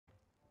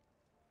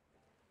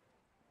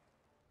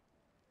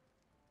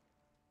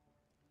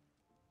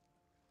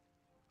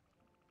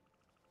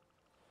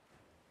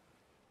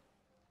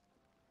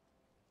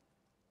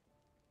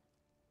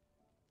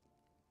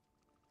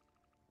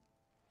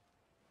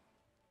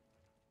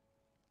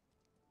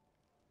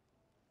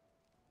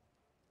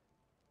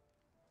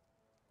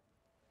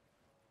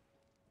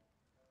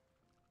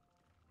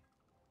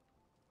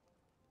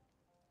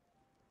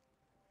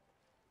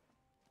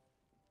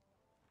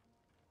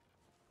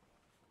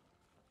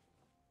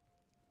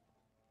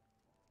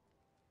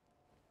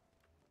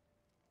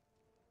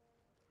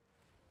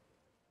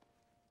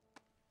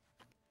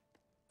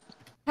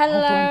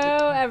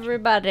Hello,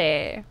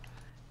 everybody.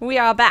 We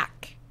are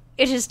back.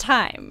 It is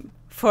time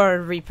for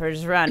a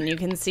Reaper's Run. You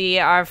can see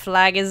our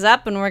flag is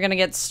up, and we're gonna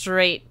get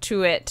straight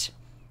to it.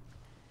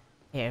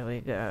 Here we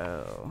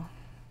go.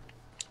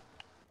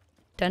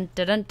 Dun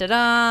dun dun dun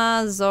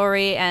dun.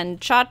 Zori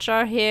and Chach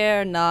are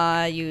here.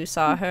 Nah, you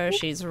saw her.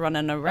 She's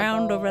running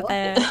around over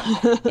there.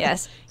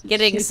 Yes,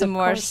 getting She's some of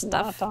more course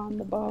stuff. Not on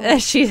the boat.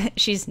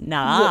 She's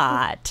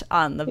not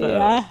on the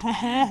boat.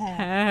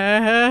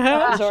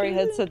 Yeah. Zori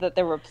had said that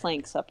there were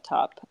planks up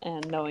top,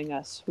 and knowing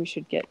us, we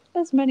should get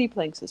as many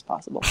planks as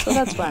possible. So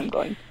that's where I'm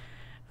going.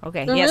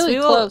 Okay. They're yes, really we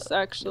will. close,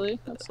 actually.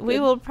 That's We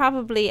good. will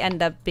probably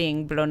end up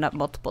being blown up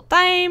multiple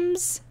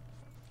times.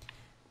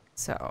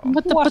 So.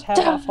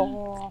 Whatever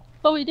for.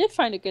 Well, we did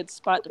find a good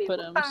spot to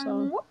put him,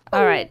 so...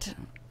 Alright.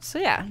 So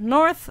yeah,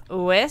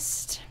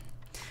 northwest.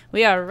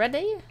 We are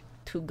ready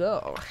to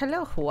go.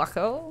 Hello,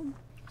 Huaco.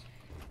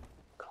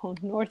 Go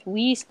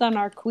northwest on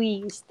our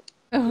quest.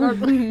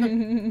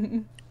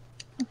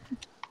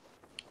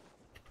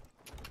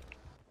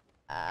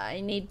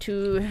 I need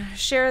to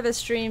share the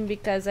stream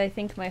because I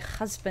think my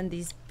husband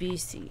is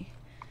busy.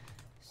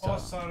 Oh,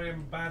 sorry, I'm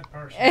a bad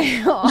person.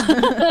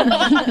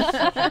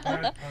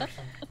 Bad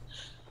person.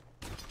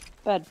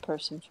 Bad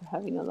person for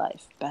having a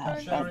life.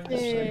 Bad Sharing the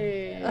person.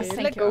 Yes,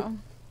 thank you.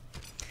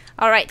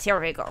 Alright, here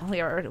we go.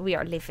 We are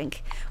leaving.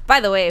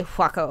 By the way,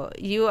 Huaco,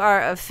 you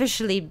are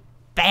officially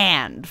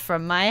banned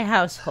from my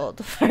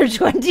household for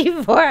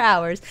 24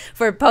 hours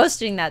for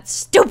posting that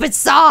stupid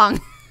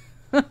song.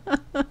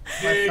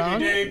 Diggy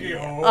diggy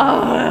ho,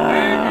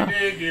 diggy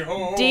diggy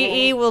ho.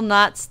 DE will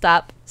not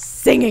stop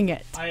singing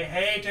it. I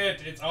hate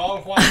it. It's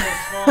all Juan's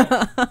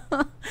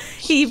fault.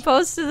 He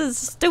posted this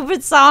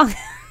stupid song.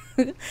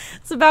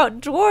 It's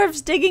about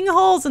dwarves digging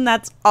holes, and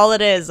that's all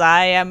it is.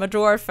 I am a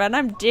dwarf, and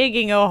I'm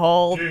digging a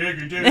hole.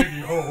 Diggy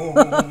diggy ho,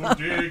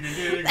 diggy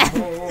diggy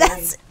ho.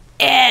 That's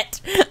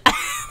it.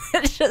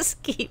 It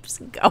just keeps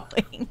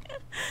going.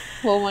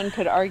 Well, one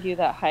could argue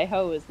that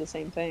hi-ho is the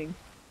same thing.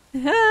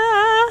 Kind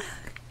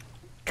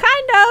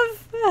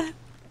of.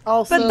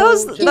 Also, But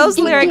those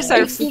lyrics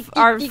are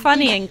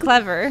funny and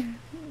clever.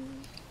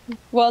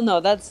 Well, no,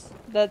 that's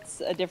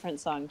a different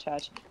song,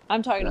 Chach.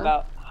 I'm talking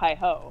about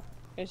hi-ho.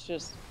 It's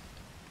just...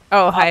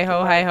 Oh, hi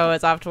ho,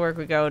 it's off to work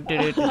we go. Do do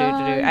do do do do.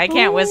 I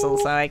can't whistle,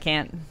 so I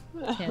can't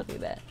do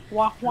that.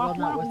 Wah, wah,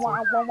 not wah, whistle.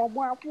 wah, wah,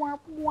 wah, wah,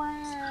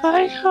 wah.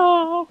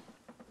 Hi-ho!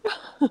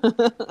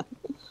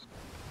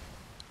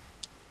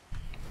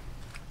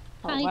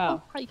 Oh,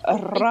 wow. Hi-ho,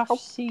 hi-ho. Rough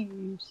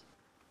seas.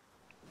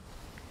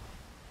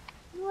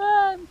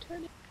 I'm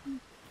turning.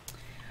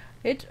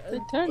 It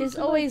turn is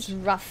too always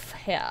rough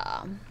here.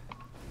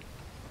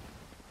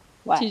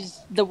 Wow. To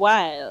the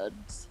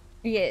wilds.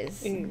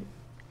 Yes. Ew.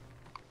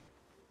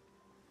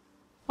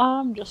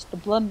 I'm just a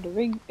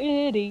blundering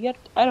idiot.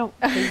 I don't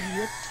pay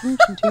attention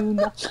to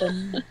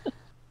nothing. There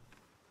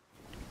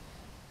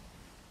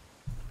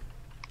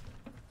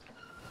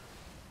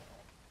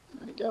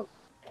we go.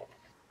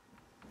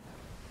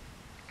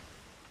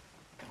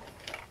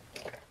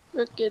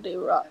 Rickety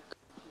rock.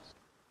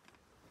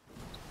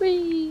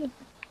 Whee!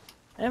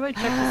 Anybody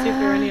check to see if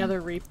there are any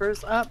other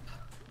Reapers up?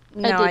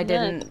 No, I did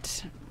not.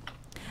 didn't.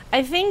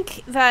 I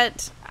think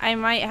that I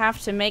might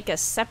have to make a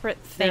separate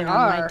thing There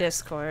on my are.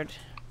 Discord.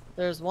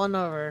 There's one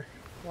over.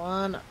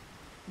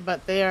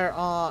 But they are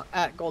all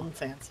at Golden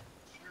Sands.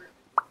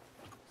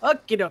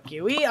 Okie dokie,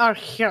 we are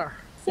here.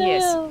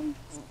 Yes.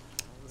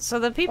 So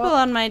the people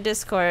on my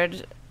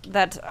Discord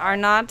that are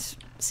not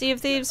Sea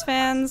of Thieves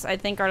fans, I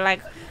think are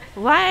like,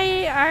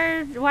 why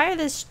are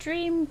the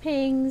stream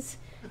pings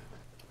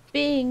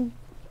being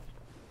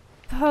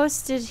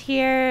posted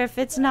here if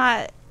it's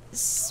not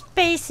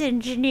Space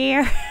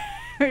Engineers?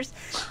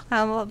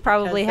 I'll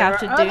probably have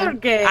to there are other do.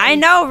 games. I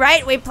know,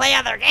 right? We play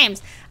other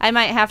games. I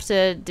might have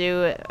to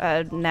do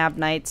a Nab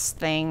Nights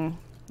thing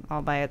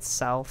all by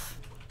itself.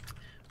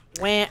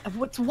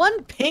 What's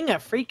one ping a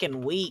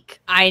freaking week?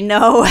 I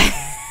know.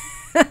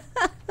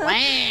 Wah.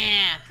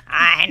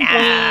 I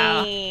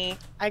know.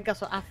 I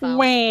guess what I found.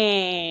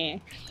 Wah.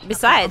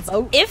 Besides,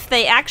 if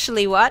they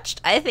actually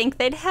watched, I think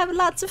they'd have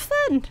lots of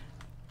fun.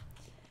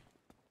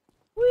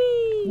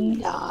 Whee!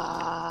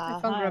 Nah. I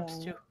found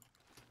rubs too.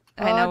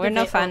 I know, we're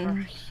no Over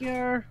fun.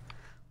 here.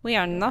 We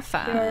are no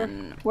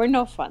fun. We're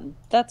no fun.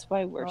 That's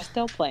why we're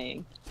still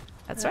playing.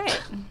 That's right.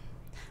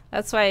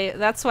 That's why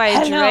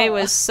Hello. Dre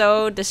was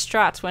so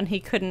distraught when he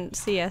couldn't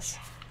see us.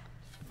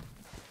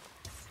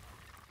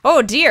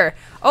 Oh dear.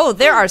 Oh,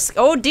 there are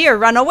oh dear,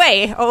 run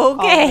away.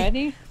 Okay.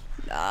 Already?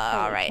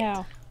 All Holy right.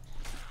 cow.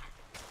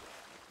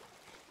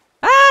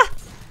 Ah!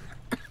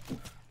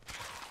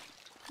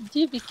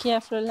 Do be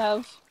careful,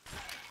 love.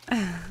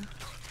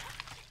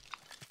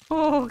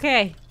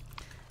 Okay.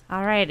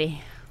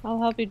 Alrighty.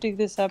 I'll help you dig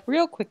this up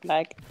real quick,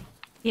 like.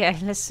 Yeah,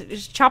 let's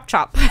just chop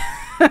chop.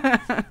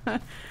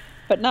 But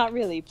not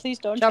really. Please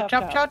don't Chop,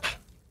 chop, chop.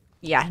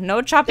 Yeah,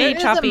 no choppy There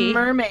is choppy. a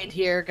mermaid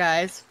here,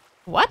 guys.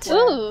 What?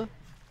 Ooh!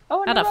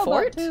 Oh, and At a robot,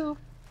 fort? too.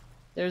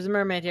 There's a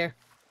mermaid here.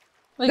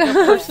 Like a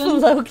person?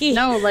 Loki.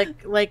 No,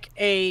 like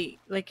a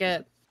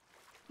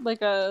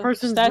Like a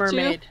Person's statue?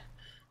 mermaid.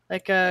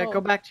 Like,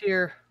 go back to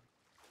your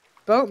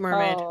boat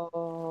mermaid.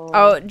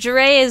 Oh, Jure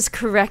is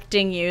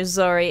correcting you,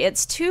 Zori.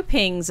 It's 2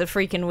 pings a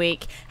freaking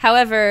week.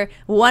 However,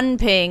 1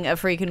 ping a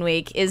freaking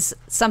week is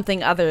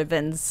something other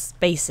than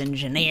space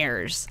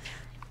engineers.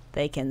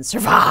 They can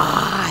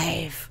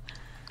survive.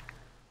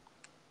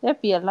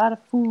 There'd be a lot of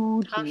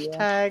food here.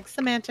 Hashtag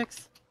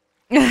semantics.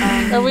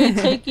 Are we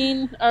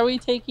taking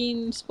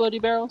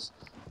Splody barrels?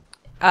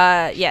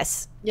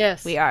 Yes.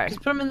 Yes. We are.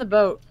 Just put them in the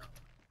boat.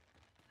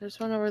 I just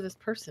wonder where this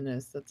person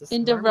is. That this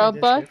In the mermaid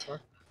is here robot?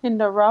 for. In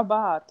the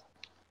robot.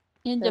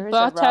 In the There is a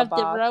boat of the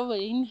robot.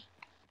 rowing.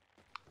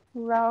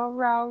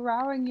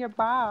 Rowing your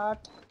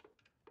bot.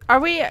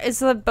 Is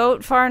the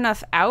boat far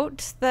enough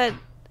out that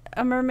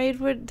a mermaid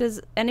would?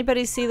 Does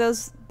anybody see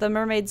the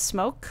mermaid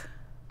smoke?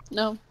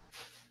 No.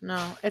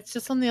 No, it's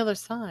just on the other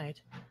side.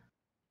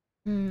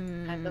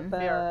 Hmm. Kind of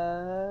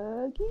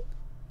there. Buggy?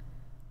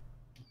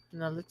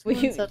 No, let's Will go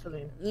you-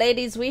 unsettling.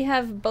 Ladies, we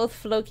have both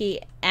Floki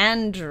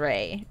and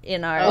Ray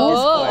in our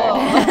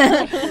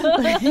Oh.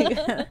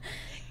 Discord.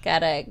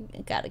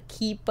 gotta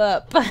keep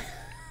up.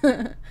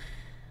 Gonna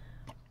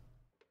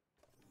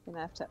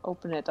have to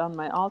open it on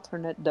my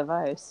alternate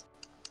device.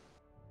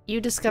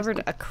 You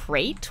discovered a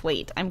crate?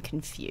 Wait, I'm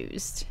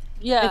confused.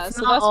 Yeah, It's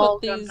so not that's all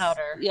what these.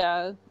 gunpowder.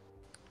 Yeah,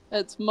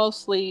 it's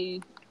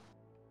mostly.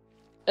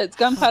 It's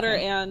gunpowder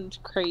Okay. and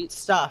crates.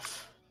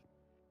 Stuff.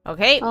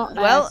 Okay, Oh, I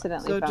well,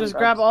 accidentally So found just drugs.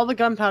 grab all the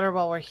gunpowder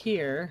while we're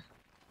here.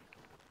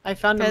 I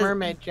found a 'Cause-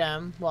 mermaid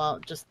gem while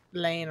just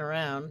laying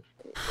around.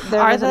 There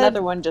Are was the-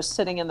 another one just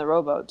sitting in the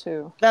rowboat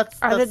too. That's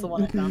Are the the-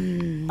 one I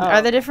found.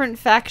 are the different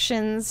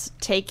factions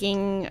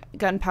taking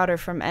gunpowder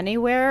from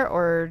anywhere,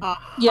 or...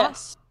 Uh-huh.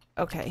 Yes.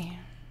 Okay,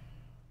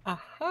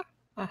 Uh-huh.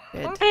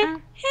 Uh-huh.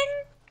 good.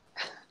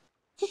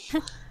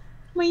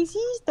 My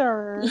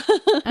sister.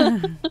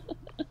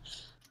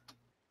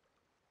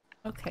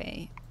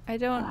 Okay, I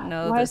don't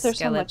know Why the is there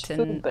so much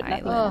skeleton food but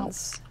nothing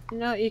islands.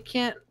 No, you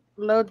can't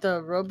load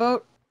the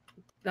rowboat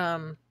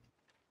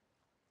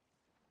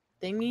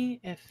thingy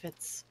if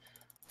it's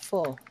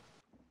full.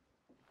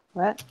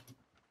 What?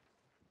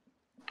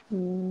 I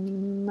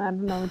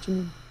don't know what you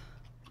mean.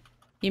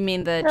 You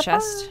mean the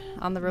chest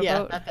on the Yeah,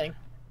 rowboat? that thing.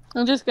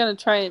 I'm just gonna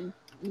try and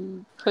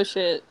push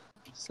it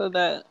so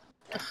that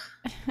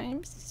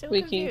I'm so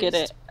we can get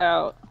confused. it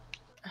out.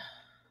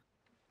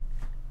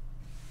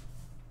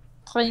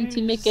 Trying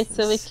to make it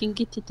so we Where's can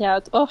get it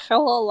out. Oh,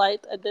 hello,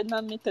 light. I did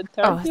not mean to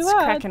turn Oh, you it's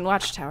out. Kraken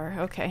Watchtower.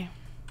 Okay.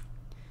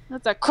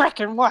 That's a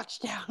Kraken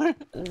watchtower.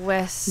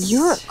 West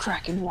You're a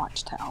Kraken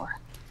watchtower.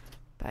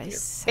 by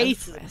Face is a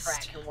southwest.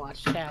 Kraken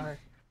watchtower.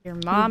 Your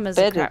mom is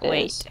a bet crack. it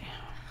Wait.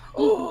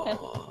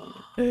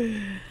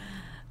 is.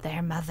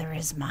 Their mother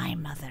is my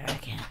mother. I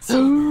can't see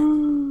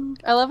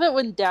I love it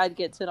when Dad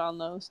gets it on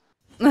those.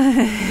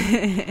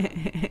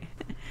 that.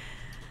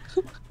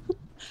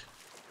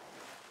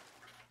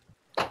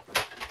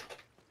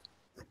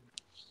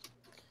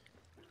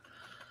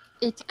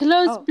 It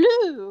glows Oh.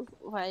 blue.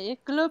 Why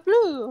it glow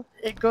blue?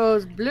 It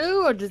goes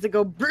blue or does it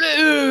go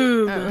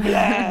blue?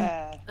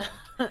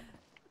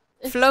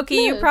 It's Floki,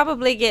 you blue.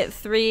 probably get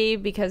 3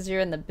 because you're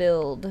in the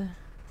build.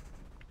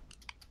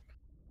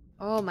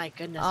 Oh my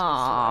goodness. We're so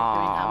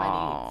arguing how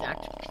many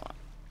exact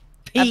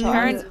pings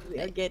Apparent-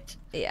 I get.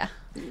 Yeah.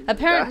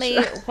 Apparently,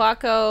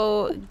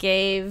 Wako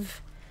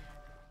gave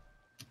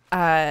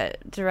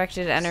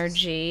Directed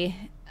Energy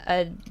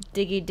a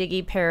Diggy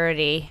Diggy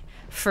parody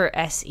for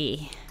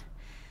SE.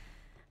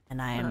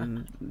 And I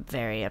am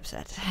very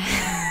upset.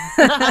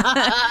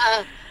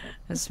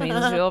 This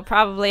means we'll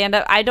probably end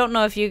up... I don't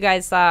know if you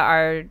guys saw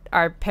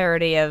our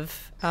parody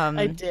of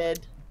I did.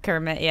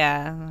 Kermit,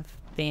 yeah,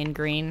 being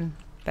green,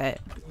 but...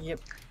 Yep.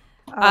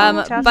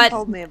 Chaz but-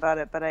 told me about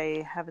it, but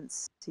I haven't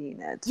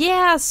seen it.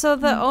 Yeah, so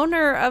the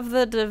owner of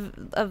the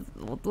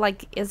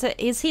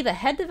is he the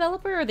head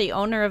developer or the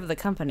owner of the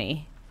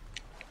company?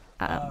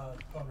 Owner.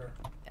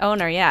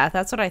 Owner, yeah,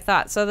 that's what I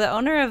thought. So the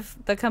owner of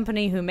the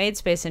company who made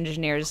Space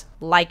Engineers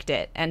liked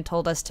it and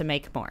told us to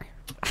make more.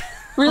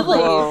 Really?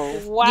 Whoa.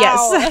 Wow.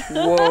 Yes.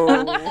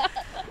 Whoa.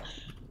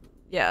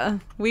 Yeah,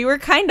 we were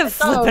kind of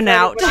So, flipping like,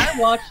 out. When I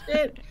watched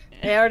it,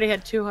 they already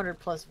had 200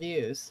 plus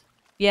views.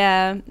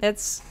 Yeah,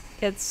 it's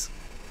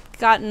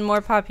gotten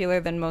more popular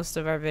than most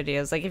of our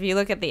videos. Like if you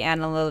look at the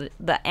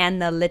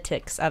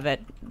analytics of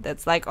it,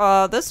 it's like,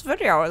 oh, this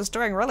video is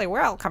doing really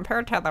well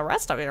compared to the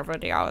rest of your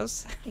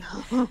videos.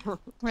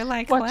 We're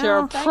like, What's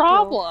well, your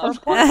problem?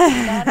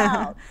 That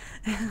out.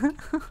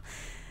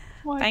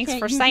 Why thanks can't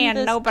for you do saying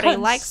this nobody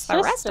likes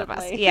the rest of us.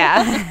 consistently?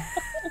 Yeah.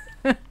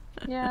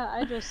 Yeah,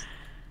 I just,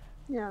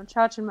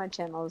 watching my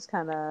channel is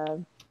kind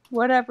of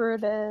whatever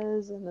it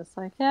is, and it's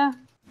like, yeah,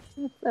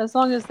 as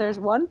long as there's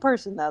one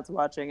person that's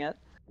watching it.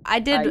 I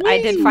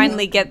did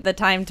finally get the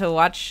time to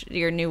watch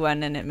your new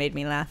one, and it made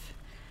me laugh.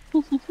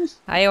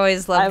 I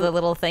always love the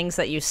little things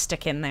that you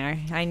stick in there.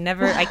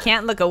 I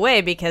can't look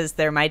away because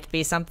there might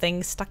be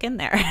something stuck in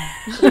there.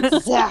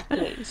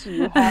 Exactly. So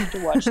you have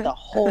to watch the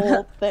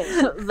whole thing.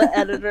 The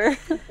editor.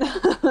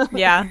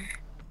 Yeah.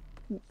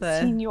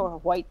 Senior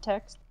white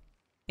text.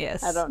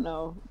 Yes. I don't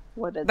know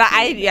what it's But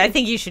named I is.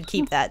 think you should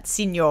keep that,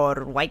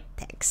 Senor White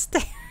text.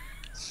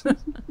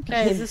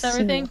 Okay, is this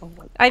everything?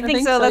 I think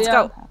think so. so, Let's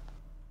yeah. go.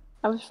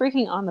 I was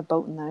freaking on the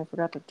boat and then I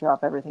forgot to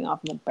drop everything off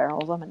in the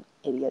barrels. I'm an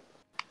idiot.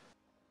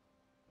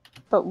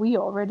 But we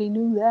already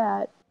knew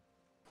that.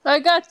 I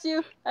got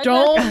you. I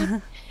got you.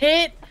 Don't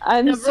hit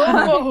I'm the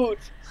sorry. rowboat.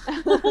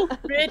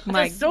 Hit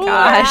My the sword.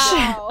 gosh.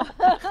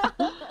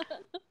 Wow.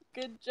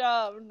 Good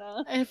job,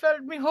 Nah. I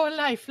felt my whole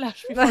life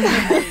flash before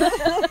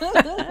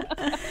my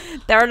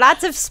eyes. There are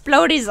lots of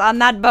explodies on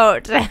that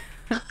boat.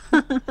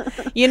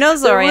 You know,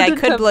 Zori, I wouldn't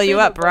could have blow you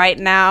been a up right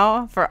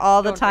now for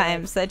all the Don't do it.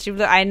 times that you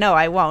blew. I know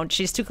I won't.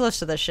 She's too close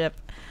to the ship.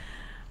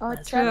 Oh,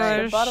 That's Chad,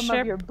 right. the bottom Ship,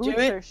 of your Do boots it.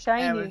 are Never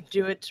shiny.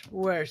 do it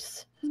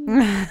worse.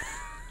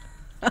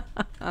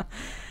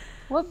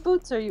 What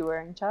boots are you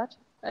wearing, Chad?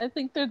 I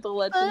think they're the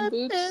legend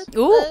boots.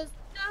 Ooh.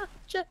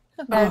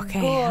 They're Okay,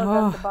 gold oh.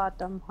 on the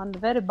bottom, on the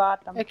very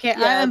bottom. Okay, I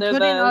Yeah, am they're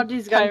putting the all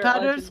these pirate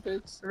gunpowders legend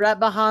boots. right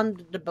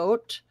behind the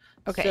boat.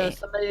 Okay. So if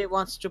somebody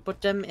wants to put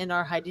them in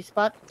our hidey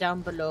spot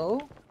down below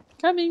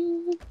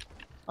Coming.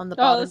 on the Oh,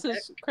 bottom. this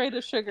is crate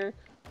of sugar.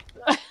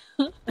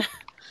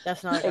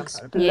 That's not a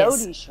gunpowder.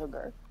 Explodey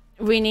sugar.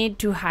 We need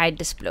to hide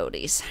the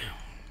explodies.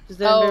 Does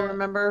anybody Oh.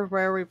 remember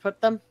where we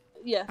put them?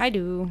 Yes, I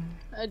do,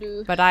 I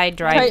do. but I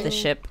drive the Titan.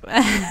 ship.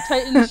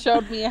 Titan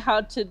showed me how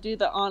to do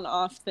the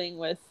on-off thing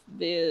with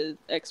the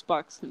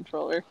Xbox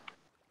controller.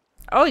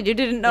 Oh, you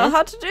didn't know Yes.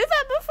 how to do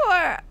that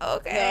before?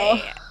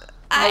 Okay.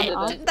 I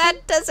didn't.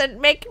 That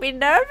doesn't make me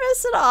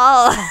nervous at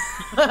all.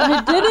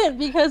 I didn't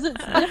because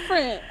it's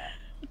different.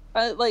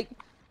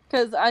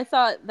 Because I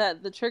thought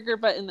that the trigger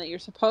button that you're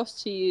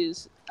supposed to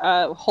use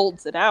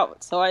holds it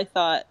out. So I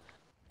thought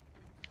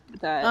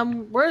that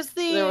Where's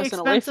There the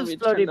wasn't a way for expensive me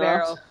to turn floaty it off.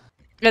 barrel?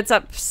 It's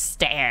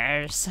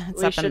upstairs. It's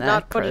We up should in the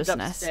not put crow's it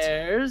nest.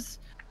 upstairs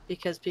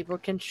because people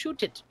can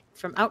shoot it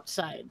from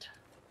outside.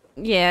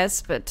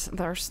 Yes, but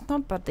there's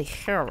nobody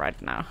here right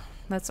now.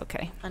 That's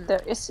okay. There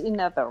is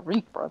another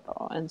Reaper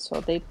though, and so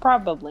they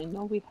probably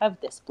know we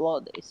have this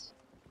explodies.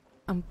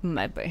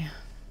 Maybe.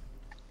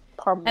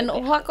 Probably. And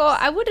Wako,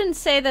 I wouldn't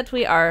say that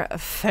we are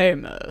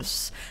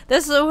famous.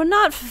 We're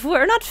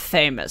not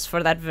famous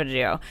for that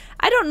video.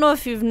 I don't know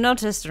if you've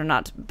noticed or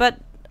not, but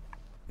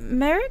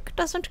Merrick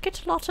doesn't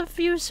get a lot of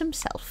views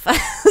himself.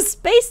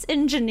 Space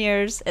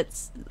engineers,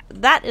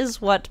 that is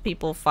what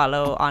people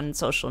follow on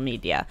social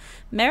media.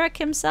 Merrick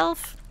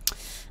himself,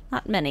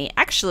 not many.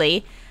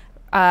 Actually,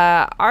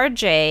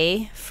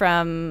 RJ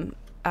from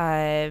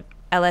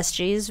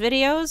LSG's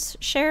videos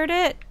shared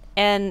it,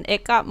 and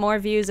it got more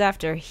views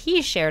after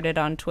he shared it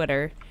on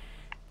Twitter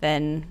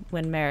than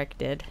when Merrick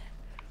did.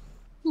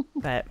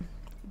 But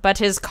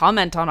his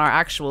comment on our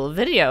actual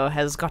video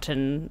has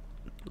gotten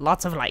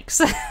lots of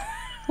likes.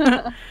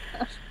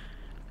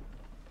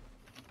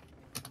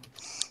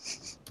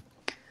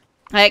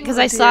 Because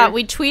I saw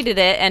we tweeted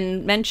it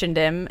and mentioned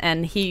him,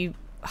 and he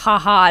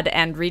ha-ha'd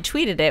and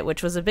retweeted it,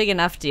 which was a big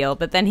enough deal.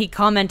 But then he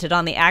commented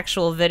on the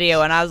actual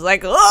video, and I was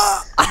like,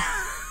 "Oh,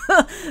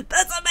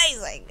 that's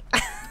amazing!"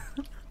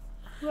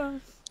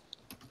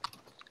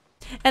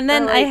 And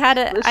then I had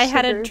a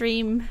sugar.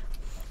 dream.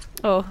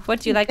 Oh, what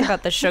do you like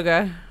about the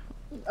sugar?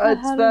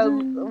 It's the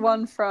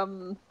one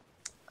from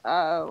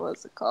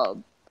what's it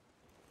called?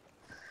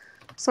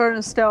 Sword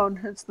and Stone.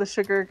 It's the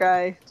sugar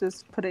guy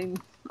just putting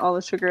all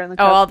the sugar in the Oh,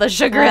 cup. all the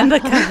sugar in the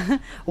cup.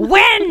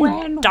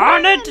 When?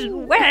 Darn it!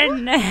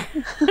 When?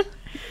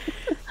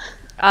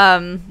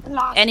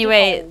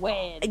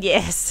 Anyway,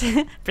 yes,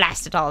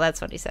 blast it all.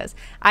 That's what he says.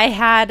 I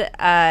had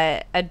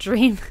a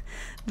dream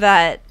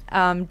that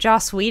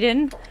Joss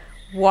Whedon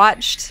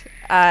watched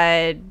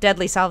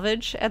Deadly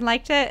Salvage and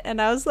liked it,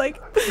 and I was like,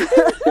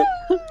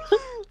 a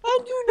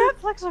new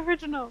Netflix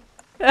original.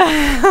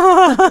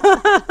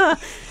 that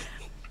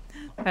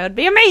would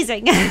be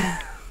amazing.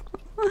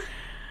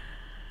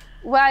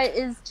 Why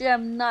is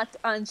Jem not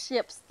on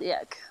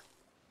shipstick?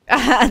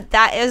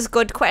 That is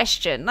good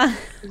question.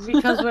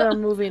 Because we're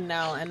moving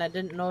now, and I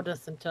didn't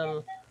notice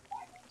until.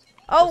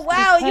 Oh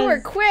wow, you were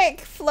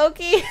quick,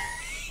 Floki.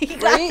 You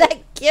got Right?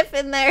 that gif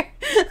in there.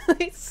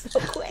 So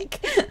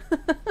quick.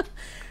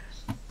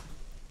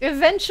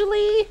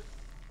 Eventually,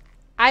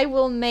 I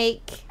will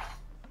make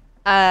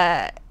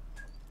a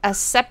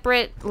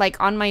separate, like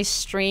on my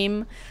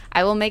stream,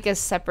 I will make a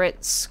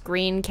separate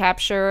screen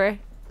capture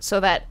so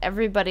that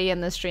everybody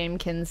in the stream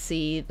can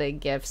see the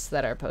gifs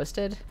that are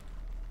posted.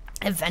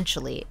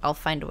 Eventually, I'll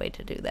find a way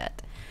to do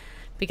that.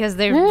 Because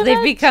they've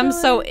become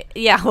so,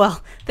 yeah,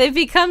 well, they've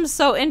become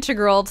so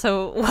integral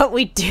to what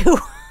we do.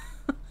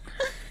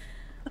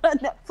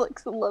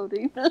 Netflix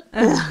loading.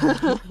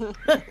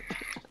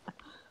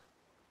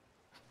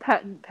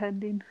 Patent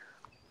pending.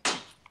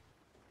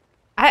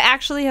 I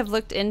actually have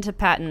looked into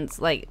patents,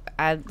 like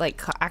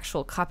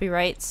actual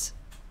copyrights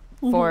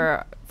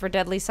for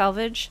Deadly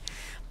Salvage,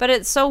 but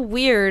it's so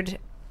weird,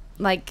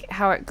 like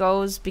how it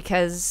goes,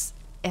 because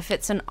if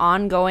it's an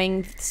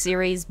ongoing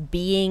series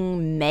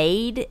being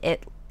made,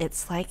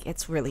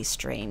 it's really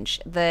strange.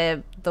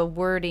 The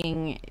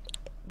wording,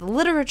 the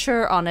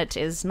literature on it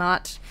is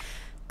not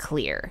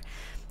clear,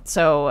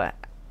 so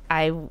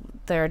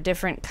there are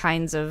different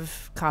kinds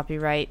of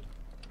copyright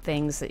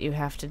things that you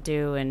have to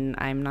do, and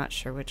I'm not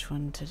sure which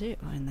one to do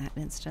in that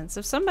instance.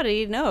 If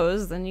somebody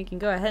knows, then you can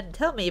go ahead and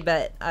tell me,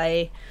 but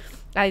I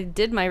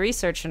did my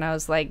research and I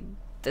was like,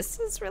 this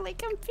is really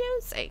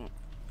confusing.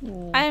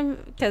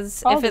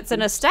 Because if it's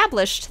an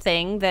established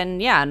thing, then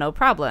yeah, no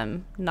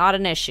problem. Not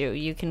an issue.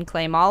 You can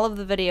claim all of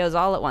the videos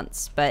all at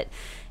once. But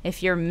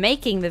if you're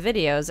making the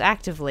videos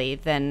actively,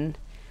 then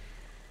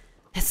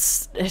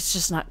it's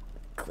just not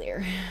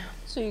clear.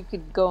 So you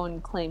could go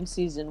and claim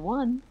season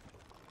 1.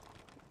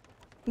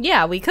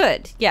 Yeah, we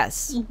could.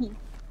 Yes.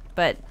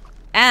 But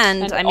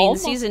and I mean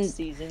almost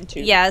season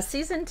 2. Yeah,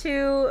 season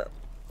 2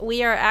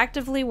 we are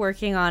actively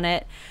working on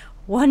it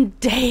one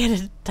day at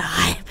a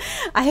time.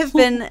 I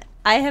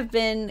have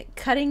been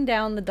cutting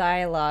down the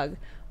dialogue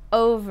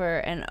over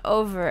and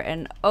over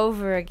and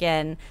over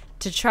again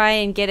to try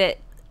and get it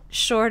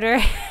shorter,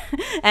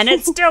 and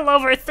it's still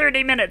over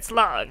 30 minutes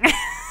long.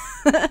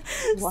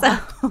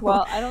 Wow.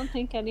 Well, I don't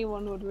think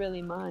anyone would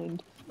really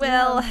mind.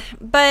 Well,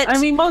 but I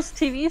mean, most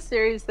TV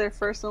series, their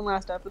first and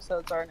last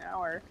episodes are an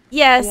hour.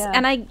 yes, Yeah.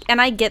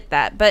 and I get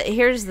that, but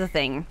here's the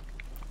thing.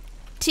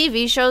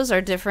 TV shows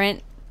are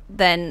different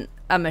than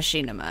a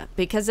machinima,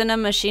 because in a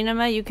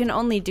machinima you can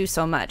only do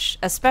so much,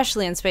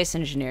 especially in Space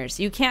Engineers.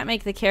 You can't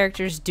make the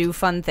characters do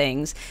fun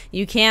things.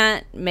 You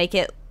can't make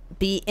it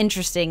be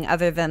interesting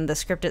other than the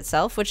script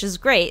itself, which is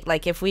great.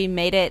 Like if we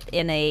made it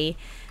in a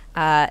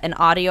an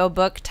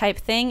audiobook type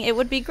thing, it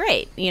would be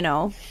great, you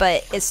know,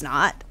 but it's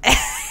not.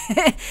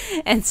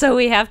 And so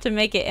we have to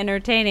make it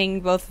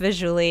entertaining both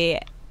visually,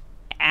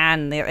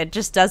 and it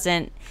just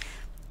doesn't.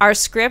 Our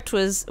script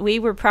was, we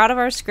were proud of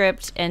our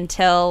script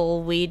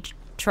until we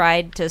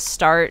tried to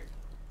start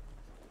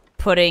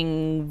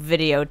putting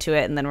video to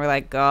it, and then we're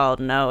like, oh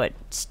no,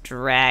 it's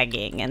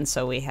dragging, and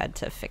so we had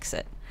to fix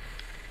it.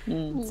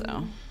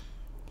 So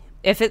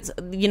if it's,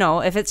 you know,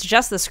 if it's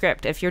just the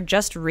script, if you're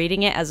just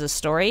reading it as a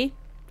story,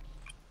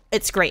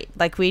 it's great.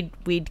 Like we'd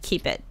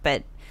keep it,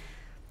 but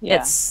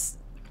it's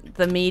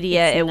the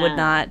media. It would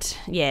not.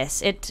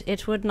 Yes,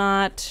 it would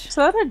not. Is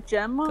that a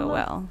gem on Go the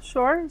well.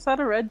 shore? Is that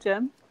a red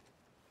gem?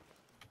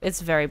 It's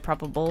very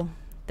probable.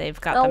 They've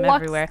got It them looks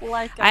everywhere.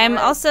 like a I am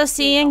red also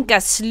seeing a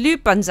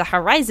sloop on the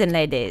horizon,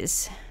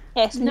 ladies.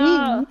 Yes,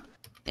 no.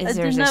 Is I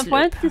there do a not sloop?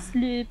 want to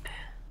sleep.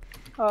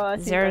 Oh, I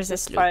think There's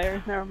that's a sloop.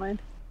 fire. Never mind.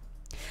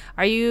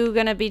 Are you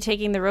gonna be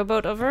taking the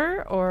rowboat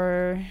over,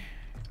 or?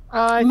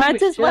 I think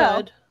Might we as well.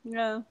 should.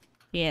 Yeah.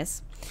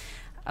 Yes.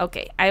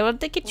 Okay, I will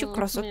take you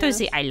closer to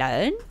the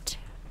island.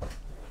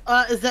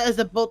 Is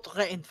a boat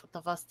right in front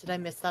of us? Did I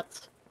miss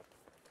that?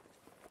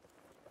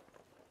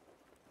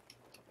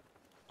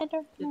 I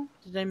don't know.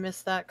 Did I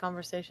miss that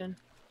conversation?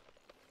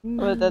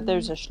 Or that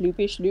there's a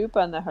sloop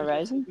on the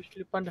horizon?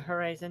 Sloop on the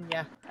horizon,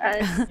 yeah.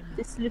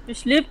 The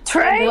sloop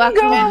train, Wacko.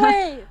 go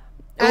away!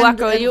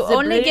 Wacko, you the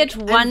only brig- get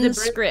and one the brig-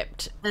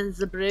 script. And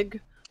the brig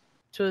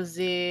to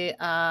the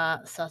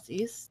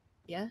southeast,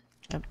 yeah.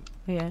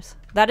 Yes,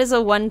 that is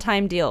a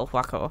one-time deal,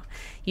 Wacko.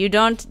 You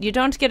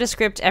don't get a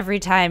script every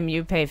time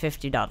you pay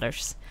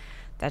 $50.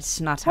 That's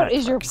not how What it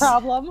is your works.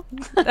 problem?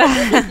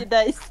 Did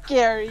I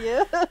scare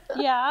you?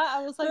 Yeah,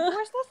 I was like,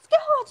 where's the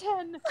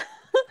skeleton?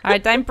 All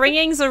right, I'm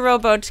bringing the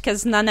rowboat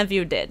because none of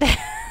you did.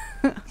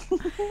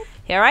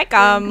 Here I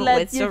come Glad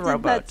with you the did not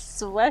rowboat.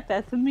 sweat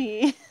at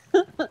me.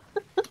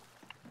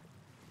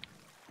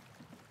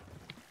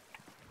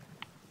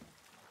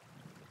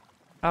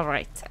 All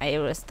right, I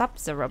will stop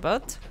the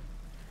rowboat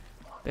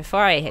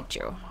before I hit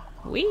you.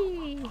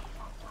 Whee!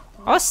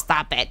 Oh,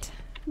 stop it!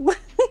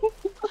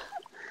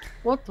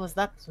 What was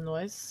that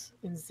noise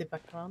in the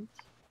background?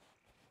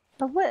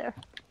 But where?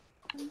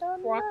 That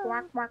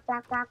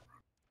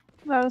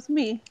was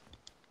me.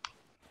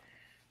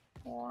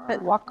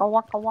 Waka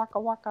waka waka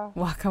waka.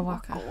 Waka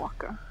waka.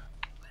 Waka.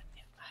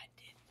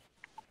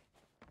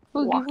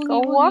 Boogie, Waka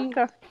boogie, boogie.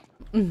 waka.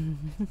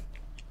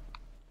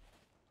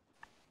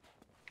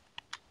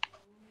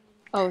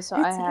 Oh, so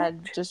I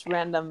had just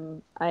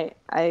random. I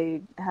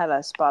had a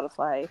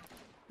Spotify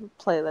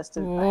playlist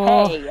of.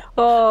 Whoa. Hey,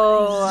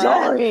 Oh,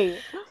 sorry.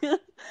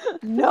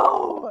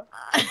 No.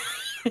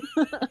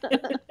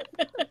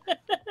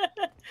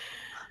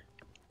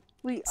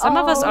 we Some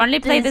of us all only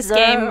play this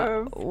game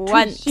deserve to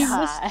once. She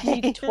missed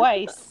me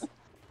twice.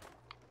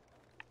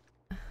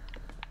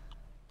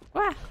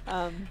 Wah.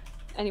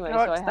 Anyway, I so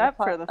I watched had that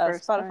for the a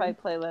first Spotify time.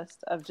 playlist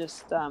of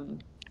just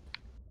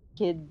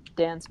kid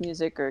dance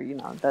music, or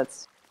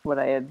that's what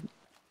I had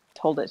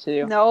told it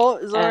to do. No,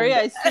 Zori,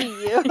 And- I see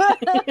you.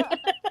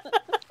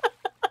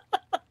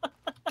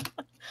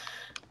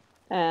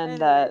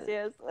 And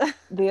Anyways, yes.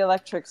 the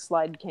electric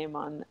slide came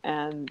on,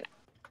 and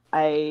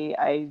I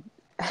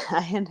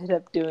I ended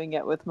up doing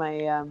it with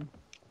my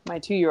my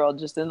 2-year-old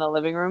just in the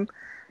living room,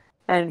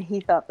 and he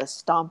thought the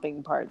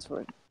stomping parts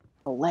were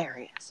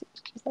hilarious. He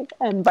was just like,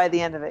 and by the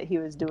end of it, he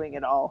was doing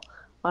it all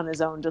on his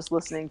own, just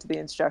listening to the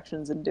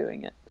instructions and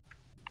doing it.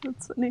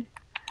 That's funny.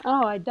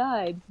 Oh, I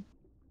died.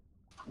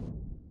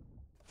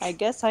 I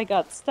guess I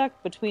got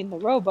stuck between the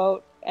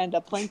rowboat and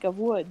a plank of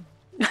wood.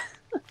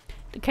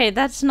 Okay,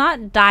 that's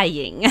not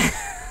dying.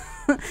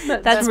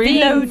 That's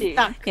reloading.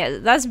 Yeah,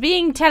 that's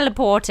being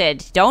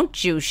teleported.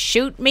 Don't you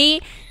shoot me,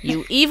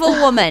 you evil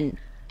woman.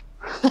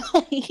 That's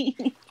what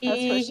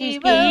she's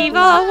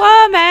Evil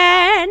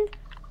woman.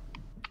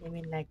 You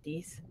mean like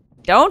these?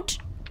 Don't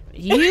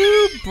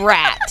you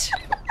brat.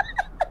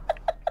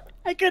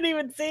 I couldn't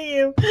even see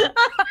you.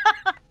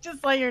 Just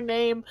saw your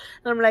name,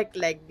 and I'm like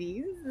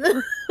these.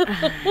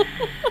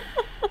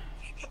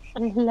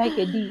 like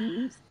a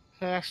these.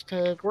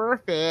 Hashtag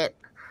worth it.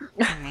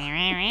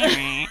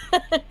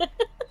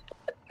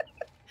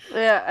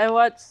 Yeah, I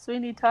watched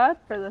Sweeney Todd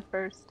for the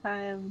first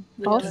time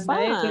the Oh, other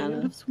night.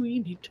 fun.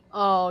 Sweeney.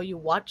 Oh, you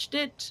watched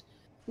it?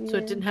 So it Yeah.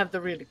 didn't have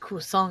the really cool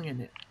song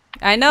in it.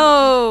 I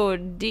know.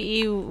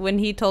 DE, when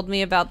he told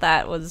me about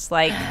that, was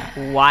like,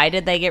 why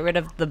did they get rid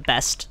of the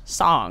best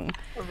song?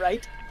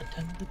 Right?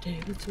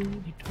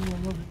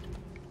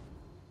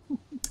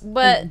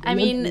 But, I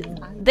mean,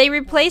 they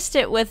replaced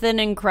it with an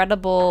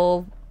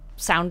incredible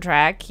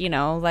soundtrack, you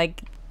know,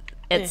 like,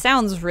 it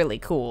sounds really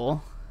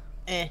cool.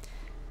 Eh.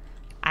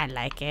 I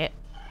like it.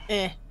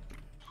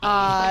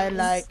 I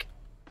like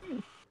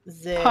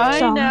the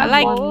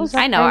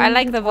I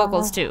like the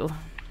vocals too.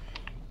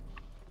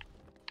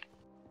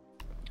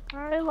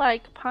 I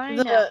like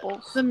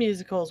pineapples. the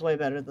musical is way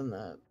better than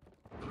the.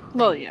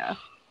 Well, yeah.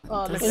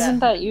 Oh, look at Isn't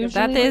that usually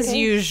That the is case?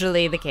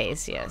 usually the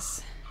case,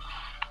 yes.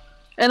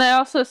 And I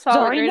also saw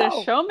Sorry, The Greatest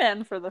no.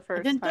 Showman for the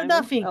first didn't do time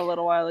nothing. a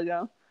little while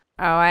ago.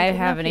 Oh, I did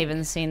haven't nothing.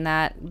 even seen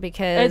that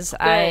because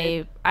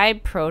It's I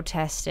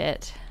protest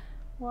it.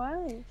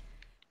 Why?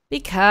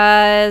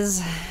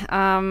 Because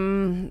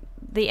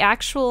the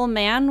actual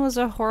man was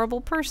a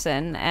horrible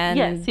person, and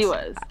Yes, he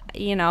was.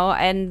 you know,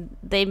 and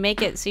they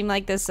make it seem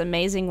like this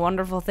amazing,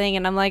 wonderful thing,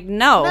 and I'm like,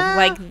 no, Nah.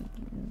 like,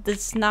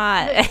 it's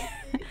not.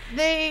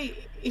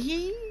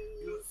 He's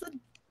a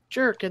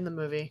jerk in the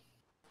movie.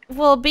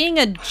 Well, being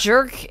a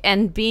jerk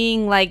and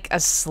being like a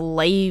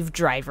slave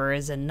driver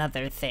is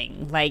another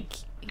thing. Like,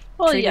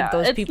 Well, treated yeah,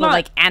 those it's people not-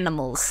 like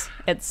animals.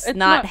 It's it's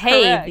not, not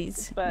hey, correct,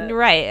 these but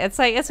right. It's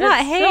like it's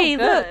not, still hey,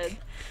 look. good.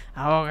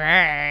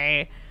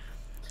 Okay.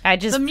 I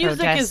just The music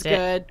protest is it.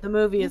 good. The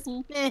movie is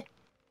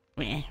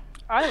Meh.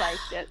 I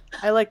liked it.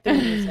 I like the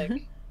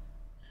music.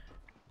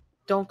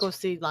 Don't go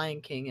see Lion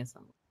King.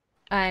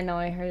 I know,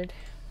 I heard.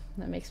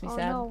 That makes me Oh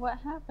sad. no, what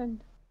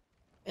happened?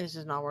 It's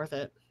just not worth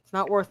it. It's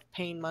not worth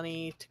paying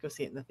money to go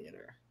see it in the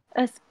theater.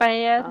 It's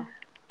bad. Oh.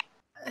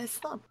 It's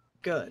not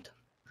good.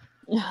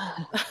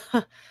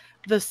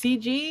 The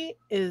CG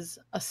is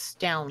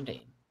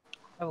astounding.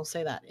 I will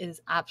say that. It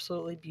is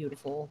absolutely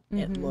beautiful.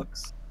 It Mhm.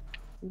 looks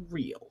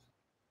real.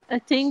 I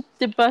think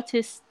the butt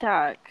is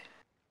stuck.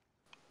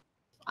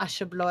 I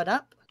should blow it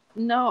up.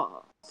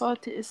 No,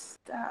 butt is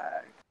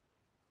stuck.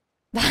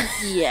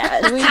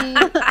 Yes.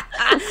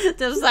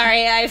 I'm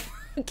sorry, I'm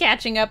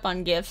catching up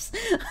on gifs.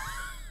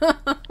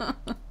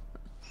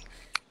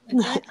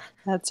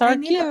 That's I our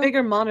need a cue.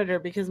 bigger monitor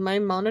because my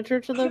monitor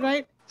to the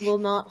right will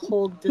not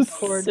hold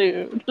Discord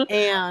Soon.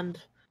 and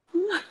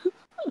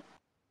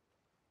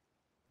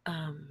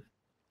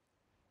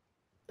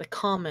the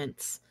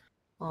comments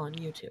on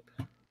YouTube.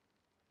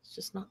 It's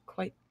just not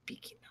quite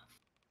big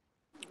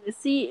enough.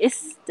 See,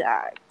 it's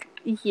stuck.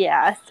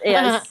 Yes,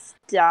 it's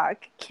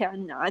stuck.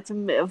 Cannot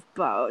move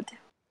boat.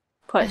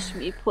 Push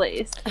me,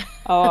 please.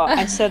 Oh,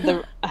 I said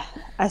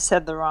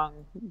the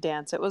wrong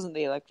dance. It wasn't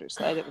the electric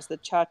slide. It was the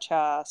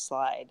cha-cha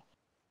slide.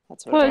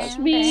 That's what it Push was.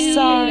 me.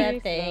 Sorry. Do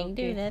that thing,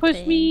 do that Push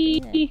thing, me.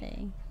 do that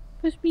thing.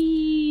 Push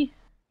me.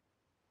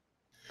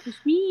 Push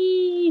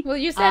me. Well,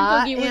 you said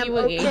I boogie am woogie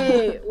woogie.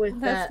 okay with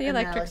That's that the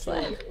electric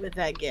analogy, slide. with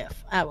that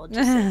GIF. I will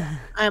just say that.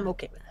 I am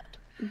okay with that.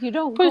 You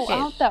don't Push go it.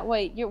 out that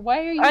way.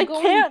 Why are you I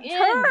going can't in?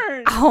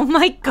 turn. Oh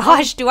my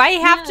gosh, do I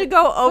have to can't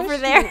go over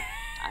push there? you.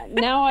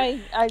 Now I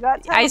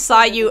got. I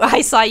saw you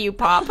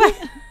pop. I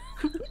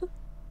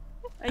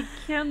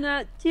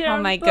cannot turn.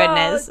 Oh my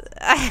goodness.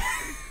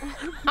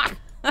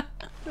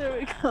 There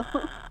we go.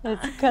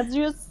 It's because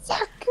you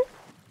suck.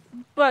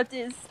 Butt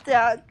is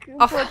stuck.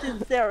 Oh. Butt is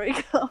there we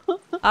go.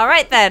 All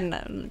right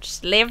then,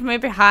 just leave me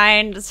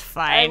behind. It's I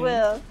fine.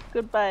 will.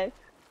 Goodbye.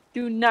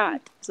 Do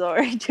not.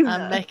 Sorry, do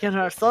I'm not. making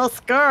her so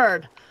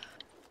scared.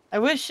 I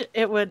wish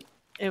it would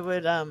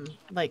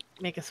like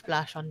make a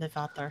splash on the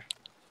water.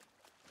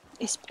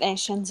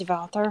 Splash on the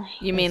water.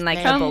 You mean like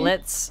the Come-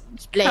 bullets?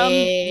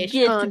 Splash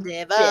get on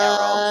the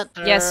barrels.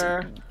 water. Yes.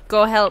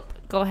 Go help.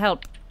 Go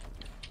help.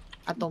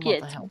 I don't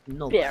Get want to help.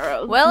 No.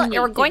 Barrel. Well, need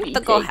you're to going be to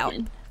go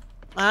taken.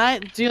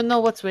 help. Do you know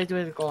which way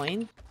we're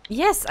going?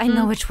 Yes, I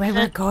know which way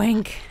we're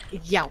going.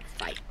 Yeah,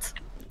 right.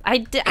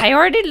 I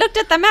already looked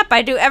at the map.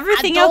 I do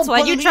everything don't else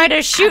while you try to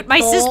believe- shoot my I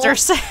don't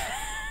sisters.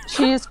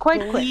 She is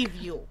quite quick. Believe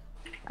you.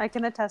 I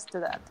can attest to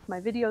that.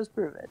 My videos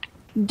prove it.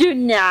 Do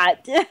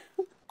not.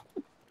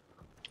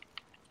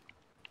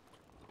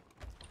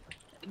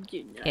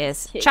 Do not.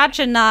 Yes, take-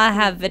 Chacha Na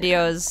have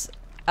videos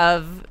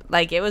of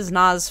like it was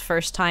Na's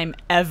first time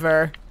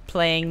ever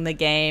playing the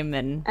game,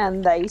 and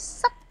And they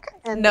suck.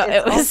 And No, it's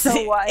it was-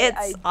 also why it's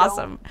I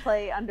awesome. don't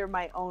play under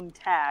my own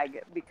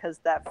tag because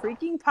that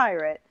freaking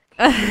pirate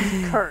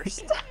is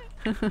cursed.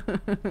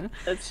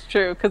 That's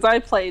true, because I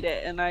played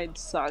it and I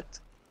sucked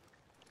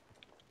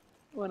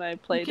when I You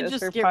played can as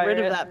just her get pirate.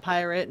 rid of that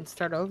pirate and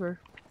start over.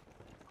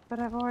 But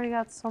I've already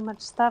got so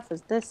much stuff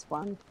as this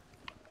one.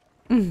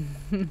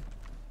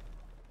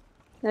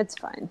 It's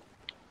fine.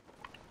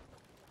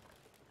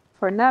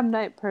 For nab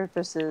night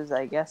purposes,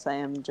 I guess I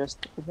am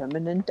just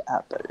remnant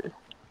apple.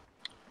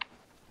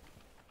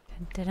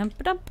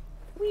 Dum-dum-dum.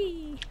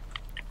 Whee.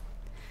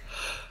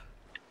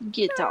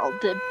 Get all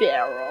the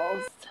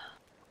barrels.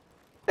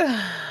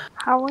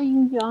 How are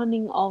you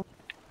yawning all?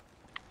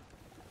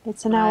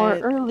 It's an hour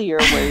earlier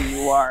where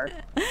you are.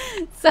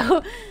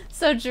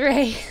 So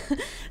Dre,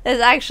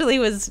 this actually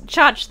was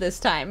Chotch this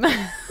time.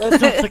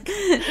 That's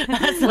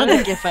not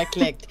a gif I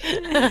clicked.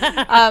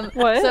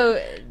 What?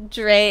 So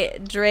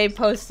Dre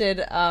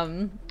posted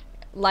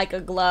like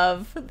a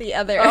glove, the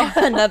other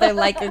another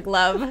like a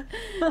glove,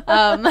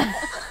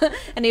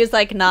 and he was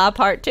like, "Nah,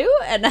 part 2,"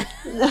 and I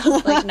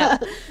was like, "No,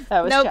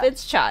 That was nope, Chotch.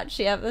 it's Chotch.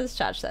 Yeah, it was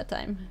Chotch that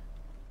time."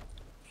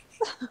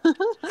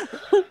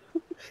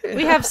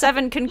 We have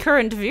 7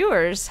 concurrent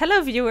viewers.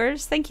 Hello,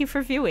 viewers. Thank you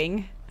for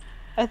viewing.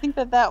 I think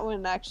that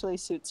one actually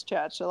suits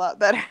Chotch a lot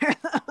better.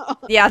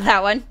 Yeah,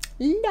 that one.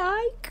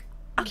 Like.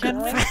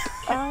 Can we?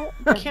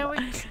 Can we?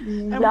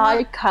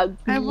 Like a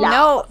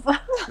No.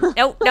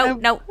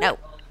 No.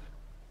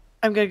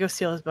 I'm gonna go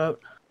steal his boat.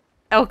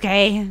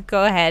 Okay,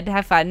 go ahead.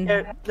 Have fun.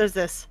 Here, there's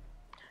this.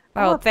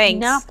 Oh,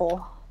 thanks.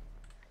 Pineapple.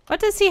 What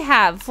does he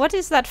have? What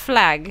is that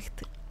flag?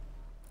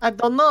 I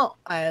don't know.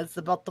 I was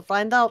about to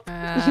find out. You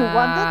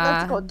want it?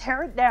 Let's go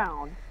tear it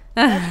down.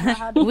 That's not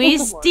how We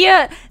this works.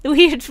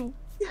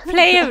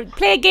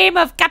 play a game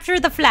of capture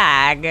the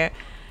flag.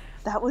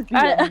 That would be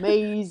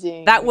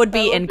amazing. That would be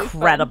would be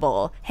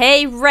incredible.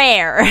 Hey,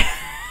 Rare.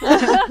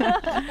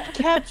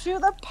 Capture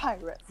the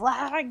pirate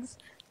flags.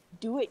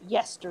 Do it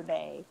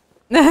yesterday.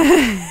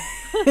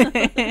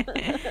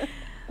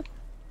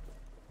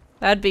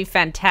 That'd be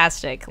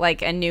fantastic.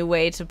 Like a new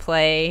way to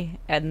play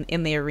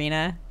in the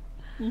arena.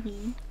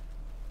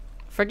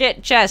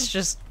 Forget chess,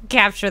 just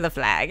capture the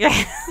flag.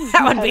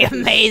 That would be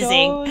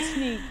amazing. So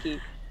sneaky.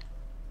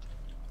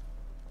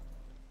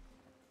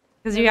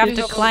 Because you have to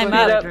Maybe climb go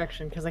up.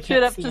 Direction, because I Shoot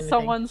can't up see to anything.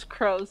 someone's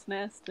crow's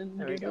nest and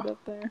There we get it go.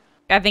 up there.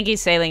 I think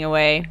he's sailing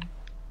away.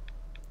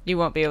 You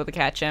won't be able to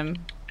catch him.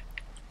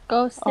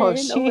 Go Oh,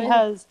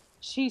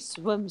 she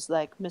swims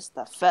like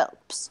Mr.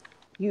 Phelps.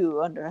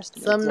 You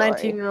underestimate Some Zori.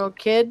 19-year-old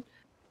kid.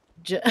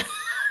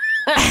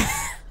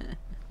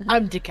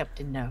 I'm the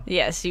captain now.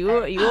 Yes, you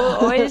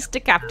always the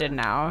captain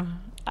now.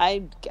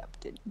 I'm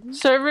captain.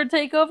 Server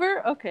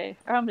takeover? Okay,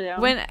 I'm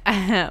down.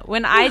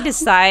 When I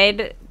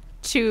decide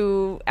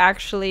to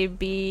actually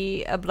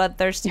be a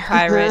bloodthirsty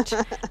pirate,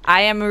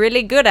 I am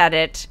really good at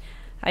it.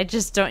 I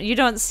just don't. You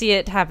don't see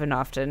it happen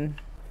often.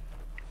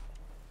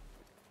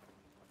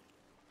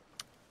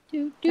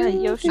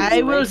 Yoshi's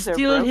I will legs are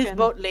steal his broken.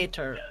 boat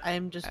later. I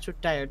am just too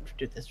tired to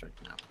do this right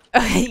now.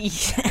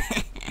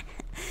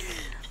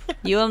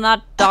 You will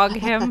not dog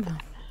him.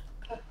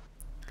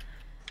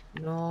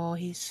 No,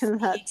 he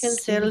Not can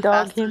sail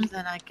dog faster him.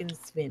 than I can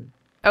swim.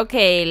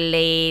 Okay,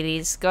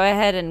 ladies, go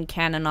ahead and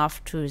cannon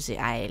off to the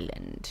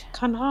island,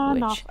 Cannot.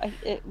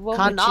 Which- Well,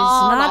 Can- which is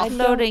I not don't-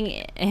 loading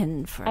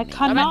in for I me.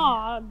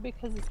 cannot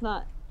because it's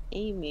not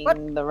aiming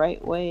What? the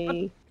right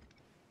way.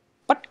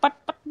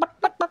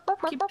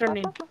 Keep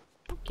turning.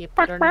 Keep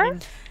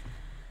turning.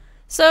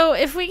 So,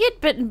 if we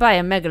get bitten by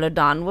a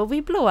megalodon, will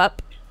we blow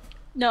up?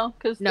 No,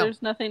 because No.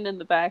 there's nothing in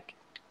the back.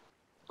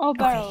 Oh,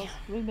 barrels.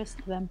 We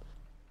missed them.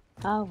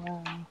 Oh,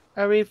 well.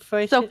 Are we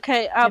first? It's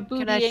okay.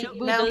 Can I shoot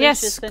now?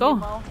 Yes,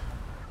 go.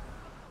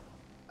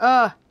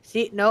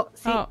 See, no,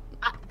 see, Oh.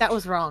 that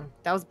was wrong.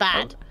 That was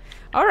bad.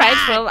 All right.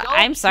 Well, don't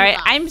I'm sorry. shoot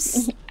us. I'm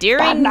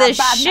steering the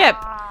ship.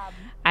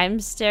 I'm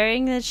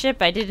steering the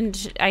ship. I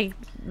didn't. I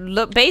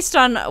look based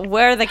on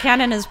where the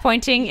cannon is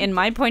pointing. In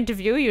my point of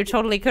view, you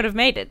totally could have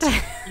made it.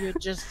 You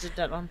just did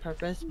that on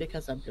purpose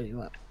because I blew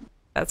you up.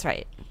 That's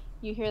right.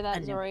 You hear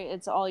that, know. Zori?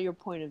 It's all your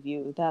point of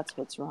view. That's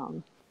what's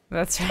wrong.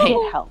 That's right.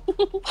 Get help.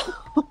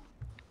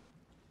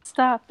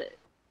 Stop it.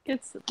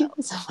 Get some Get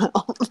help.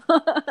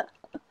 some help.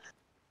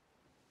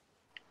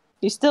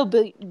 You still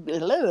be.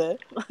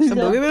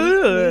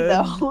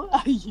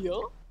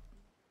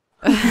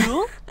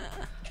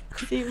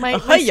 See, my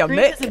Hi-ya, screen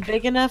Mick. isn't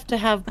big enough to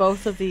have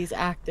both of these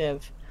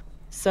active,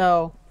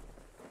 so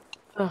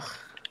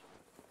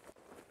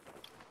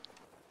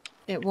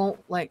it won't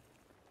like.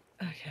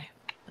 Okay,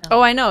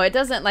 Oh, I know. It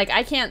doesn't like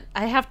I can't.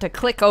 I have to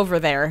click over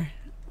there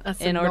that's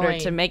in order to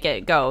annoying. make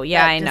it go.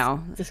 Yeah, I Dis-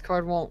 know.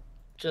 Discord won't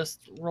just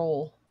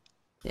roll.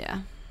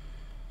 Yeah.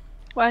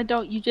 Why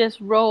don't you just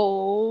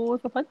roll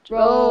with a punch?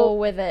 Roll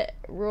with it.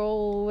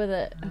 Roll with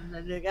it.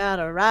 You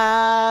gotta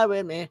ride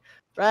with me,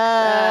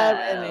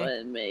 ride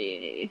with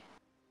me,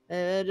 with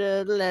me.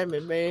 just let me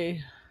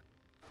be.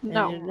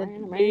 No. And let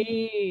me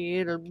be,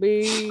 it'll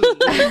be.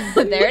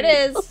 There it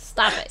is.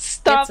 Stop it.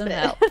 Stop Get some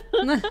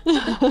it.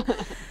 help.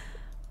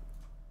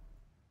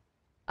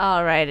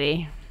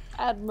 Alrighty.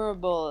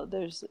 Admirable.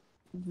 There's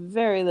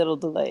very little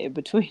delay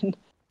between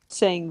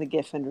saying the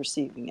GIF and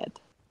receiving it.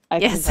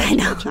 Yes, I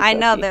know. I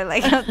know. They're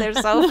like they're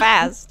so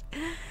fast.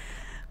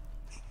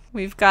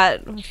 We've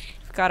got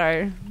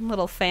our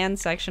little fan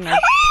section, our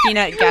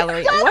peanut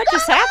gallery. What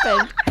just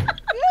happened?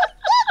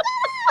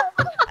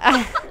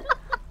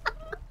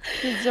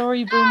 Did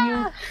Zori boom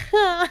you?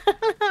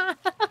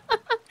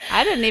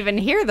 I didn't even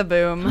hear the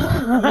boom.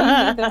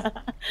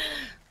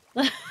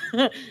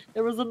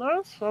 There was an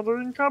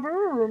earth-shattering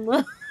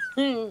kaboom.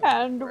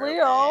 And we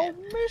all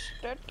missed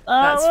it.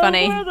 That's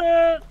funny.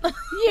 It.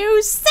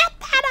 You set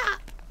that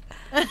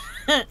up.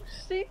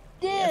 She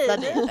Yes, I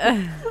did. did.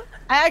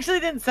 I actually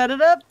didn't set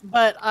it up,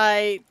 but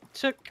I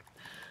took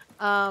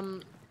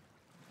I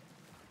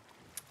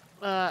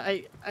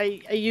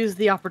used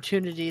the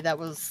opportunity that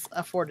was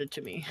afforded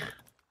to me.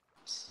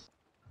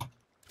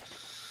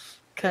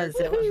 Cause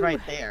it was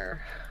right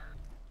there.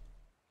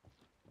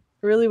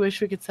 I really wish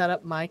we could set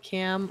up my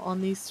cam on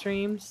these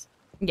streams.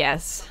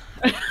 Yes.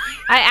 I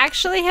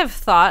actually have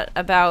thought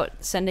about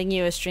sending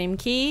you a stream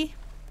key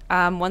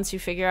once you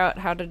figure out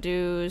how to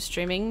do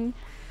streaming.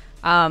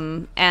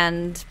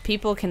 And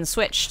people can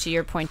switch to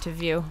your point of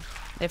view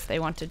if they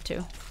wanted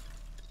to.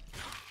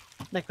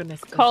 Like when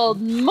it's Called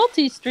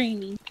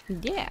multi-streaming.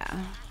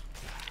 Yeah.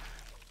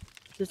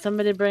 Did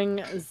somebody bring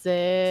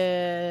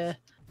the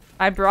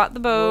I brought the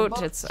boat.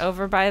 Robot? It's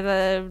over by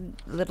the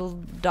little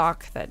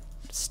dock that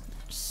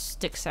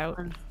sticks out.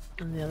 on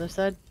the other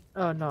side?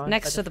 Oh no.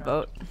 Next to the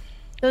boat.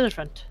 To the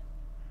front.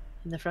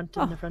 In the front,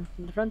 in Oh. the front,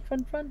 in the front,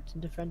 front, front,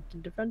 in the front,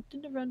 in the front,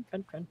 in the front,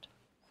 front, front.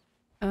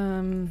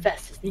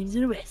 Fastest things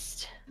in the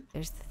west.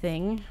 There's the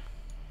thing.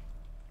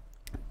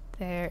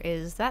 There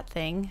is that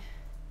thing.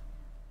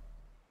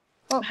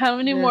 Oh, How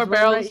many there's more one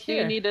barrels right do you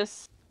here. need to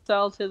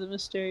sell to the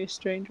mysterious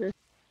stranger?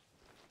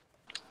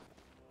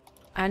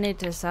 I need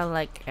to sell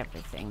like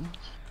everything.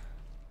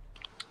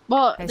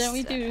 Well, I didn't we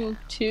s- do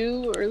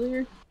 2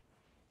 earlier?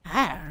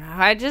 I don't know.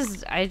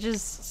 I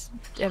just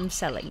am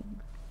selling.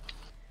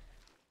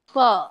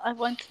 Well, I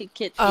want to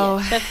get the Oh.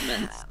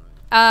 achievements.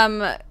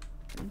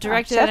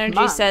 Directed Chef Energy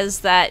Mom.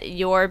 says that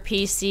your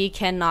PC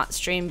cannot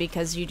stream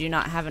because you do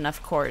not have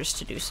enough cores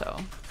to do so.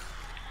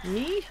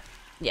 Me?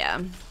 Yeah.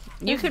 You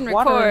There's can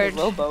water in record,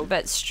 the rowboat.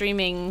 but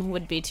streaming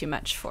would be too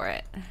much for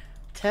it.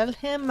 Tell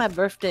him my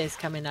birthday's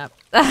coming up.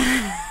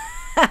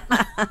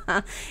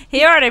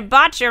 He already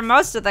bought you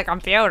most of the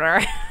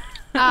computer.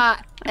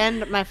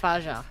 And my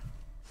Faja.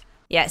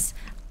 Yes.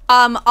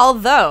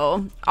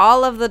 Although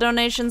all of the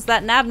donations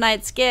that Nab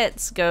Nights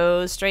gets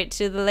go straight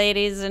to the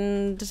ladies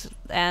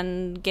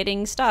and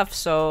getting stuff.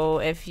 So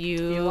if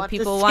you want to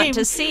people want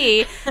to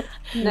see,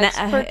 Next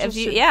purchase if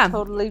you should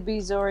totally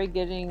be Zori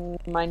getting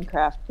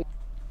Minecraft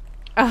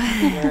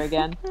there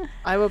again.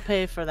 I will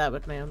pay for that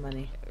with my own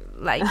money.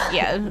 like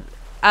yeah.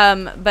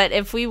 But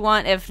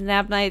if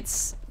Nab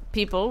Nights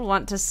people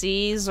want to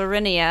see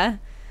Zorinia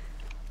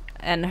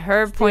and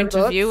her point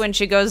of view boats? when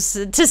she goes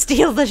to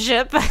steal the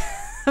ship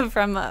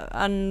from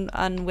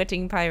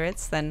unwitting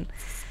pirates, then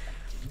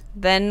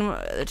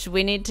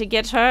we need to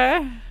get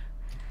her.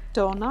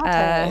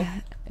 Donate.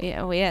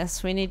 Yeah, well,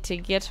 yes, we need to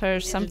get her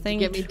something.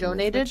 get me to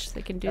donated? which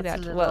they can do That's a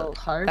that. little Well,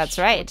 harsh. that's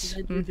What right. did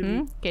I do to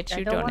be- Get I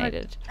you don't wanna-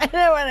 donated. I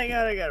don't want to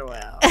go to good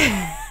well.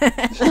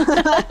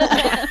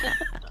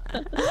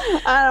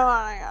 I don't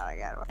want to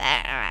get away.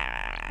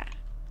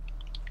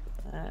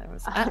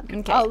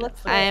 Okay, Oh, look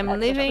for I am at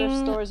the thrift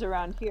leaving. stores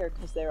around here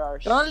because there are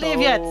Don't so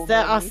leave yet.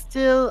 There are many.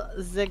 still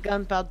the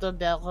gunpowder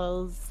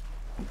barrels.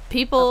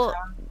 People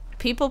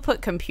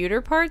put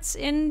computer parts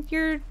in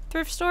your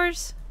thrift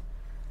stores.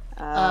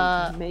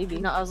 Maybe.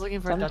 No, I was looking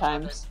for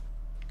Sometimes.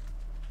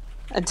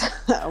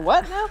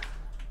 What now?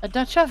 a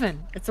Dutch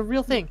oven. It's a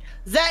real thing.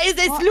 There is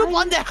a Well, sloop I-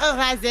 on the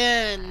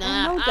horizon.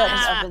 I know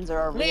Dutch ovens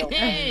are a real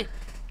thing.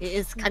 It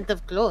is kind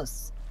of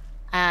close.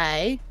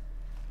 I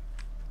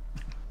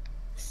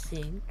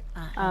think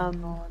I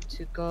am going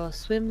to go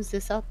swim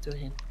this out to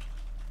him.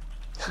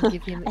 And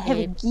give him I have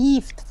a a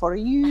gift for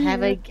you.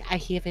 I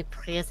have a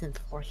present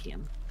for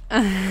him.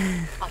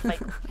 Off I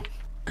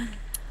go.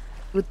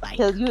 Goodbye.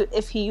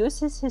 If he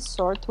uses his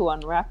sword to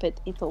unwrap it,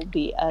 it'll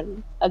be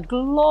a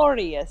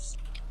glorious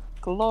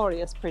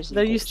presentation.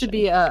 There used to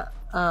be a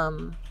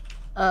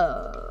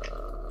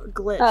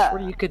glitch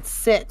where you could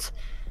sit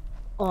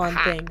on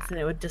things and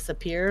it would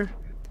disappear.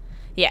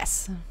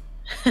 Yes.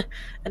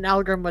 An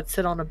Algrim would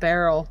sit on a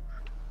barrel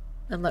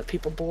and let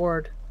people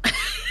board.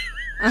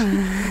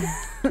 And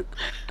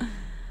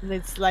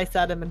they'd slice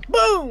at him and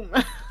boom!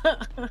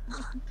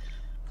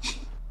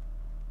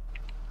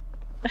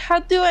 How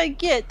do you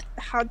get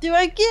How do you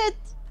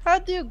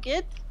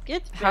get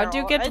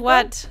barrel?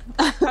 what?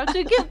 How do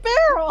you get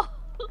barrel?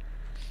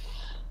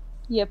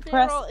 You press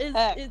Barrel is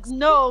X.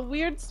 no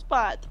weird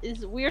spot.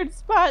 Is weird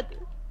spot.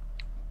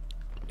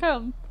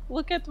 Come,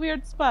 look at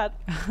weird spot.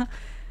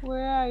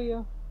 Where are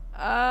you?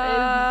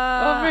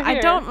 I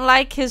here. don't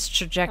like his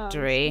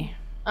trajectory.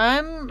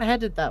 I'm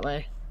headed that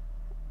way.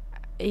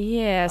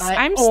 Yes, I-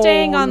 I'm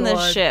staying oh, on the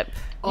Lord. ship.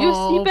 You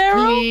see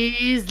barrel?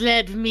 Please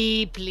let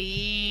me,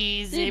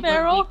 please. See it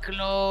barrel? will be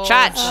close.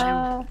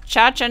 Chach.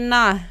 Chach and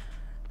Na.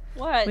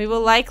 What? We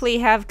will likely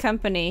have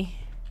company.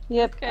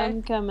 Yep, Okay.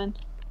 I'm coming.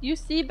 You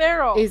see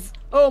barrel. Is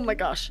oh my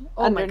gosh.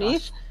 Oh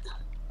Underneath? my gosh.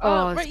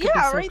 Oh, this could be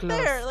yeah, so right close.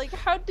 there. Like,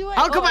 how do I?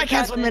 How come I I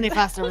can't got swim it. any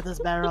faster with this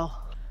barrel?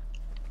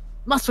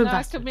 Must swim Nah,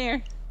 faster. come here.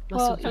 Must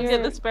Well, swim Come faster.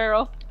 get this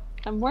barrel.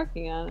 I'm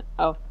working on it.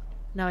 Oh,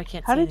 Now I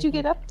can't how see did you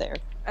anything. get up there?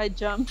 I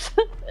jumped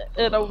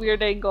at a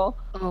weird angle.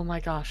 Oh my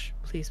gosh.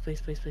 Please,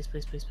 please, please, please,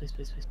 please, please, please,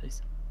 please, please,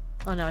 please.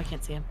 Oh no, I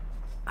can't see him.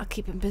 I'll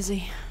keep him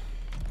busy.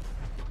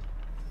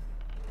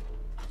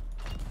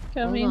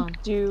 Coming. Hold on.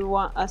 Do you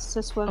want us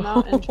to swim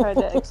out and try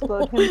to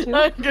explode him too?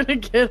 I'm gonna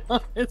get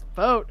on his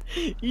boat.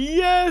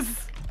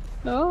 Yes!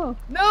 Oh.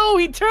 No,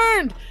 he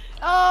turned!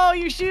 Oh,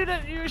 you were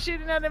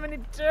shooting at him and he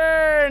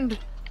turned!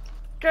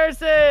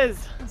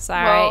 Curses! It's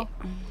alright.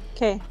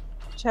 Okay,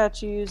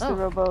 Chat, you use the Oh.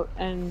 rowboat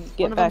and One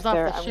get of back them's off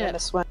there. the I'm ship. gonna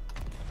swim.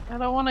 I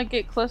don't want to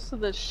get close to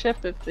the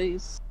ship if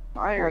he's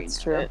firing. That's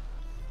at true. it.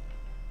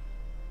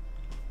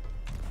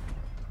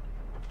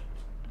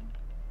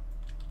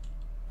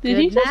 Did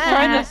he Good just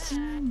try night.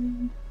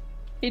 to?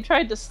 He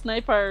tried to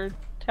snipe our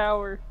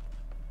tower.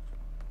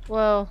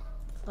 Well,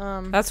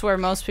 That's where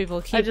most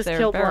people keep just their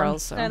killed one.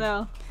 barrels. I So.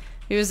 know.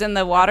 He was in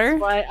the water?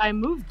 why I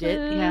moved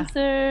it. Yeah.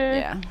 Loser.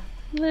 Yeah.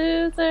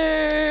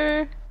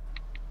 Loser.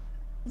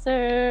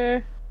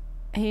 Loser.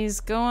 He's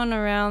going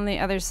around the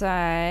other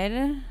side.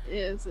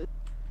 Is it?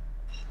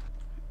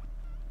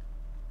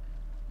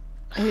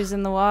 Who's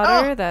in the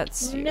water? Oh,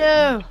 That's you.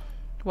 No!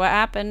 What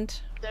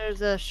happened?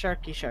 There's a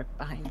sharky shark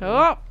behind me.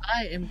 Oh!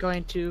 I am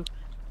going to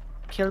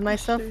kill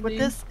myself with Shooting.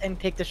 this and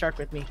take the shark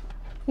with me.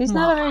 He's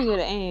not a very good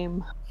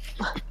aim.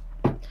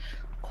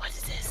 What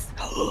is this?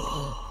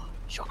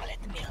 Chocolate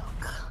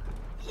milk.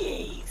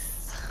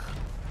 Yes.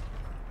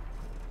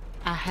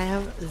 I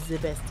have the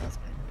best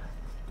husband.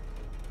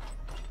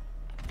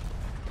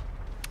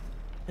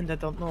 And I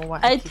don't know why.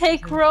 I keep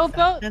take using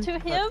rowboat this to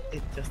accent, him? but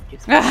It just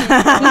gives me.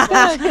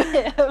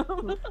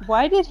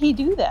 Why did he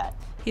do that?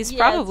 He's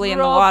probably in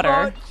the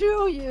water.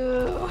 To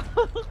you.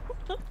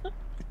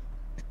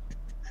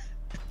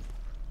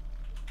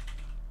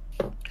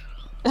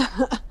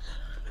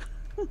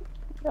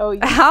 Oh, you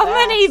How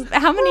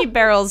fast. many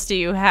barrels do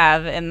you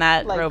have in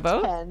that Like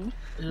rowboat? 10.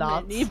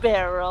 Lots. Many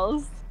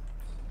barrels.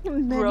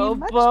 Many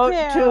Rowboat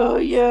much to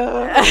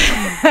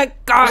you.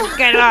 God,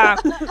 get up!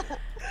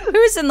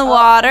 Who's in the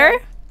water?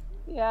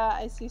 Yeah,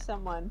 I see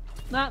someone.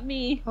 Not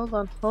me. Hold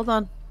on, hold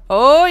on.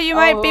 Oh, you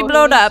might be Oh,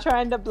 blown he's up.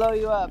 trying to blow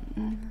you up.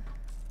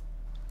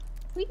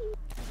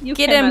 You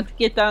Get him. cannot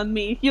get on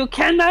me. You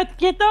cannot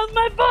get on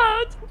my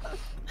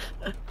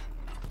boat.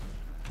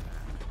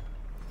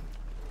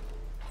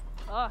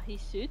 Oh,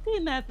 he's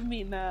shooting at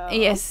me now.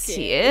 Yes,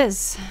 Okay. he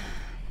is.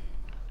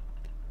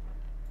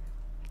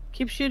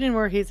 Keep shooting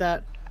where he's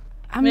at.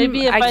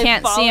 Maybe if I I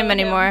can't see him follow him.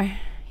 anymore.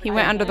 He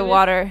went under the Maybe-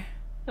 water.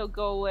 He'll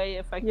go away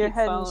if I You're keep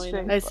heading following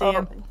straight. him. I see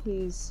him.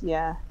 He's,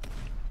 yeah.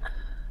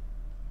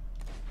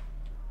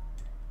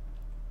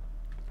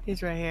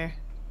 He's right here.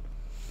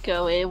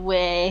 Go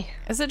away.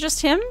 Is it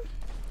just him?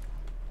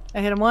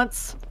 I hit him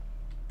once.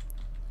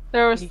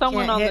 There was You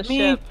someone can't on the hit me.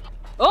 ship.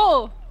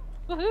 Oh!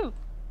 Woohoo!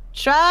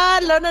 Try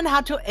learning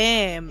how to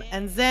aim,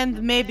 and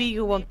then maybe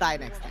you won't die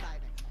next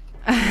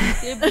time.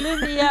 They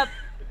blew me up.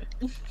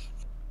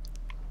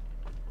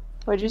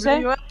 What'd you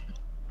say?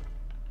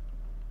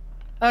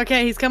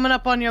 Okay, he's coming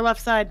up on your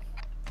left side.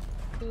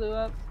 Blew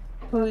up.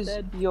 Who's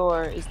Dead.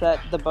 is that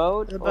the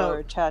boat The or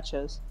boat.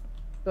 Chacha's?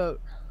 Boat.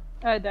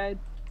 I died.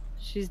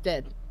 She's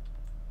dead.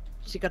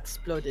 She got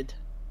exploded.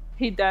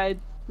 He died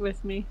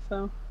with me,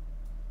 so.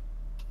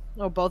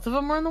 Oh, both of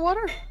them were in the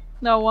water?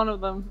 No, one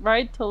of them.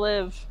 Right to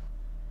live.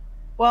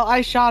 Well,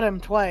 I shot him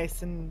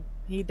twice, and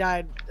he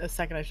died the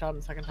second I shot him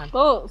the second time.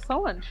 Oh,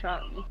 someone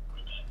shot me.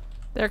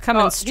 They're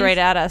coming Oh, straight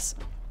he's- at us.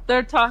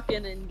 They're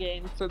talking in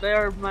game, so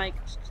they're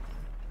mic'd.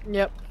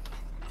 Yep.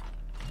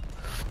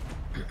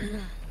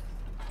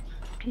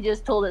 He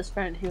just told his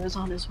friend he was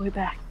on his way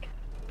back.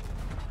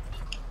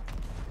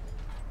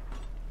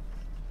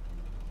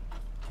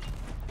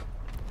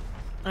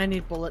 I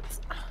need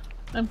bullets.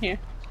 I'm here.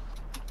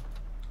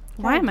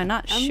 Why am I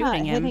not I'm shooting not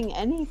him? hitting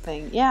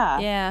anything. Yeah.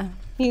 Yeah.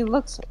 He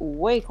looks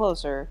way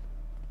closer.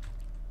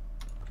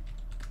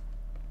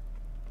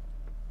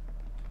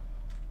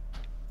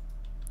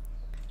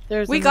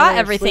 There's We got another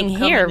everything sloop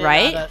coming here, in at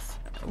right? us.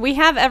 We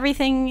have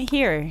everything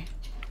here.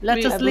 Let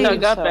We us have leave.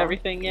 dug up so.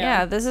 everything, Yeah,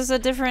 yeah. this is a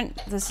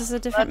different Let's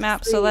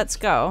map, so leave. let's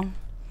go.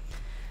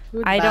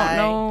 I don't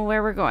know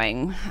where we're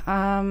going.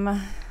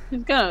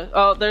 He's gonna.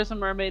 Oh, there's a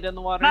mermaid in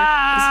the water.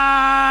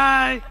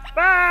 Bye!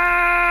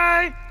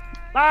 Bye!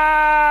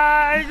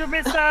 Bye! You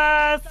missed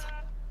us!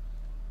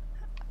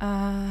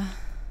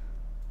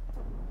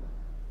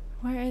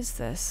 Where is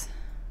this?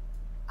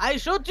 I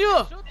shoot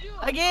you!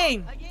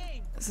 Again!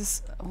 Is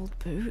this old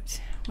boot?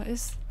 What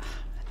is...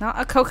 Not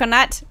a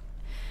coconut!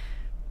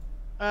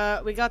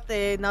 We got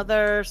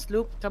another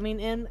sloop coming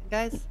in,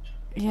 guys.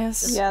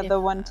 Yes. Yeah, Yeah. the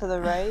one to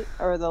the right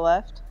or the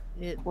left.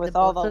 With The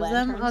all both the of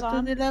them lanterns are to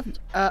on? the left.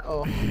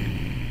 Uh-oh.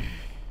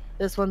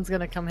 This one's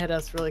gonna come hit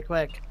us really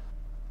quick.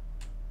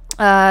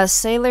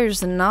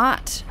 Sailor's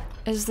Knot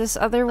is this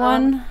other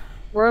one.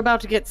 We're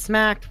about to get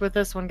smacked with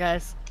this one,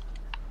 guys.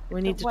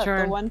 We need to What,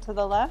 turn. the one to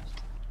the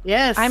left?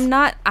 Yes. I'm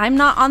not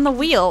on the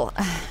wheel.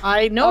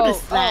 I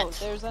noticed that. Oh,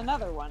 there's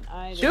another one.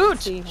 I didn't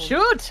Shoot! see him.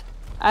 Shoot!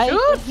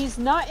 Shoot! He's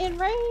not in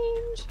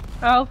range.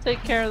 I'll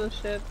take care of the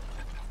ship.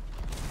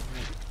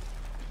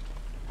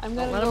 I'm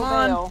gonna Let go him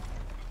on. bail.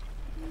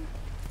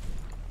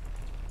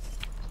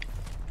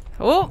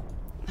 Oh,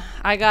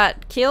 I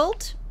got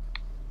killed.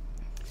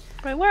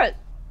 Wait, what?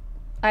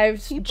 I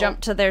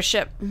jumped to their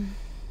ship.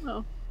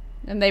 Oh.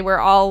 And they were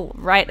all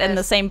right in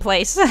the same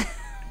place.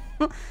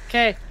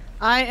 Okay,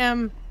 I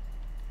am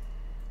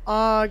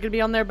gonna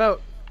be on their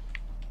boat.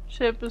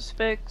 Ship is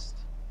fixed.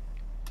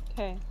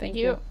 Okay. Thank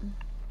you.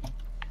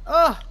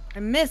 Oh, I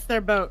missed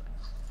their boat.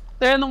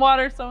 They're in the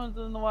water. Someone's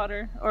in the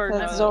water. Or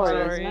That's no, Zori,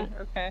 Zori. isn't it?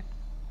 Okay.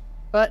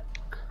 But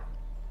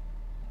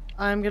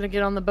I'm gonna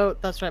get on the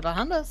boat that's right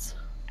behind us.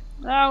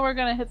 Now we're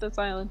gonna hit this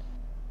island.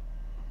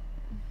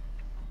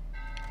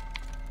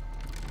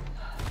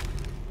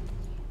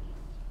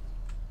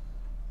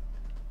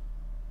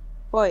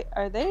 Boy,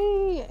 are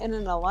they in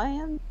an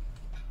alliance?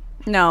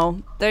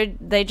 No,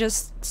 they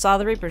just saw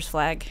the Reaper's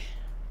flag.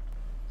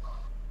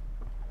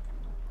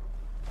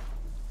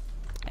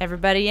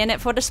 Everybody in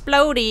it for the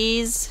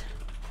explodies.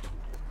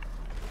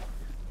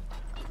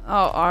 Oh,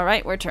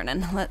 alright, we're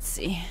turning. Let's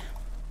see.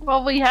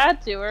 Well, we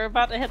had to. We're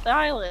about to hit the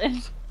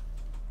island.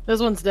 This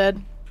one's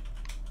dead.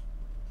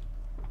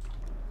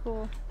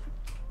 Cool.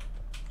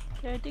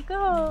 There you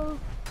go.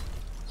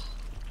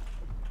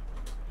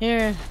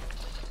 Here.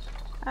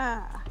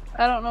 Ah.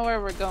 I don't know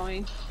where we're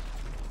going.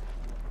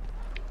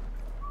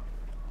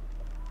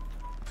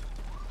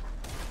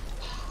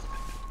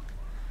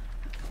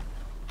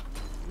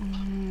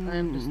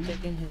 I'm just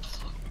taking his.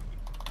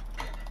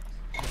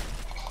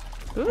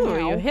 Ooh,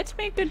 Ow. you hit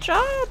me. Good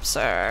job,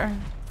 sir.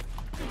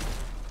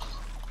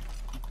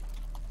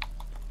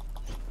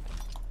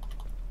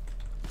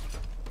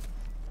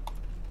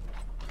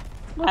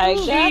 I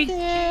got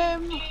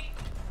him.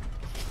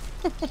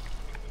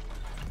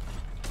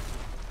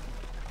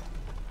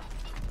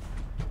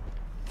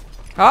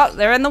 Oh,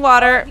 they're in the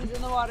water. He's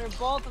in the water.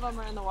 Both of them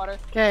are in the water.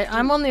 Okay,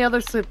 I'm on the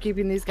other sloop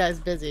keeping these guys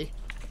busy.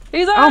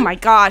 He's on. Oh my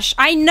gosh,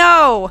 I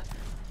know!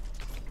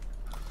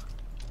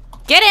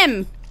 Get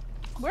him!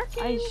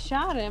 Working. I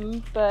shot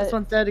him, but This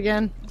one's dead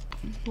again.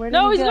 where did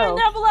No, he he's go? going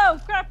down below.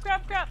 Crap,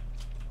 crap, crap.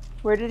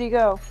 Where did he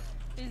go?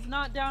 He's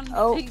not down.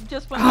 Oh. He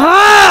just went.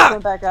 Ah!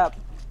 Went back up.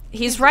 He's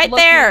He's right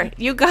looking. there!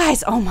 You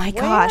guys, oh my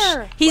gosh.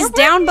 Where? He's We're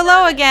down working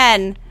below on it.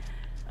 again!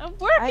 I'm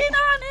working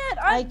on it.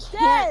 I'm I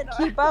can't dead.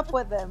 keep up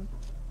with him.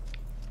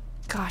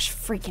 Gosh,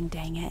 freaking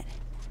dang it.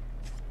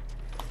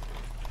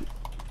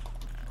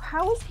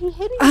 How is he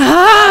hitting me?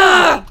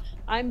 Ah!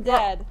 I'm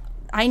dead.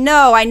 I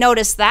know, I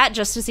noticed that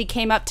just as he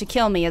came up to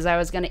kill me as I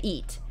was gonna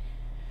eat.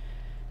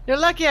 You're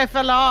lucky I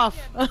fell off.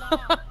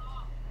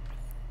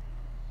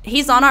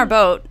 He's on our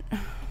boat.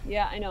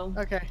 Yeah, I know.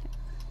 Okay,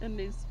 And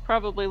he's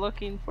probably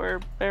looking for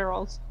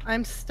barrels.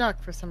 I'm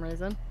stuck for some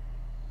reason.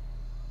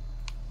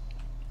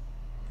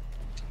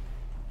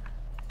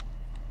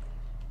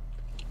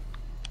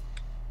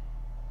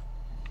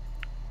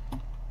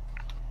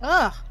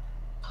 Ugh.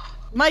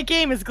 My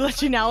game is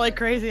glitching out like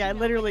crazy. I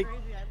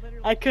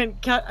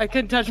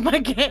couldn't touch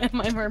my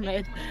my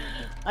mermaid.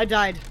 I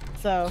died.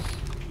 So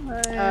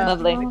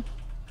Lovely.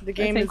 the I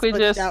game is think we glitched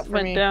just out for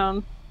went me.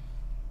 down.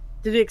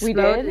 Did it explode?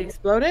 did? Did it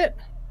explode it?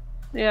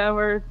 Yeah,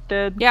 we're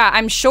dead. Yeah,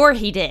 I'm sure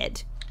he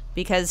did.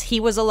 Because he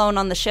was alone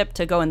on the ship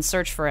to go and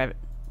search for it.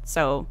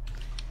 So,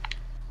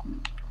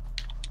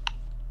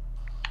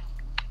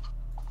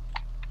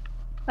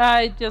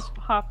 I just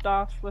hopped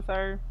off with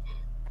our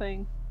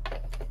thing,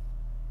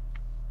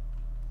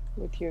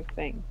 With your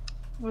thing.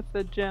 with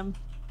the gem.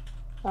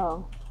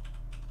 Oh.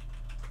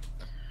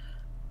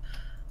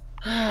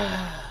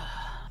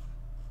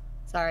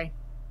 Sorry.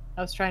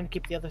 I was trying to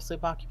keep the other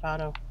sloop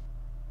occupied.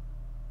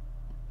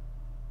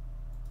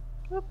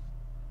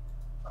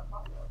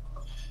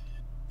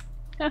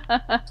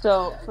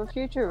 So, for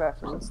future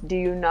reference, do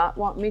you not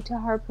want me to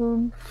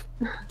harpoon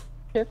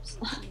ships?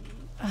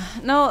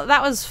 no,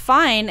 that was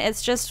fine.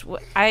 It's just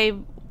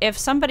if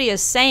somebody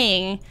is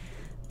saying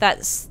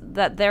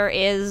that there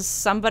is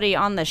somebody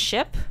on the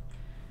ship,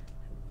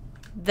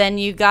 then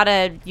you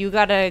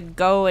gotta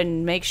go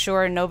and make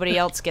sure nobody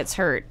else gets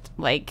hurt.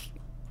 Like,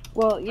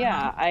 Well,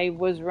 yeah, I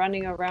was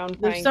running around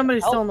trying There's somebody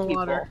to help still in the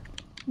people. water.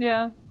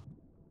 Yeah.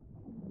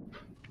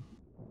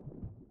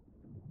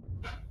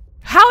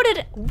 how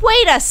did?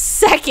 Wait a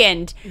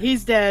second.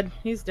 He's dead.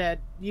 He's dead.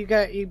 You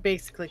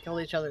basically killed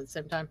each other at the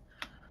same time.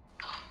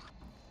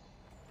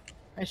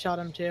 I shot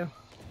him too.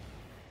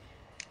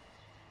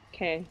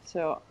 Okay,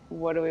 so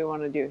what do we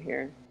want to do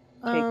here?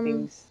 Take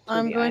things to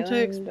I'm the going to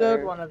island, explode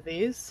or- one of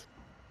these.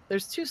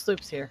 There's 2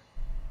 sloops here.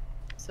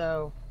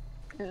 So,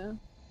 Yeah.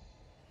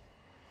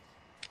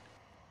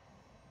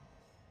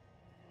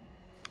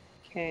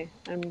 Okay,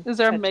 I'm Is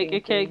our touching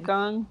mega cake things.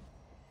 gone?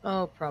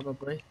 oh,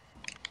 probably.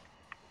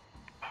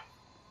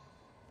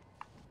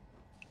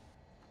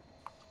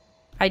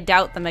 I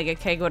doubt the mega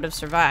keg would have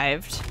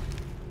survived.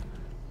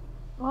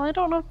 Well, I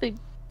don't know if they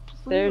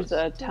There's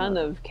a ton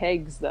of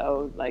kegs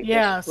though. Like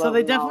Yeah, just so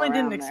they floating all definitely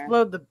didn't around there.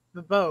 explode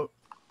the boat.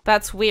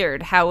 That's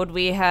weird. How would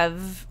we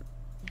have...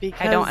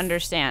 Because, I don't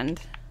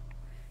understand.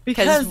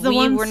 Because the we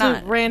ones were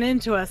that not... ran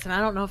into us, and I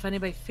don't know if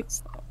anybody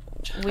fixed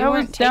We I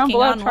was weren't down taking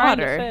below on trying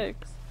water. to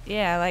fix.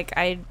 Yeah, like,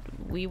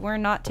 we were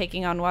not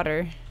taking on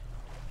water.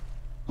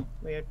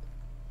 Weird.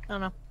 I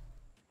don't know.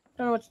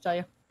 Don't know what to tell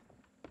you.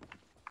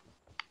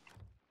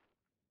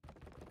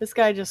 This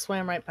guy just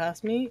swam right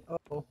past me.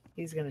 Oh,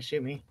 he's gonna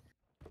shoot me.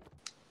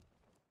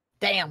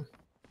 Damn.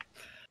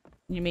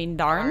 You mean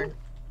darn?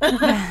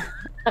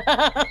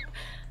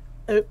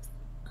 Oops.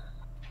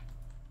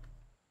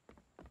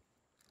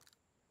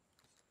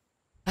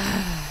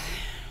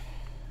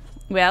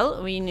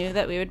 Well, we knew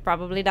that we would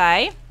probably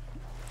die.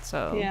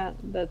 So... Yeah,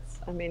 that's.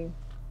 I mean,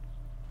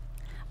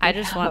 I we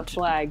just have want... a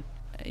flag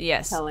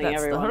Yes, telling that's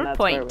the everyone whole that's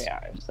point. where we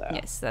are. So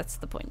Yes, that's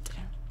the point.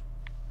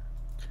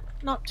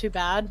 Not too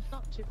bad.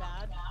 Not too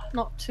bad.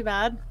 Not too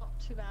bad. Not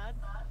too bad.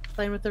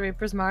 Playing with the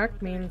Reaper's Mark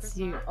means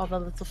all the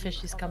little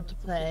fishies come to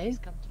play.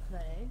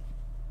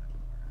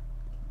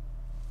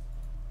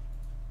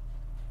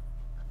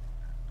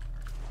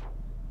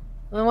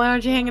 Then why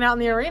aren't you hanging out in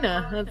the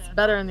arena? That's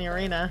better in the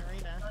arena.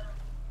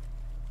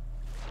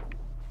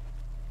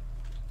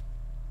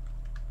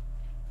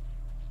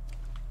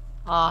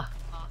 Ah.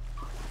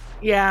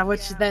 Yeah,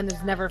 which then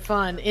is never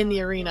fun in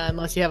the arena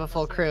unless you have a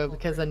full crew,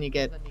 because then you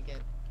get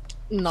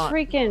not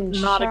freaking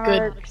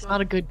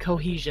not a good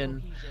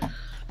cohesion.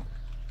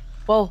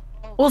 Well,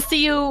 we'll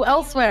see you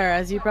elsewhere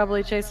as you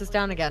probably chase us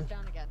down again.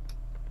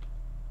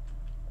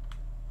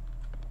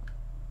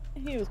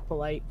 He was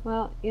polite.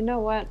 Well, you know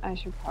what? I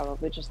should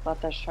probably just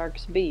let the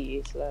sharks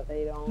be so that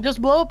they don't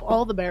Just blow up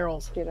all the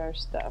barrels get our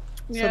stuff.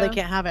 so they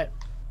can't have it.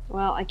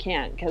 Well, I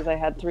can't because I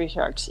had 3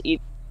 sharks eat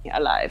me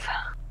alive.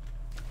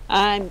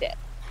 I'm dead.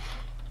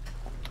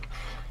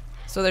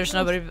 So there's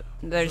nobody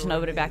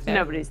back there.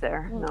 Nobody's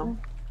there. No.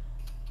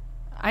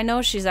 I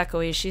know she's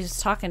echoey. She's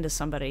talking to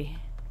somebody.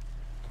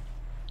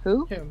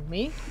 Who? Who,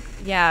 me?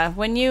 Yeah,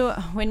 when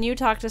you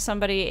talk to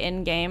somebody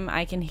in game,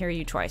 I can hear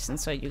you twice, and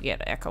so you get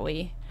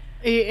echoey.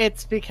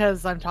 It's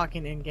because I'm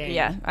talking in game.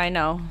 Yeah, I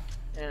know.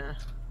 Yeah.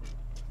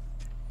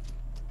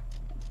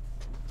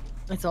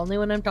 It's only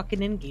when I'm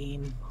talking in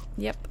game.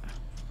 Yep.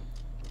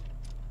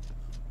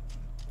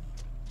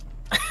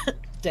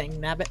 Dang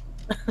nabbit.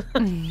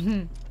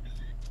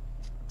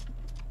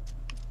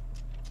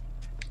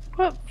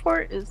 What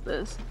fort is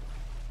this?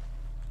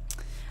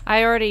 I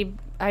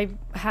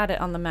had it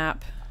on the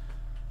map.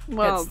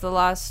 Well, It's the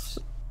lost.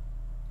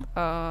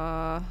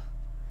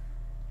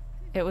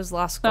 It was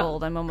Lost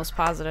Gold. I'm almost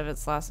positive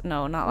it's Lost.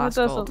 No, not Well, it Lost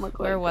doesn't Gold. look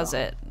Where like was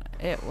that.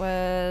 it? It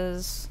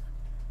was.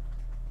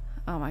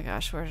 Oh my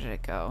gosh, where did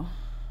it go?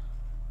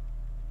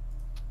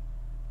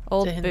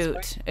 Old To Boot.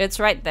 Hinsburg? It's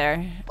right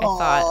there. I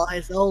thought.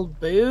 his old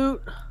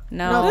boot.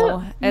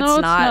 No, it's No,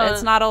 it's not.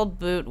 It's not. not Old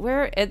Boot.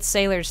 Where? It's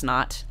Sailor's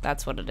Knot.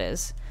 That's what it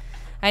is.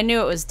 I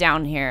knew it was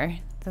down here.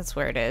 That's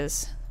where it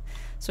is.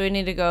 So we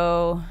need to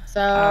go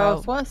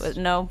Southwest.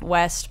 no,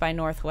 west by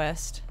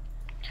northwest.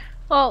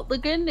 well, the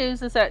good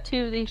news is that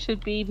 2 of these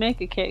should be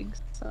mega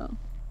kegs, so.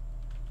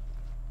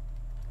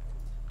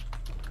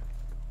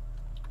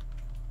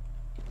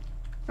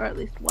 Or at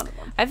least one of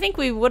them. I think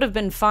we would have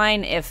been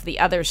fine if the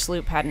other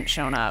sloop hadn't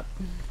shown up.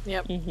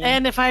 Yep.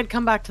 And if I had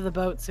come back to the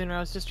boat sooner, I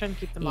was just trying to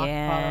keep them occupied.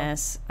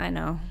 Yes, I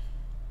know.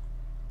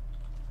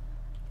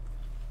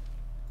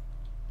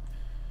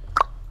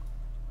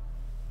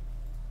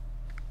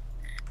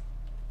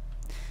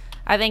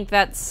 I think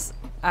that's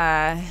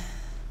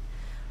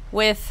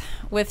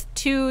with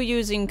 2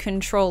 using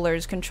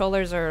controllers.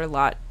 Controllers are a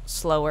lot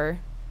slower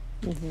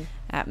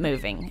at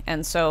moving,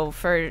 and so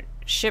for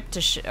ship to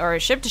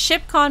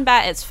ship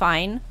combat, it's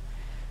fine.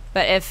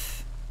 But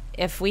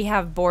if we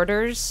have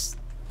borders,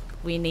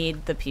 we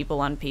need the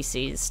people on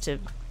PCs to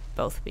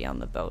both be on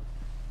the boat.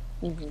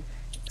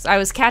 So I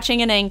was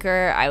catching an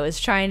anchor. I was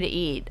trying to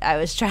eat. I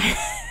was trying.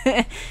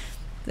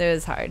 It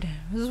was hard.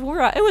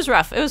 It was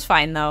rough. It was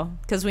fine though,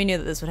 because we knew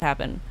that this would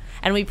happen,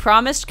 and we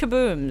promised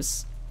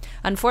kabooms.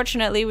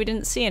 Unfortunately, we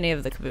didn't see any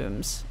of the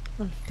kabooms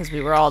because we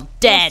were all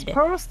dead. It's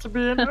supposed to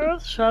be an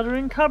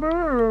earth-shattering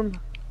kaboom.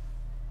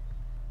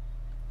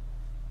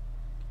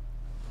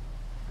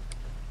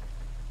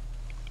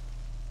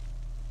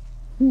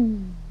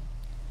 Do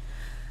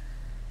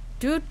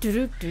do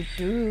do do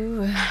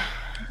do.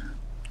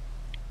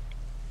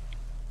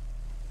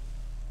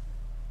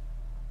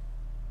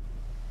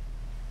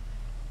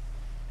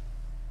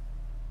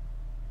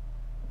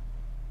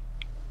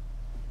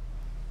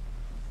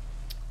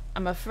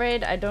 I'm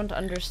afraid I don't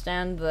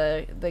understand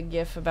the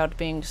gif about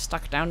being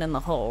stuck down in the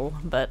hole,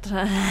 but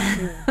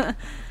that's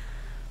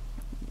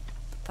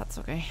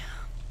okay.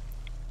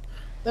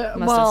 Must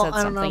have Well, said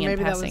I don't know. something in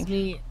Maybe that passing. was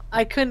me.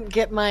 I couldn't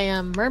get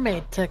my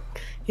mermaid to.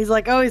 He's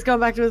like, oh, he's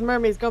going back to his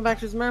mermaid. He's going back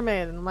to his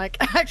mermaid, and I'm like,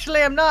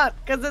 actually, I'm not,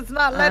 because it's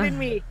not letting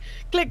me.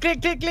 Click,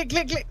 click, click, click,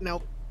 click, click.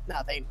 Nope,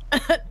 nothing.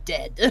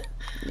 Dead.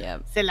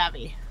 Yep. C'est la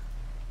vie.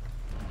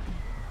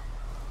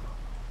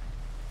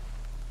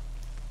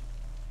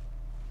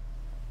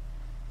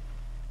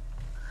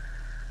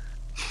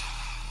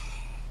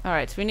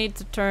 Alright, so we need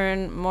to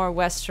turn more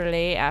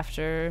westerly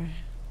after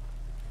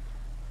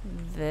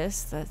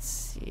this. Let's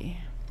see.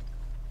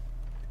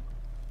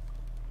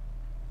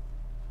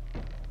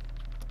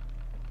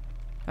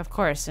 Of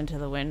course, into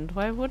the wind.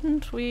 Why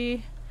wouldn't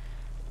we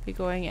be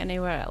going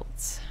anywhere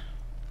else?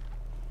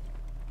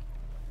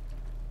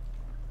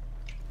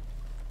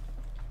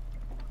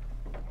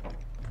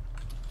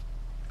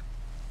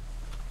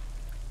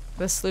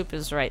 The sloop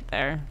is right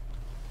there.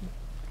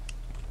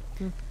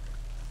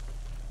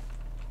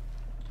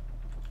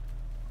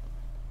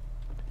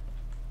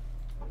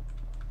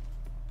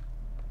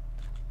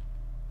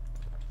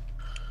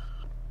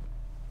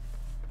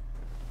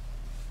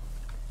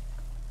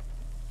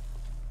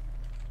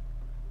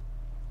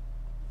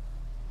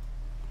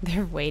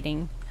 They're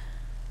waiting.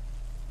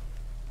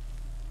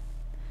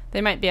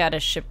 They might be at a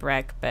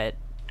shipwreck, but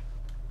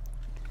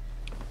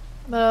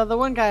The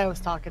one guy I was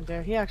talking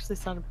to, he actually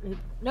sounded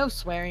no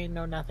swearing,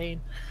 no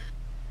nothing.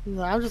 He's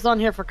like, I'm just on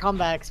here for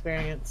combat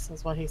experience,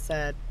 is what he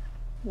said.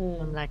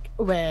 I'm like,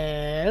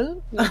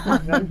 well, Why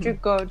don't you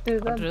go to go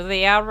the to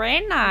the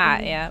arena.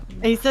 Yeah.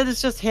 he said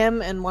it's just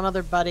him and one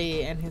other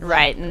buddy, and he's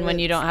Right, like, and when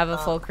you don't "It's have a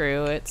not- full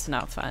crew, it's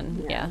not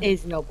fun. Yeah.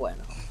 He's no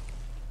bueno.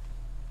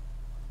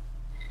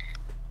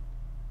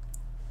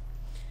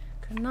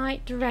 Good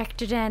night,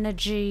 directed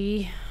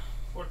energy.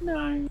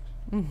 No.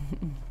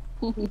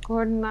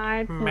 good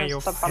night, May you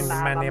Mr. find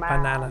Banana many Man.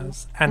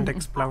 bananas and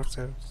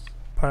explosives,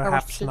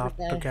 perhaps sugar not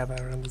bear.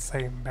 together in the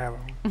same barrel.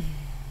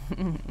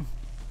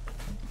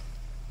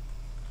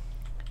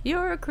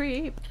 You're a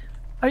creep.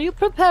 Are you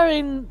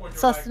preparing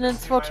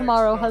sustenance for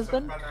tomorrow,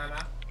 husband?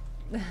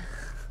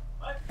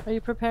 Are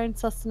you preparing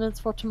sustenance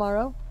for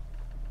tomorrow?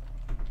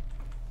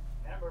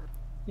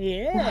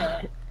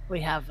 Yeah. We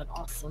have an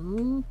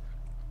awesome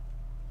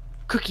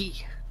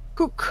cookie.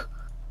 Cook.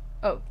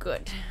 Oh,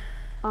 good.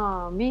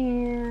 Oh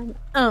man,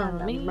 Oh,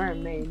 and a man.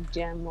 mermaid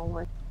gem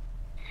over.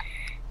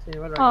 See,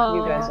 what do I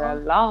You guys are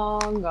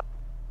long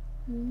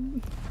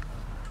gone.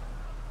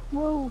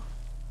 Whoa.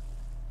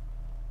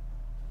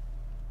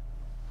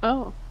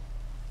 Oh.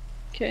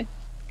 Okay.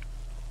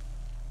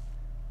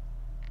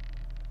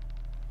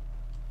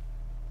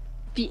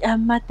 The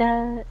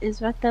Amata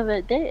is right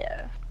over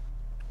there.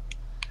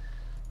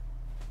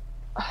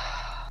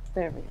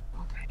 There we go.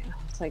 Okay. I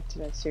was like,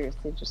 did I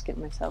seriously just get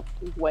myself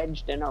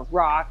wedged in a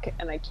rock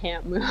and I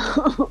can't move?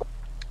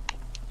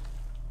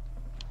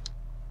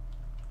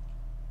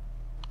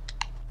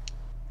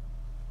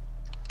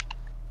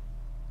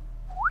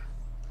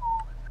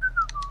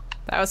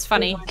 That was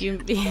funny. You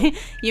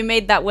you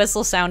made that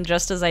whistle sound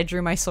just as I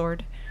drew my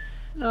sword.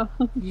 Oh.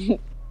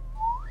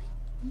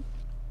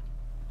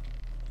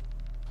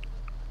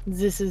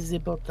 This is the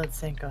boat that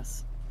sank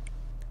us.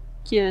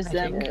 Here's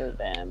them. Kill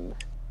them.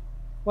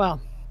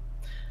 Well,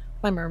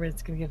 my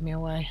mermaid's gonna give me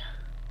away.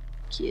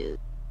 Cute.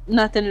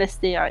 Not unless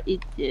they are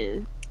eat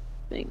the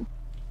thing.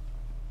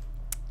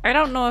 I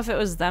don't know if it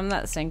was them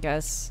that sank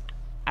us.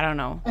 I don't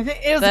know. I think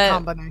it was The- a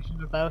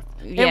combination of both.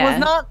 It Yeah. was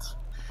not.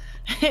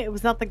 It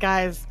was not the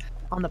guys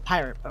on the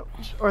pirate boat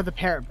or the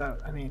parrot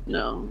boat. I mean,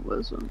 No, it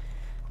wasn't.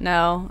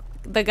 No,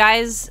 the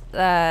guys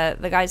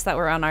that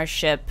were on our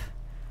ship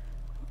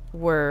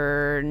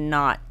were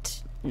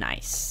not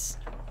nice.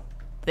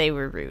 They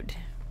were rude.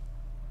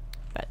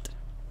 But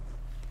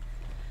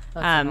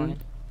that's annoying.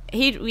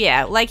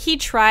 he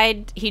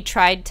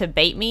tried to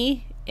bait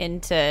me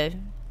into.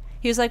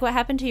 He was like, "What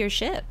happened to your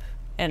ship?"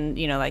 And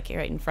like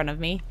right in front of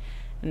me,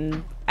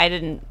 and I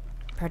didn't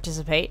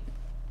participate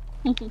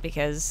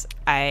because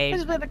I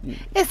just went,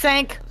 it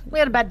sank. We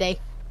had a bad day.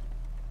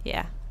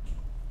 yeah.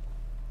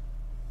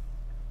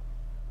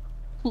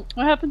 What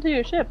happened to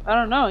your ship? I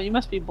don't know. You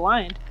must be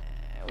blind.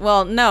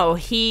 Well, no,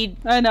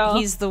 I know.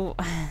 he's the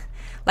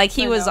like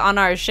he I was know. on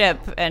our ship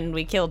and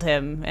we killed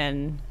him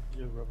and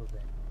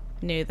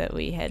knew that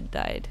we had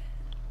died.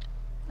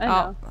 I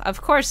know. Oh,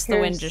 of course the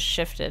wind Here's- just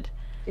shifted.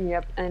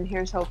 Yep, and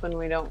here's hoping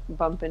we don't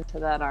bump into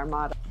that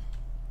armada.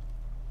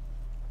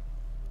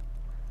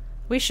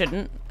 We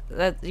shouldn't.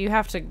 That you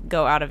have to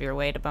go out of your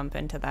way to bump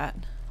into that.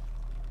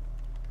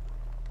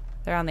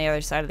 They're on the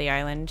other side of the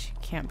island. You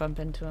can't bump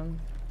into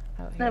them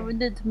out I here.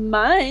 wouldn't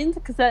mind,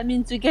 because that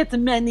means we get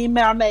many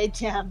mermaid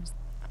gems.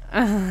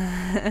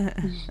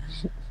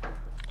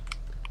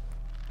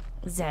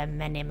 The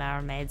many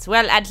mermaids.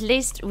 Well, at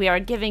least we are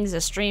giving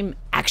the stream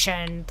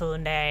action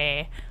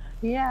today.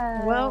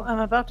 Yeah. Well, I'm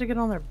about to get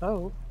on their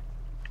boat.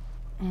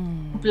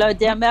 Blow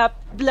them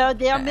up. Blow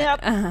them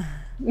up.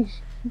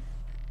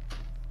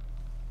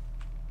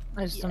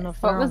 I just don't know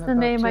if what they're was on the their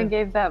boat, name I too.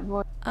 gave that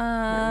voice?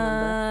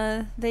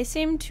 They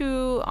seem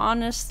to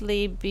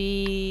honestly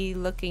be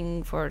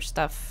looking for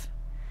stuff.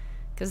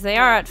 Because they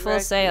are at full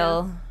Right,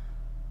 sail.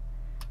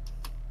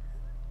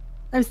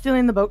 I'm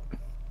stealing the boat.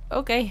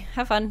 Okay,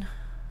 have fun.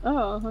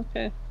 Oh,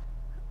 okay.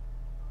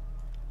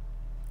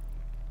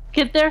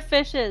 Get their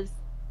fishes.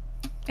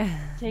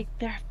 Take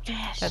their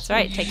fish. That's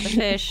right, take the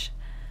fish.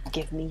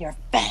 Give me your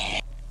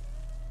fish.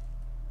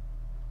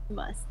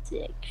 Must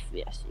take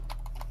fish.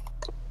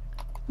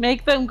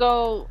 Make them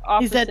go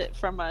He said- opposite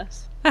from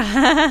us.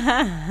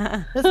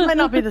 This might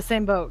not be the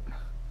same boat.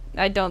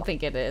 I don't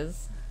think it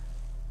is.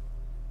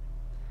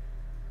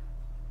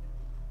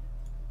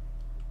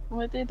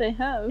 What did they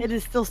have? It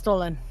is still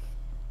stolen.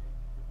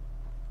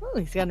 Oh,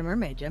 he's got a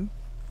mermaid gem.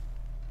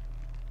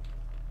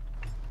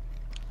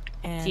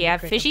 And Do you have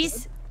crate of fishies?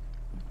 wood.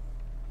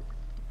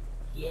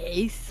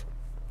 Yes.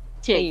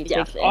 You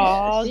take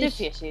all the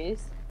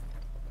fishes,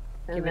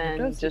 and Get rid of then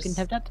those. You just can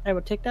have that. I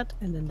will take that,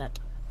 and then that.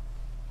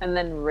 and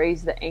then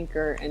raise the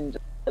anchor and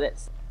just let it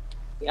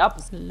the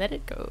opposite. Let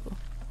it go.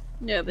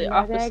 Yeah, the Let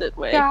opposite it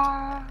way.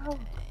 go.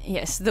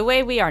 Yes, the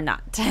way we are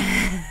not.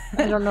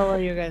 I don't know where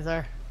you guys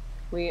are.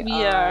 We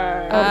We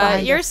are. are-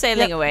 behind You're us.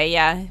 sailing Yep. away,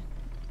 yeah.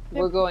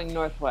 We're going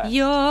northwest.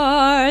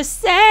 You're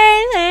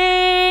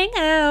sailing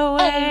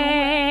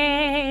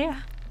away.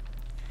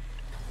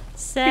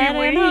 Set an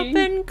Away.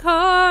 open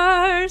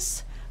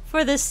course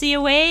for the sea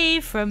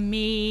away from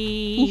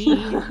me.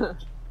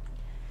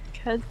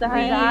 Cause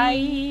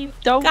I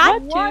don't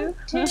got want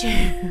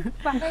to.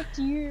 Fight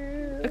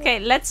you. Okay,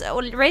 let's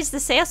raise the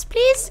sails,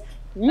 please.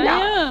 No. I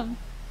am.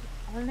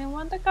 Only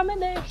want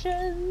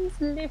accommodations.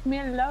 Leave me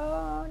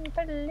alone,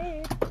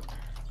 please.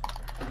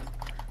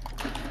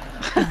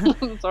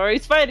 I'm sorry,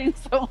 he's fighting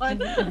someone.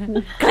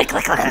 Click,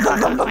 click, click, click,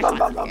 click, click,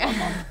 click, click.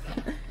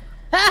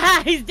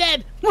 He's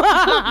dead.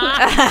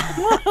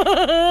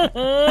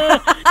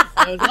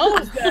 I was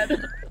almost dead.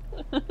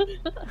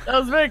 That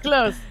was very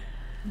close.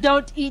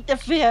 Don't eat the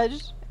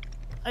fish.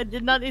 I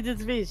did not eat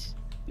his fish.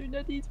 Do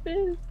not eat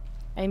fish.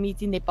 I'm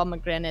eating a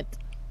pomegranate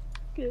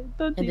Okay,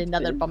 don't and eat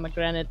another fish.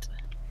 pomegranate.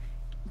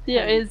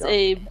 There is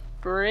a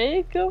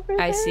brick over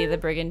there. I see the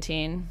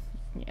brigantine.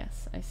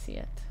 Yes, I see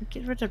it.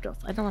 Get rid of those.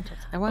 I don't want those.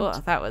 I want.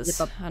 Oh, that was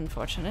zip up.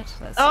 unfortunate.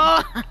 That's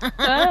Oh,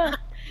 Ah.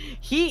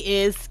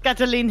 he is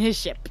scuttling his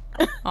ship.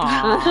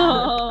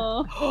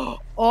 Aw. Oh.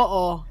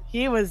 Oh,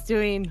 he was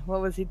doing.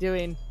 What was he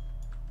doing?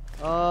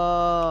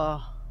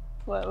 Oh,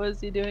 What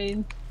was he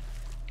doing?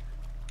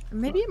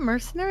 maybe a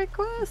mercenary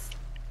quest.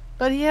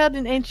 But he had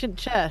an ancient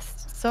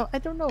chest, so I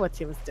don't know what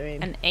he was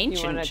doing. An You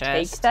ancient want to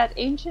take chest. that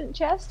ancient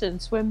chest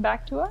and swim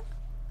back to us?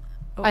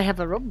 I have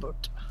a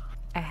rowboat.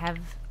 I have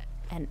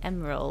an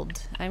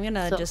emerald. I'm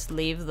gonna So, just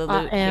leave the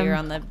I loot here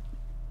on am-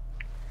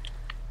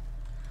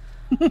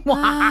 the.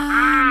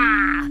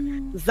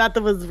 That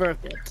was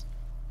worth it.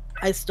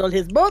 I stole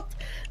his boat,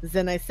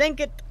 then I sank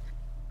it,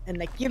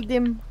 and I killed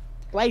him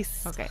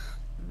twice. Okay,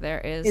 there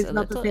is It's a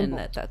not the little same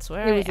inlet. boat. That's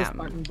where It I was a am.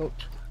 Spartan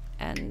boat.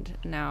 And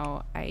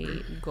now I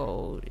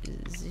go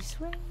this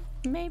way,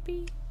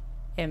 maybe.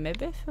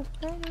 Maybe I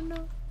don't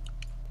know.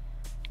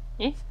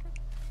 Eh?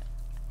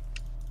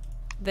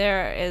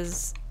 There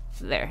is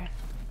there.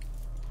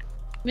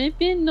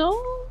 Maybe no.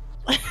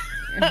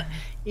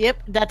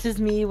 Yep, that is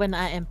me when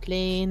I am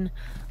playing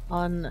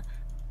on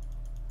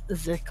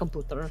the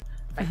computer.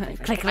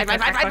 Click, click, click,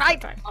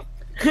 click,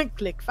 click.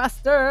 Click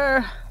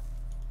faster.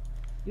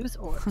 Use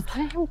orbs.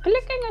 I am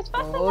clicking as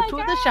fast Go as I to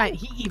can. the shine.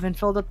 He even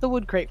filled up the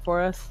wood crate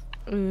for us.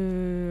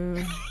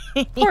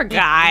 Poor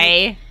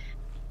guy.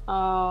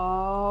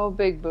 Oh,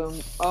 big boom.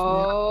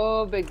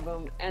 Oh, big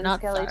boom. And Not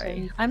skeleton.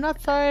 sorry. I'm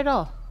not sorry at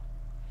all.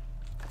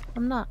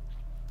 I'm not.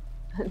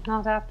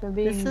 Not after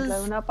being This is-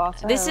 blown up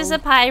also. This is a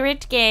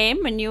pirate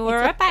game, and you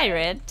were It's a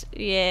pirate.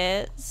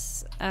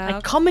 Yes.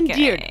 I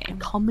commandeered. Okay. I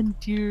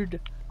commandeered.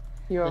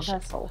 your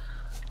vessel.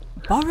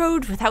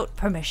 Borrowed without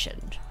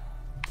permission.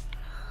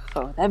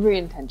 So with every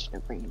intention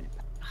of bringing it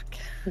back.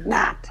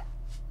 Not.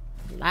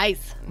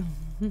 Nice.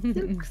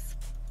 Silks.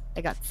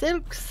 I got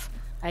silks.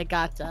 I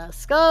got a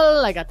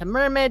skull. I got a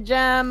mermaid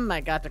gem. I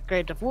got a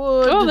crate of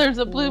wood. Oh, there's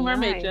a blue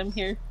mermaid Nice. gem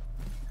here.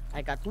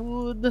 I got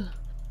wood.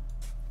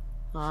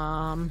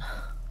 I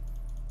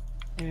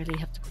really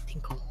have to go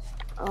tinkle.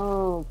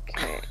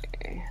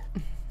 Okay.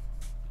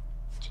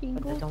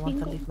 But I don't want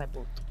to leave my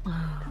boat.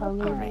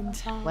 Alright.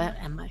 Where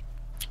am I?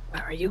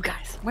 Where are you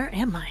guys? Where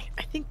am I?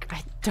 I think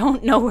I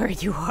don't know where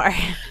you are.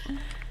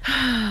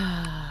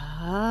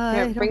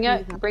 Here,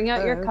 bring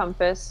out your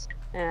compass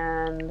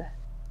and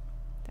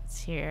That's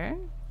here.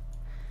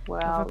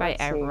 well, Over by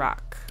let's a see.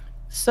 rock.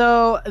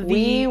 So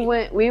We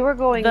were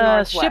going the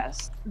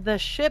northwest. the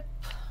ship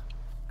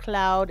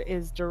cloud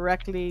is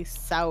directly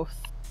southwest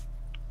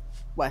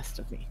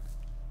of me.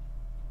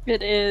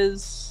 It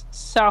is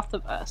south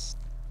of us.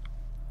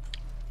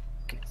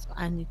 Okay, so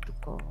I need to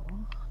go.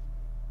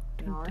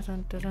 North.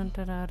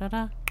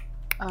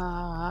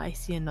 I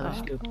see another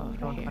Oh, sloop. I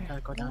don't want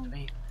to go that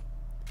way.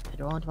 I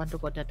don't want to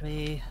go that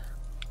way.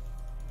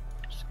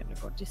 I'm just gonna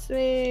go this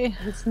way.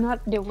 It's not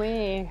the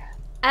way.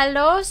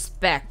 Hello,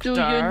 Spectre.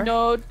 Do you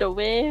know the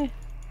way?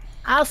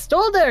 I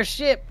stole their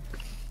ship.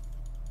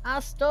 I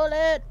stole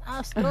it.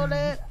 I stole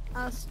it.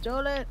 I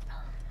stole it.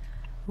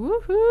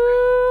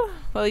 Woohoo!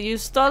 Well, you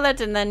stole it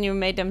and then you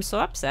made him so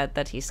upset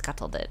that he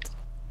scuttled it.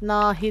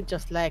 No, he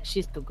just like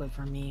she's too good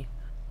for me.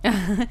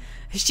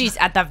 She's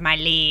out of my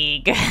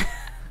league.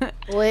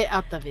 Way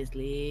out of his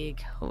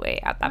league. Way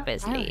out of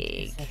his Island is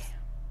league. this?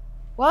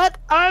 What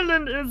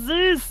island is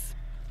this?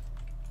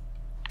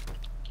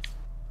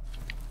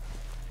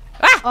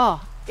 Ah!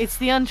 Oh, It's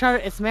the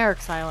Uncharted. It's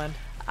Merrick's Island.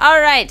 All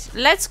right,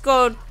 let's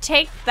go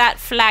take that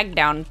flag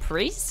down,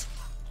 please.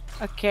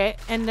 Okay,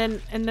 and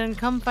then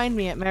come find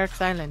me at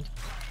Merrick's Island.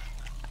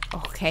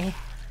 Okay.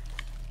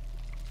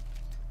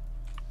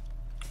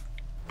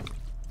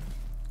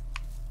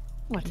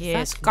 What is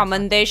Yes, that?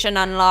 commendation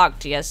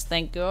unlocked. Yes,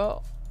 thank you.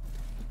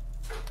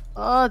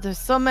 Oh, there's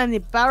so many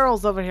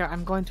barrels over here.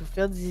 I'm going to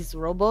fill this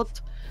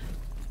rowboat.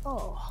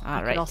 Oh, I could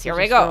Alright, also here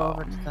we just go go.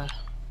 over to the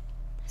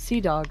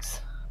sea dogs.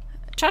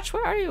 Chach,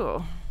 where are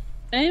you?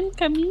 I'm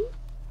coming.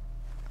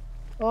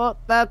 Oh,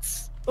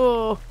 that's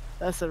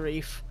a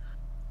reef.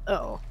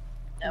 Oh,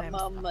 I'm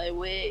on my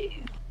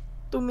way.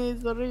 to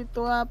misery,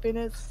 to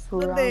happiness.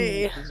 From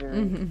Today.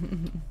 misery.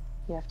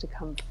 You have to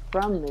come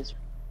from misery.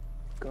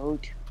 Go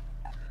to.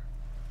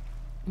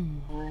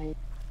 Right.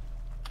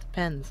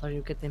 Depends. Are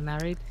you getting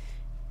married?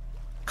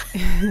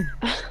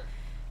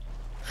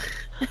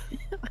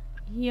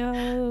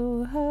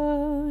 Yo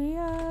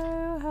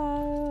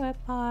ho, a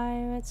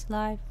pirate's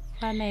life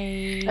I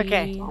made.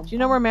 Okay. Do you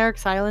know where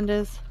Merrick's Island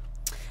is?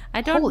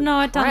 I don't Holy know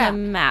it on crap. the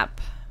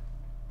map.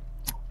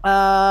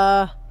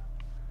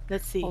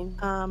 Let's see.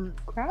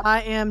 Crap.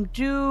 I am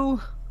due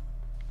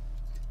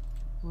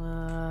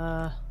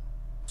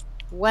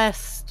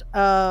west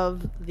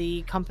of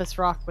the Compass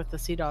Rock with the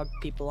Sea Dog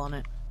people on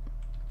it.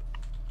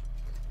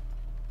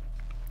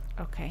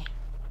 Okay.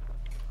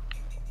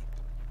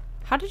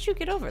 How did you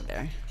get over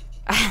there?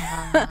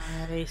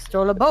 I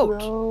stole a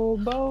boat.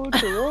 Rowboat.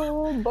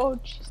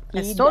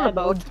 I stole a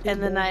boat,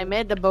 and then I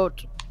made the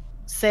boat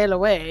sail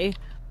away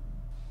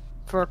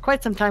for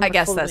quite some time. I with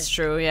guess full that's wind.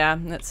 true, yeah.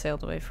 It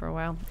sailed away for a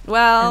while.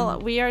 Well,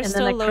 we are And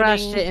still then I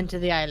crashed loading. it into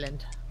the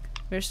island.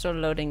 We're still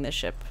loading the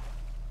ship.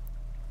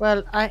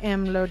 Well, I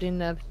am loading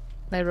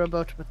my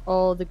rowboat with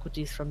all the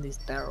goodies from these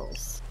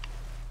barrels.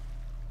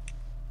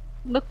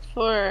 Look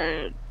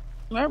for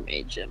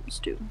mermaid gems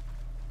too.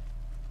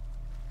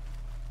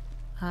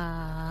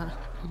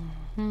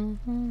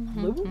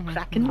 Blue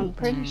Kraken. I'm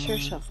pretty sure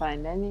she'll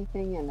find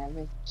anything and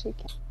everything she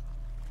can.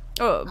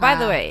 Oh, by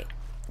the way,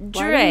 do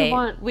you Dre,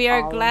 want we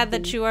are all of glad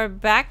that these? you are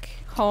back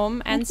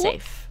home and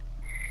safe.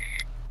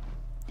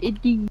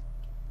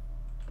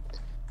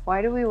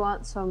 Why do we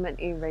want so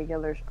many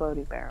regular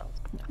explodey barrels?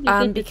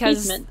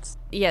 Because achievements.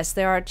 yes,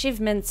 there are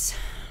achievements.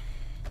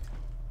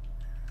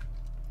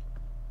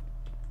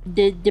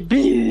 The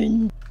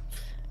balloon.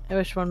 I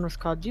wish one was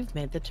called "You've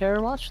made the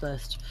terror watch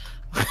list."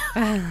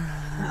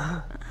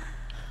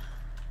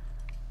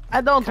 I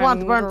don't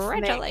want burnt snake.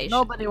 Congratulations.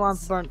 Nobody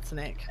wants burnt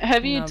snake.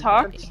 Have you Nobody.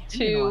 talked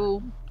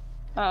to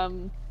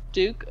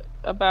Duke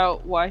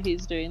about why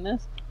he's doing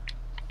this?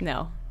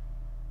 No.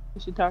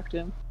 You should talk to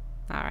him.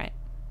 All right.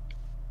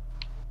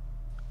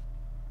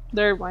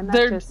 They're Why not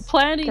they're just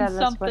planning tell us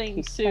what something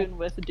he soon said?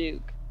 with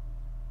Duke.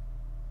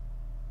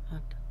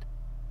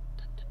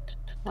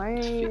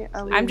 Why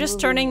are we I'm just moving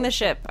turning the this?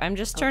 ship. I'm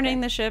just turning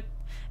Okay. the ship.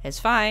 It's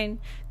fine.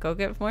 Go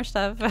get more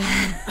stuff.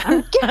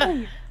 I'm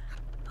getting.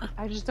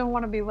 I just don't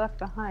want to be left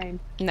behind.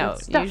 No,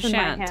 with stuff you in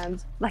shan't. my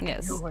hands. Like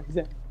Yes. I always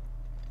am.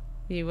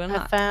 You will I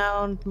not.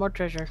 found more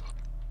treasure.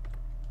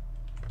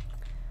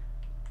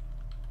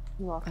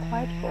 You are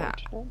quite Uh,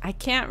 fortunate. I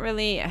can't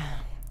really.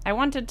 I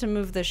wanted to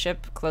move the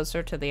ship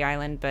closer to the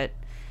island, but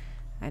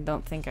I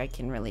don't think I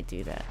can really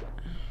do that.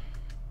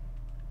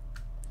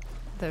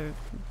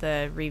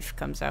 The reef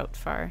comes out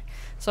far.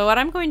 So what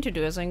I'm going to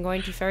do is I'm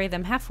going to ferry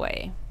them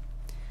halfway.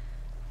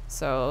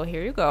 So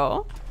here you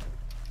go.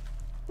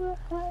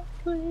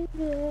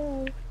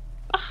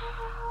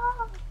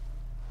 Ah!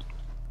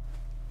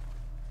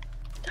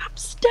 Stop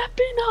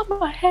stepping on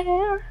my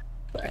hair.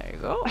 There you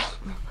go.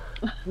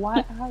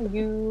 Why are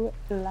you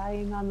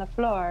lying on the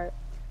floor?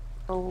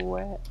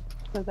 So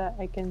that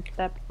I can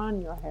step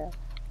on your hair.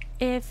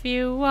 If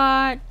you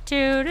want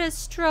to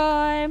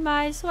destroy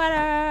my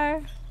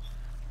sweater.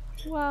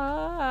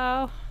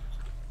 Whoa.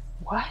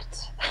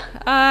 What?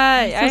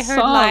 I It's a heard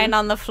song. Lying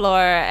on the Floor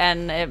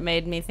and it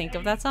made me think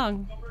of that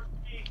song.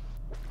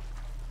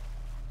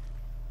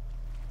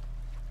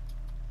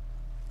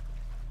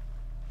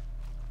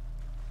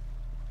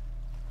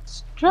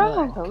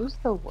 Are those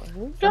the words?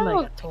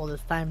 Somebody got told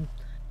it's time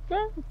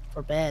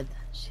for bed.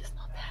 She's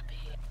not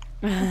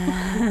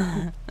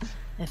happy.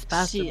 It's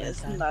past She the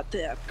is bedtime. not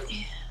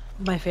happy.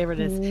 My favorite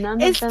is None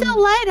it's of them.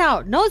 still light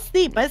out. No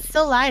sleep, but it's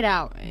still light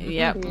out.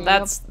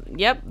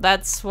 Yep,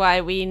 that's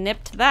why we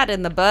nipped that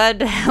in the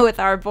bud with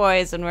our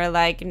boys and we're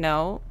like,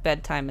 no,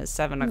 bedtime is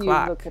 7 You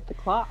o'clock. look at the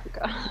clock.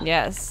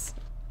 Yes.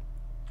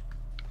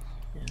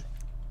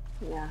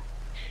 Yeah.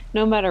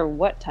 No matter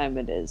what time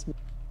it is,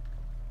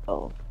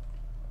 they'll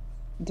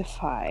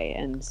defy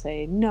and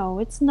say, no,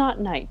 it's not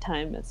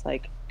nighttime. It's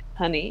like,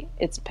 honey,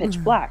 it's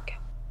pitch black.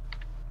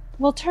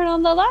 Well, turn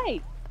on the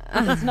light.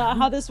 That's not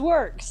how this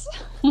works.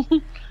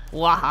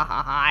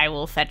 Wahahaha, I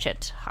will fetch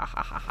it. Ha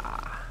ha ha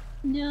ha.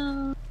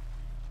 No.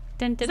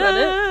 Dun, dun, that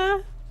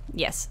dun.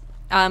 Yes.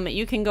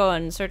 You can go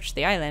and search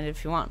the island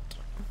if you want.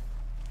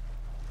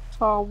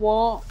 For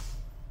what?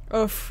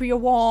 If you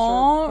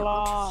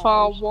want.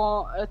 For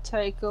what?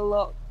 Take a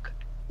look.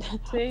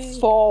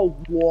 For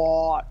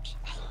what?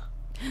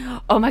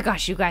 Oh my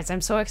gosh, you guys,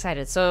 I'm so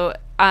excited. So,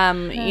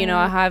 you know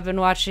how I've been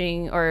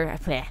watching, or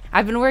bleh,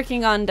 I've been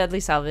working on Deadly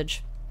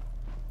Salvage.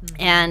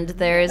 And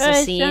there is a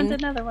I scene. found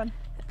another one.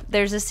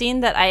 There's a scene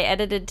that I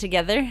edited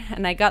together,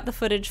 and I got the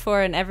footage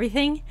for and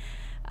everything.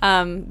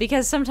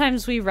 Because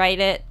sometimes we write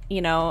it,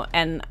 you know,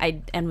 and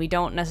we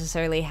don't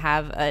necessarily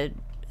have a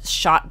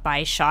shot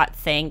by shot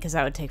thing because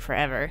that would take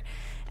forever.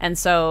 And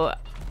so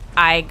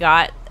I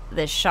got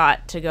this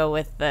shot to go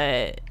with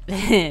the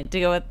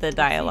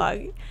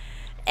dialogue.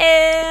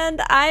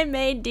 And I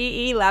made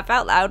DE laugh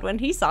out loud when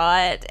he saw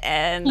it,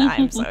 and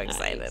I'm so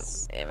excited.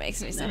 Nice. It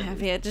makes me so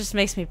happy. It just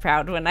makes me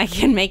proud when I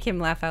can make him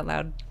laugh out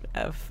loud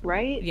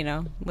Right? you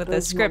know, with a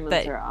Those script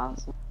moments that are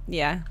awesome.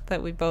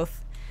 that we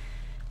both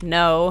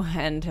know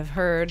and have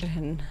heard.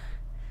 And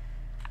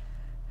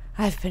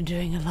I've been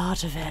doing a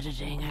lot of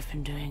editing. I've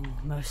been doing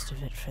most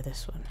of it for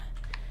this one.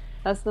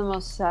 That's the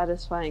most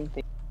satisfying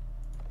thing.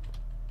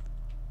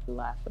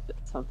 Laugh at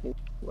something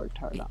we worked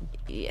hard on.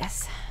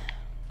 Yes.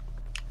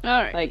 All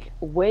right. Like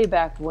way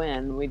back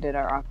when we did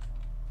our.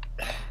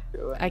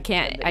 I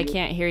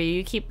can't hear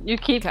you. You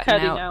keep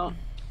cutting out.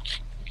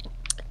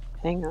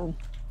 Hang on.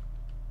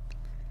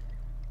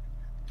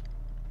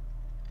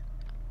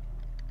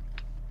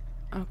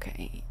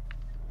 Okay.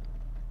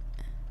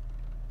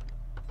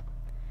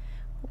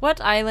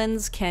 What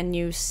islands can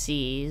you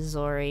see,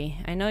 Zori?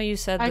 I know you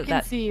said I that.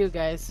 can see you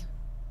guys.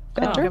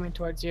 Oh. I'm coming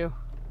towards you.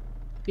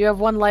 You have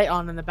one light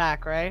on in the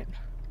back, right?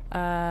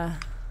 I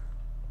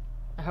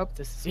hope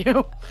this is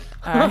you.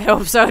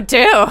 hope so too.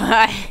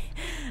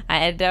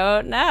 I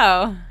don't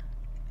know.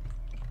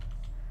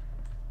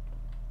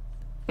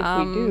 If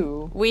we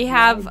do, we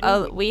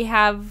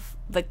have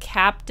the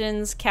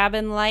captain's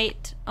cabin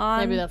light on.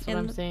 Maybe that's what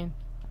I'm seeing.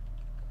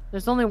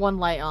 There's only one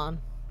light on.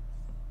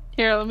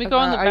 Here, let me go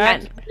on the Are you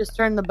back. gonna just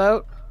turn the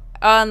boat?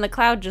 Oh, and the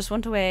cloud just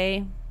went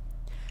away.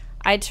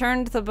 I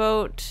turned the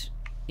boat.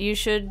 You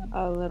should.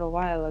 a little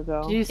while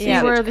ago. Do you see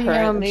Yeah. where It's the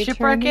currently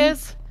shipwreck turning?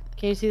 is?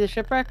 Can you see the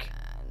shipwreck?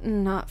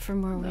 Not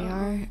from where we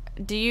are.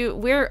 Do you?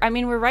 We're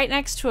right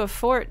next to a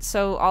fort,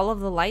 so all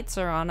of the lights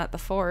are on at the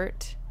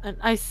fort. And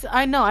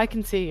I know I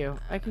can see you.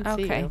 I can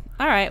see Okay. you.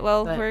 All right.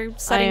 Well, But we're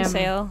setting I am-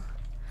 sail.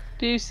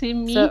 Do you see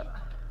me? So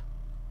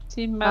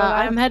See my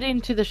I'm lab?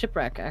 heading to the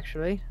shipwreck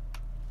actually.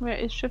 Where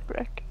is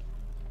shipwreck?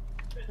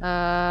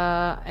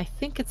 I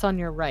think it's on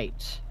your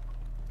right.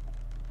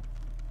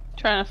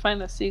 Trying to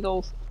find the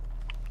seagulls.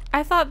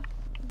 I thought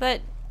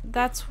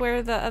that's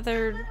where the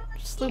other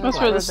sloop That's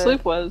was. where the was it?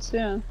 sloop was.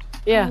 Yeah.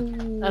 Yeah,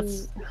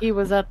 he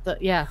was at the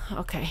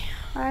Okay.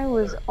 I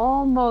was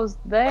almost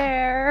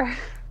there.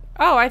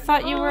 Oh, I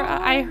thought you were.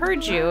 I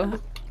heard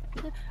you.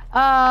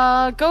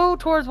 Go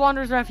towards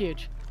Wanderer's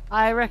Refuge.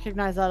 I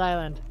recognize that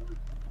island.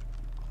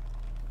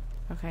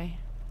 Okay.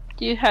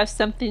 Do you have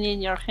something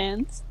in your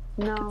hands?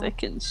 No. 'Cause I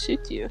can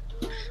shoot you.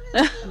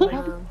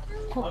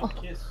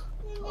 Kiss.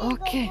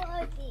 Okay.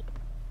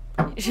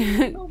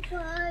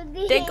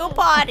 Dingle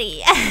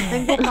potty.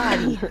 Single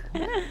body.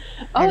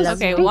 Oh,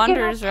 love Okay, speaking of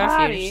Wanderer's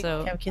potty, Refuge.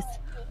 So Have a kiss.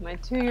 my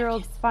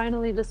 2-year-old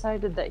finally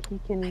decided that he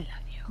can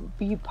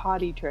be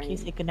potty Can you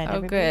say trained. goodnight, oh,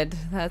 everybody? good.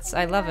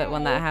 I love it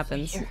when that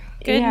happens. Here.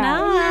 Good Yeah.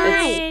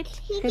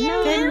 night. Good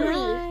night. Good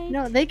night.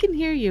 No, they can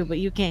hear you, but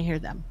you can't hear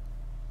them.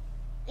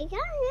 I can't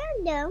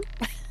hear them.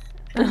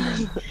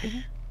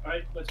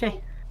 Alright, let's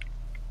Okay.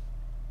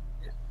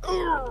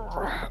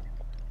 go.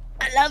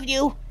 I love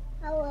you.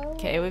 Hello.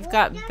 Okay, we've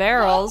got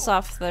barrels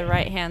off the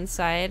right-hand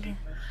side.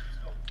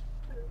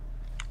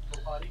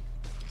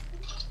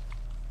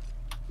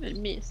 I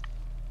missed.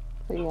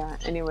 But yeah,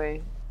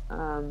 anyway,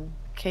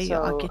 Okay,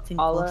 so you're getting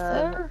all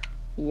closer.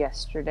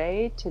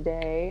 yesterday,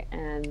 today,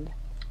 and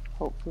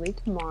hopefully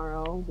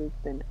tomorrow, we've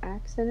been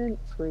accident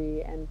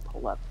free and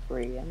pull up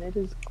free, and it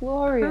is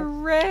glorious.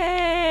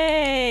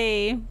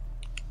 Hooray!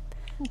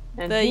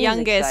 And The he's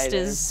youngest excited.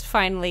 is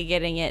finally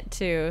getting it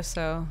too,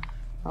 so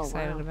Oh,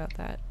 excited wow. about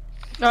that.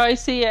 Oh, I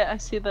see it. I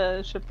see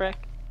the shipwreck.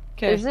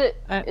 Okay. Is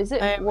it I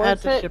am worth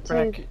at the it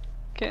shipwreck.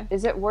 Okay.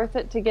 is it worth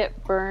it to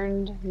get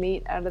burned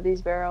meat out of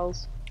these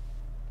barrels?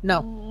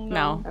 No.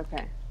 No.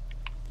 Okay.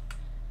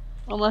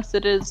 Unless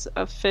it is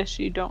a fish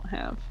you don't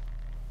have.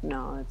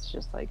 No, it's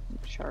just like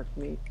shark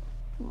meat.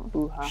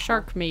 Ooh, ha, ha.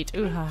 Shark meat.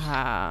 Ooh ha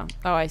ha.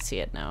 Oh, I see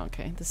it now.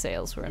 Okay, the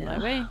sails were in my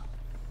way.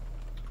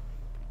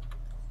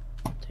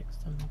 Take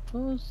some of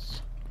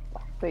those.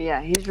 But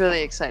yeah, he's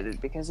really excited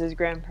because his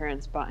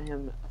grandparents bought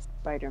him a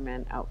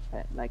Spider-Man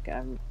outfit, like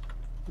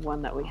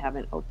one that we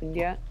haven't opened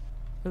yet.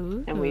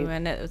 Ooh, And we've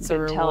and it's a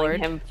Been telling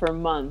reward. him for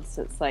months.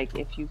 It's like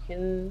if you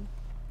can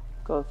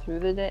go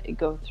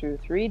through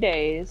 3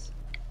 days,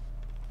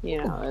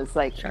 you know, it's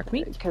like Shark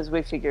meat. because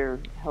we figure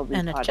he'll be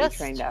And a potty chest.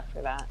 trained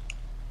after that.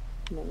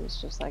 And then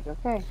it's just like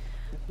okay. if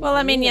you Well, I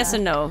can mean, do yes that.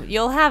 and no.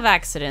 You'll have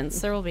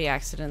accidents. There will be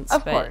accidents.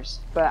 Of but course,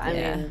 but I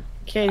yeah. mean.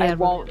 Katie, I had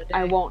one won't. the other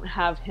I day. won't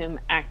have him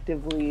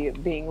actively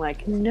being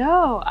like,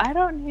 "No, I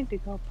don't need to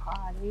go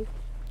potty,"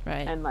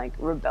 Right. and like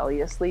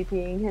rebelliously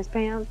peeing his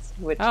pants,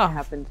 which Oh.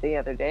 happened the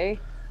other day.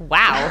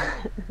 Wow.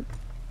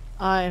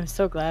 I am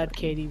so glad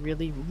Katie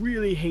really,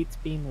 really hates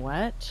being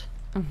wet.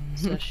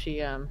 So she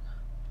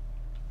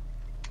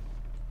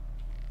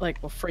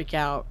like will freak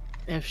out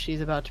if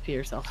she's about to pee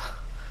herself.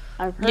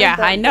 I've heard Yeah,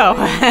 that I know.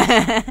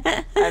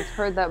 I've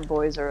heard that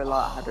boys are a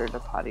lot harder to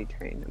potty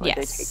train. Or they take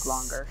Yes.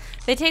 longer.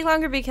 They take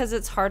longer because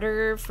it's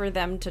harder for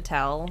them to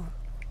tell.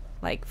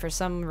 Like, for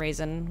some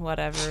reason,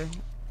 whatever.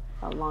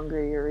 A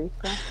longer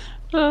urethra.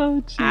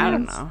 Oh, jeez. I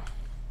don't know.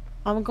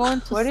 I'm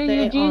going to What are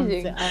stay you on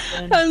using? the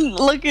island. I'm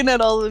looking at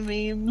all the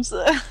memes.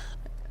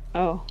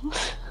 Oh.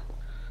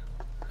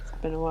 It's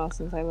been a while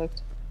since I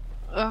looked.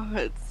 Oh,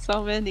 it's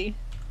so many.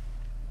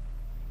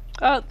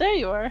 Oh, there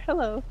you are.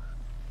 Hello.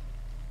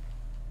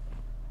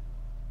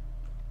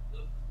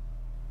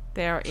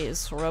 There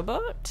is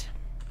Robot.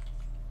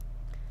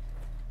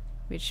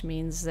 Which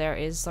means there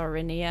is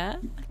Zarinia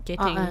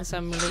getting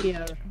some loot.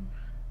 Here.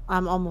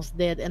 I'm almost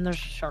dead, and there's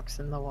sharks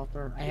in the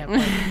water. I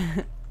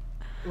have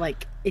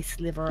like a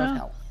sliver of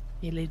health,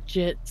 a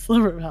legit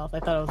sliver of health. I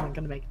thought I wasn't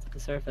gonna make it to the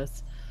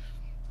surface.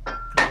 I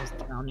was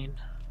drowning.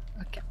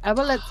 Okay, I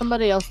will let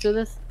somebody else do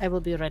this. I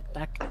will be right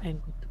back. I'm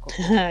going to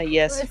go.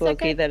 Yes, Wait a Floki,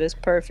 second. that is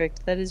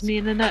perfect. That is me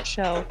in a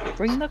nutshell.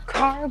 Bring the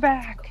car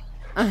back.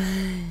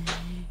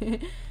 I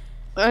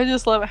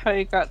just love how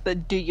you got the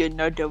 "do you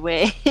know the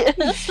way."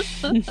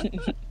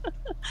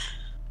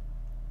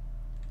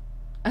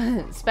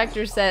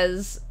 Spectre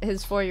says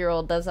his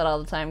 4-year-old does that all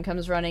the time.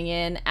 Comes running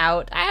in,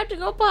 out. I have to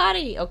go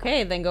potty.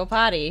 Okay, then go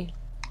potty.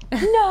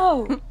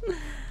 No!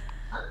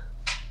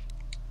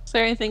 Is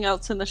there anything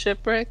else in the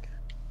shipwreck?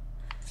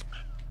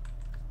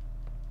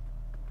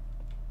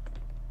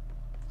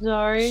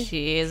 Sorry.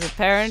 She is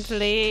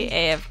apparently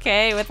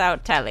AFK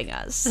without telling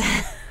us.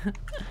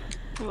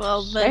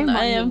 Well, then Shame I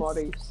on you, am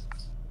Maurice.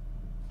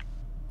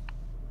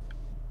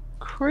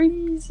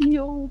 crazy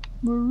old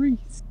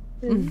Maurice.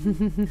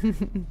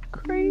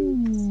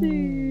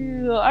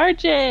 Crazy.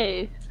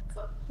 RJ,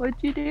 what'd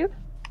you do?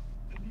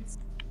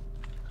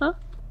 Huh?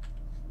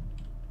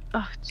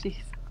 Oh, jeez.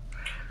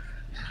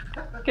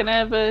 Can I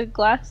have a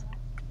glass?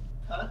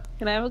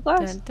 Can I have a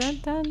glass? Dun,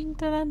 dun, dun,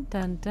 dun,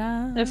 dun,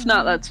 dun. If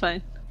not, that's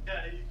fine. Yeah,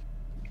 you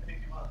pick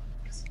him up.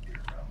 Just get it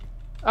from.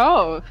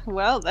 Oh,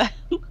 well then.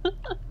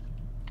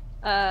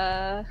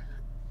 I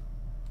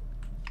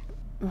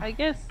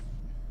guess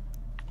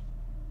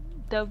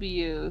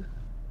W.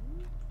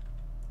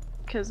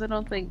 Because I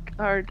don't think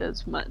R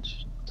does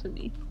much to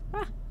me.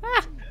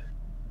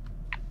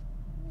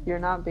 You're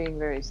not being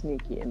very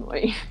sneaky in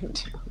what you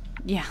do.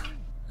 Yeah.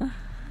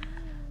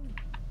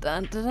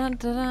 Dun, dun, dun,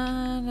 dun,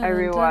 dun, I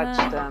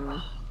rewatched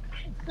dun.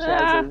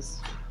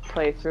 Jazz's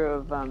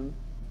playthrough of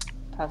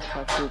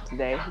Passepartout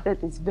today.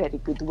 That is very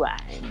good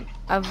wine.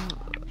 Of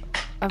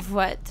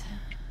what?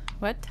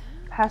 What?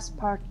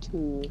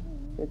 Passepartout.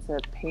 It's a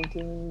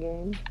painting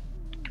game.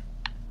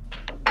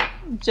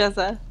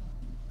 Jezza.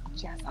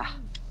 Jazza.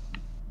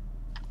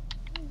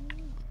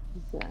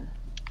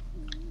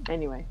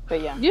 Anyway,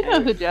 but yeah. You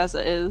know who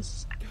Jezza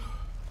is.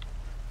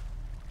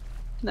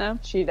 No?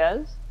 She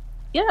does?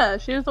 Yeah,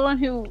 she was the one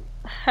who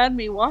had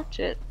me watch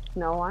it.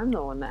 No, I'm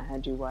the one that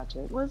had you watch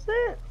it. Was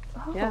it?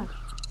 Oh. Yeah.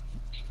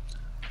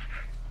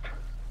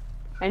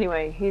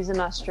 Anyway, he's an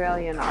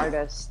Australian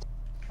artist,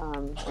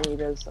 and he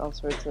does all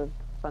sorts of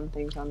fun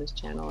things on his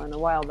channel. And a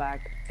while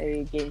back,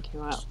 a game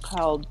came out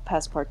called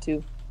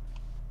Passepartout,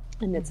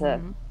 and it's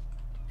the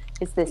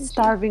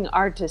starving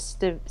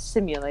artist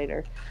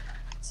simulator.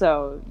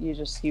 So you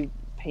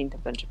paint a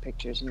bunch of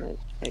pictures, and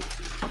it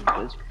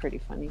was pretty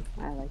funny.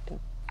 I liked it.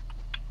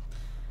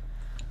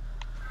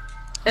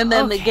 And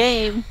then the Okay.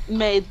 game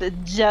made the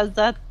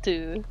Jezza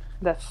too.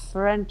 The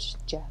French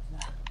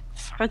Jazza.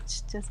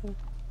 French Jezza.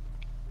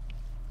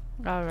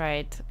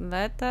 Alright,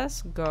 let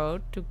us go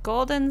to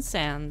Golden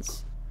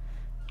Sands.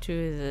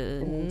 To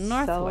the And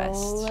northwest.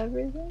 sell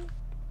everything?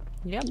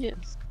 Yep.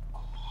 Yes.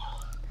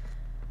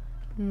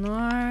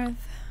 Northwest.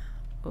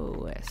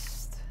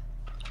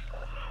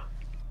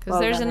 Because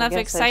Well, there's then I enough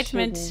guess I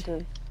excitement.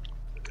 shouldn't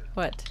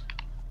What?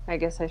 I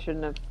guess I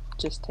shouldn't have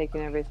just taken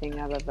everything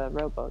out of the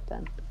rowboat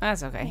then.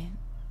 That's okay.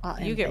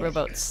 You get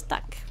rowboat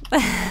stuck.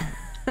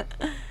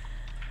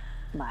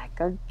 Like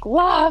a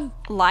glove!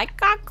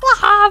 Like a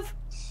glove!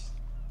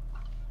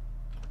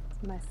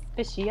 My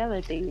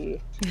speciality.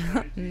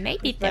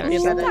 Maybe That'd be a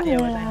there's bad idea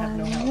when I have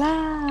no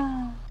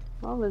help.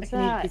 What I was can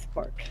eat that? this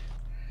pork.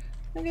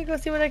 I'm gonna go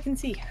see what I can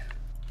see.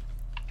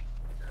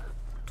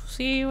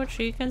 See what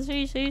she can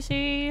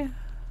see.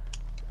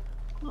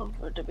 Oh,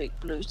 for the big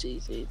blue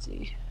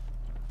CCC.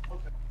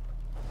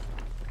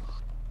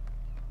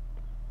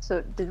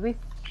 So, did we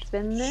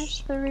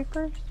finish the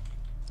Reapers?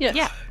 Yes.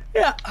 Yeah.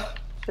 Yeah.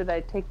 Should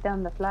I take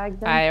down the flag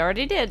then? I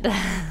already did.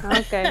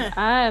 Okay,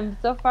 I'm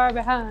so far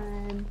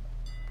behind.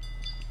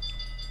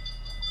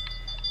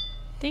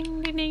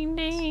 Ding ding ding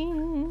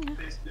ding.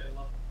 Basically, I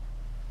love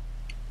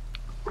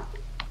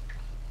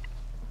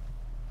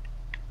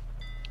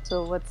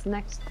So, what's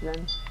next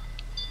then?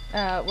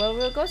 Well,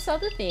 we'll go sell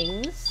the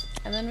things,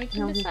 and then we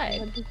can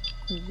decide.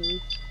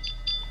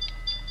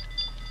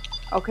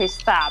 Okay,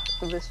 stop.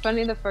 It was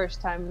funny the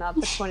first time, not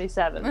the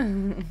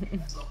 27th.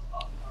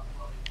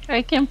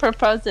 I can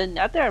propose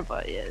another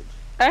voyage.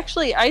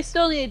 Actually, I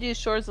still need to do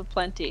Shores of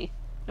Plenty.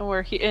 And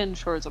we're in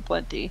Shores of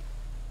Plenty.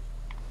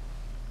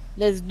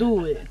 Let's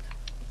do it.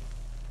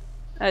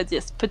 I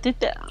just put it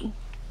down.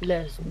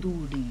 Let's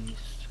do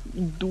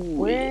this.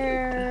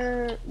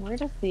 Where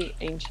does the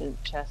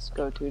ancient chest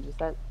go to? Does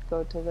that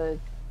go to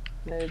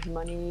the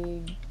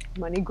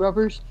money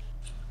grubbers?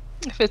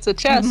 If it's a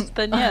chest,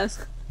 then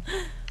yes.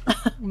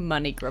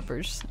 Money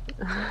grubbers.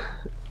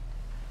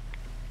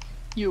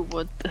 You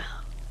want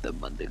the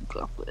money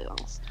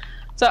goblins.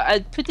 So I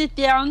put it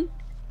down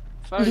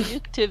for you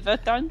to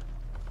vote on.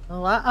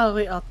 Why are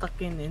we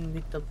attacking in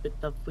little bit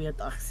of weird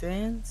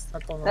accents? I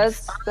don't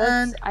That's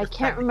understand. I The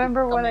can't time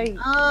remember is what I coming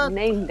up.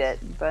 named it,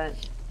 but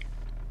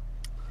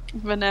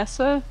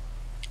Vanessa?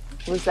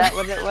 was that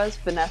what it was?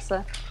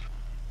 Vanessa?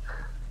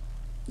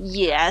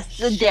 Yes,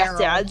 Cheryl.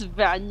 that's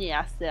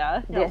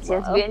Vanessa. Yes,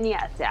 Hello.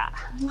 Vanessa.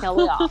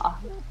 Hello.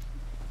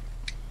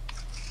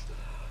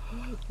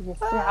 You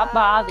stop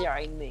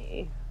bothering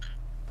me.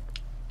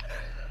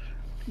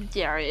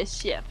 There is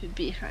ship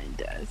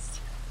behind us.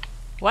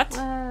 What?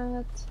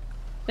 What?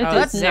 It Oh,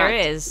 is there not,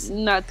 is.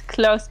 not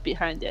close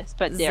behind us,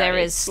 but There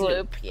is sloop.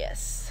 sloop.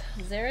 Yes.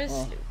 There is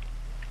Oh. sloop.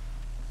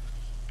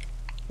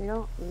 We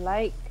don't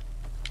like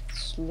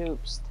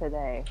sloops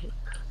today.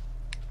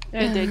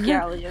 And a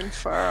galleon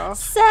furrow.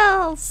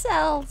 Sell,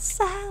 sell,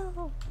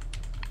 sell.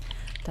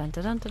 Dun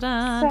dun dun dun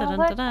dun dun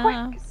dun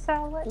dun.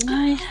 Sell it.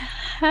 I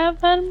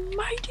have a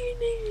mighty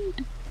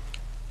need.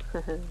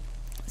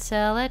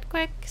 Sell it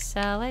quick,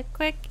 sell it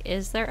quick.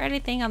 Is there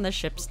anything on the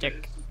ship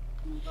stick?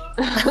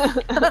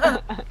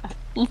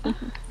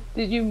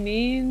 Did you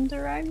mean to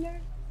rhyme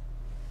there?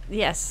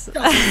 Yes.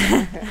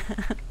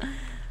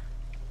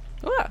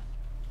 Ooh.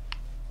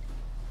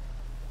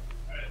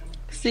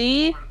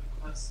 See?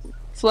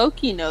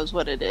 Floki knows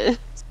what it is.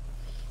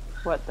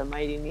 What, the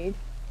mighty need?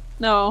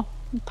 No.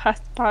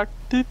 Passport.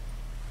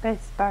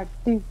 Best part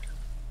two.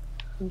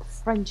 In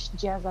French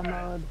jazz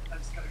mode.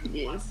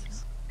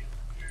 Yes.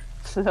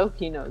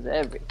 Loki knows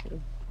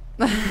everything.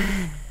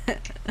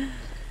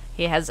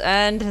 He has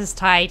earned his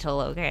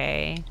title,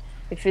 okay?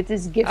 If it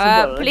is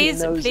giftable,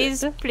 Please, he knows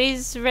please, it.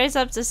 please raise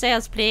up the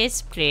sails,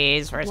 please.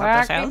 Please raise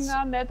up the Working sails.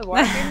 on it,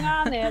 working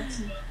on it.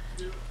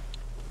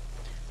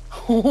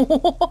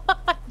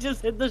 I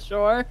just hit the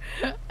shore,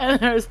 and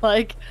there's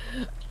like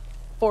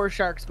 4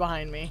 sharks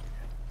behind me.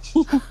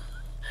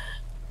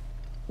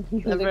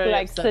 You I'm look very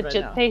like upset such right a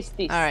now.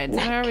 tasty Alright,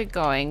 snack. where are we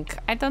going?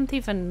 I don't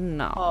even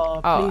know.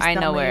 Oh, Oh, please I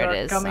tell know me where you're it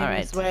is. coming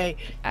Alright. this way.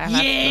 I have to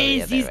go the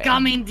Yes, other he's way.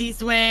 coming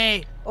this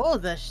way. Oh,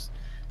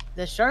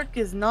 the shark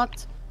is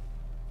not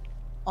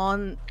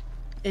on.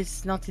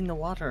 It's not in the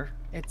water.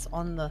 It's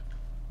on the.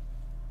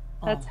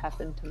 Oh, That's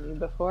happened to me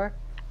before.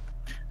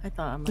 I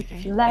thought I'm like,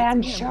 if you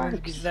Land bite me, I'm going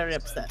to be sharks. very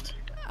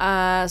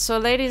upset. So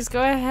ladies,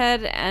 go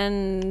ahead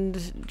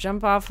and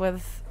jump off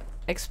with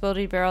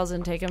explodey barrels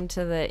and take them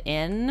to the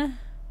inn.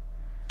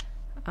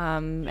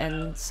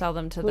 And sell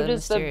them to the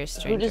mysterious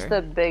who stranger. does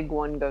the big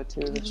one go to?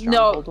 The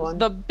No, stronghold one?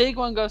 the big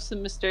one goes to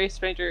Mysterious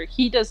Stranger.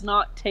 He does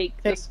not take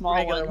the Pick small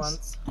regular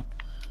ones.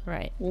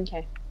 Right.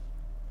 Okay.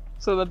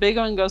 So the big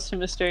one goes to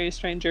Mysterious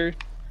Stranger.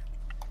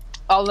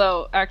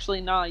 Although, actually,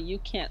 nah, you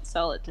can't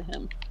sell it to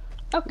him.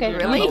 Okay. You're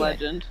Really? not a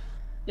legend.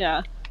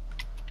 Yeah.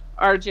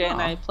 RJ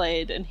and I Aw.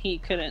 played, and he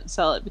couldn't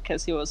sell it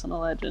because he wasn't a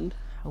legend.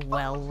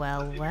 Well,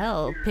 well,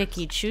 well.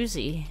 Picky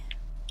choosy.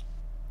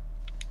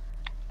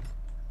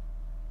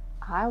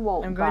 I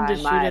won't I'm going buy to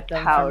shoot my at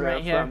them from powder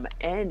right here. from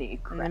any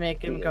And crap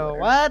make him go, dealer.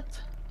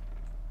 what?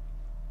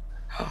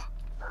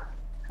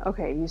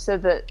 Okay, you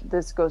said that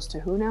this goes to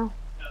who now?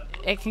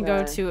 It can go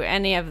Right. to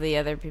any of the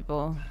other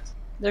people.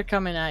 They're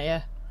coming at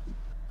you.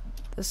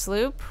 The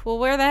sloop? Well,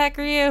 where the heck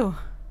are you?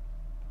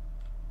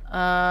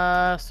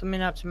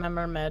 Swimming up to my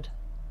mermaid.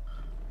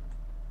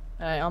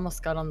 I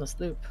almost got on the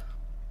sloop.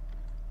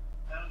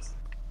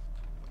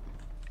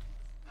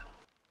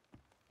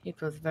 It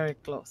was very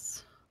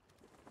close.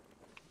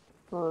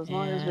 Well, as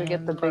long as we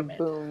get the And big mermaid.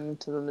 boom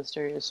to the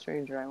mysterious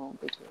stranger, I won't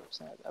be too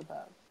upset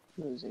about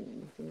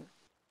losing anything.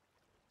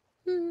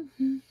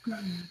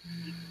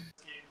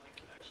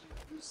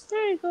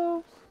 There you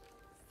go.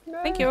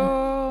 Thank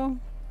you.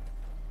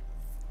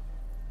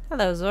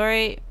 Hello,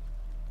 Zori.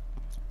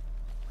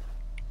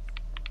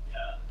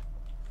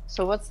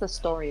 So what's the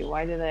story?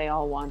 Why do they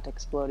all want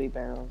explodey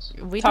barrels?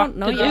 We Talk don't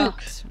know to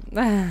yet.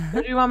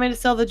 Who do you want me to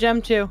sell the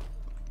gem to?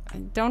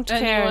 Don't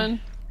care. Anyone.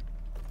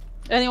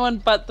 Anyone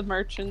but the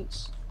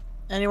merchants.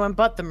 Anyone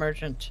but the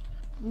merchant.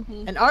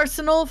 Mm-hmm. An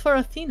arsenal for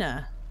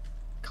Athena.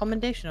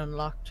 Commendation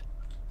unlocked.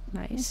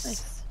 Nice.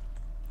 Nice.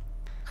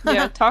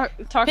 Yeah, talk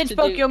Pinch to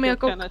poke, Duke. give me a He'll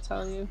coke. kinda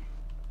tell you.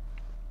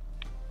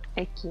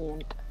 I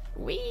can't.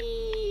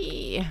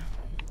 Whee!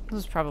 This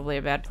was probably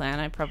a bad plan.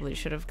 I probably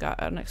should have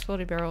got an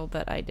exploding barrel,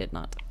 but I did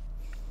not.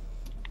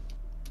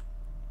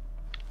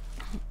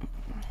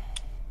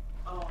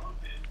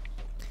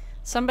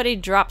 Somebody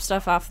drop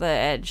stuff off the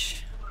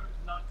edge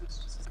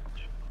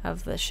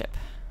of the ship.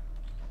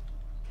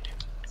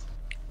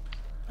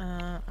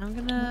 I'm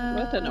gonna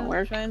That didn't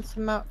work. try and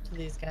swim out to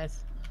these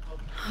guys.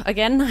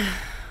 Again?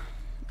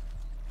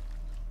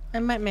 I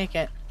might make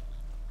it.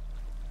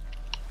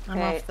 I'm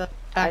Okay, off the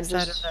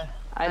backside of the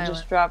I island.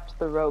 just dropped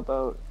the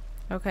rowboat.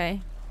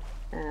 Okay.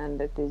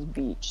 and it is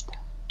beached.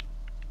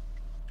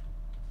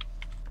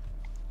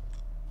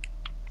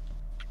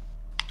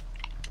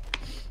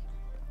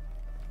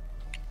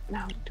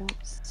 No, don't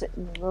sit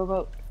in the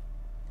rowboat.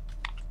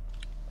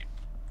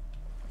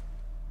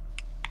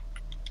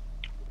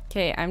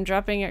 Okay, I'm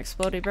dropping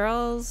explodey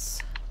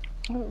barrels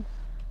Oh,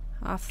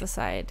 off the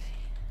side.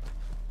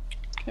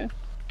 okay.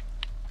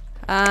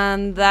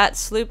 And that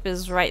sloop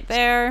is right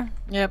there.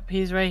 Yep,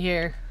 he's right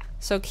here.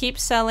 So keep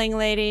selling,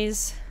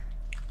 ladies.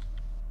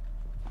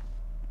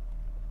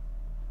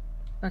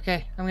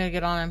 Okay, I'm gonna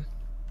get on him.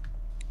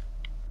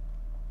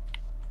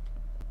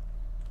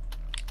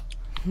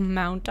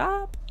 Mount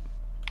up.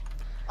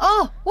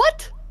 Oh,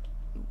 what?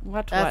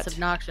 What? That's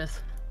obnoxious.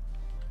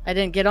 I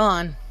didn't get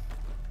on.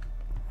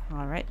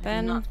 All right I'm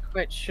then. not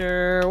quite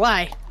sure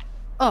why.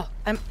 Oh,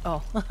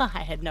 I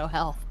had no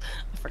health.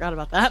 I forgot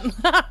about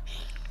that.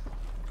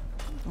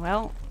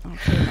 Well,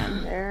 okay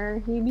then.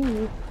 There he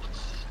be.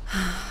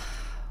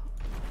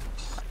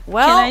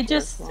 Well, Can I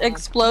just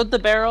explode the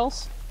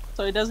barrels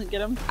so he doesn't get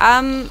them?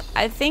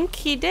 I think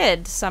he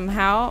did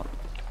somehow.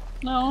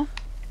 No.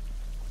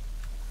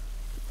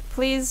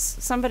 Please,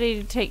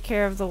 somebody take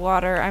care of the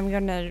water. I'm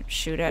gonna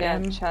shoot at Yeah,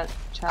 him. chat.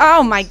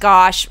 Oh my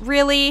gosh,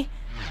 really?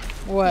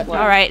 What?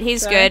 All right,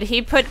 he's Sorry. good.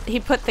 He put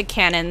the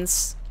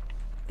cannons.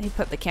 He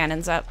put the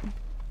cannons up.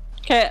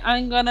 Okay,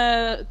 I'm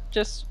gonna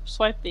just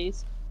swipe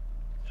these.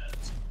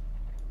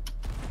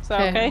 Is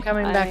that okay? I'm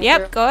coming back. Yep,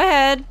 through. go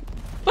ahead.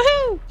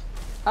 Woohoo!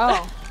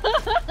 Oh.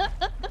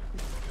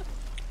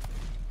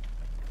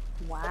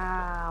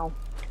 Wow.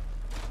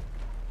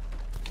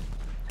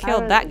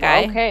 Killed that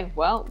guy. Okay,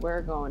 well,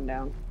 we're going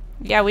down.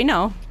 Yeah, we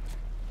know.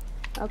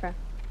 Okay.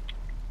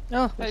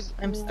 Oh, I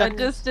I'm stuck.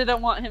 just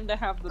didn't want him to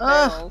have the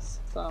Ugh. barrels,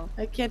 so.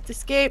 I can't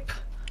escape.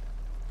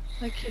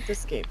 I can't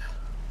escape.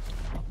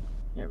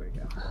 There we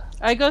go.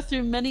 I go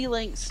through many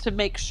lengths to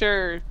make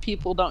sure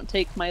people don't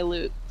take my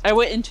loot. I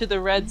went into the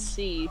Red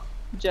Sea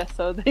just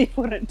so they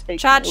wouldn't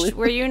take my Chach, loot.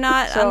 were you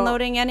not So-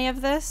 unloading any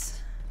of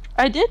this?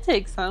 I did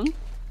take some.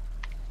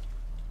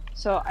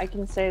 So I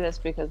can say this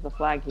because the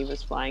flag he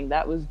was flying,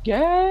 that was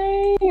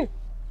gay!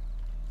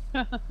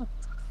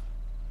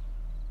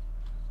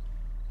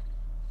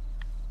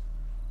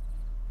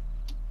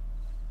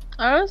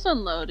 I was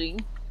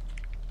unloading,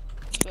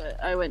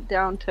 but I went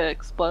down to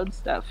explode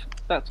stuff.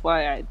 That's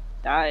why I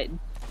died.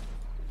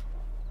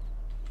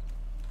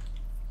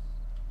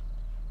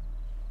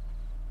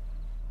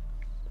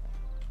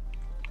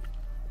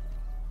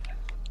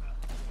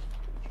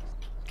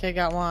 Okay,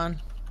 got one.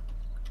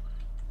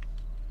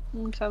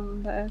 I'm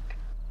coming back.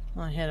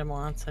 Well, I hit him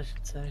once, I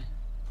should say.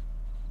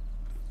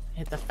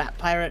 Hit the fat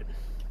pirate.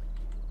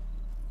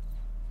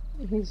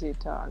 Easy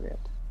target.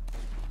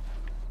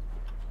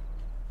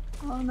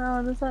 Oh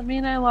no, does that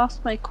mean I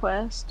lost my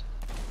quest?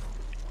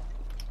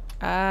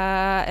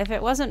 If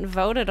it wasn't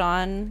voted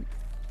on,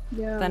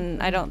 Yeah. then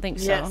I don't think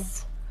so.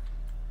 Yes.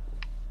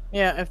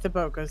 Yeah, if the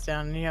boat goes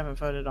down and you haven't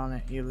voted on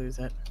it, you lose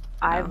it.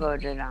 I No.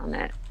 voted on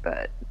it,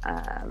 but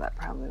that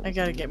probably was I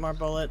gotta get more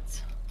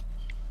bullets.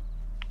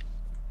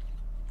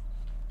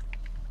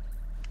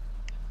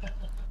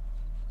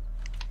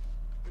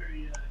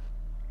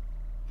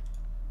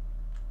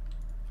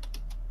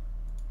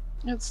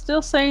 It's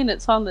still saying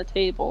it's on the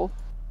table.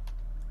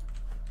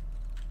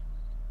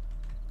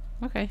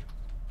 Okay.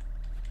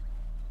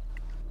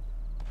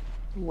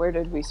 Where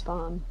did we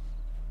spawn?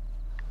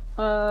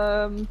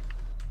 I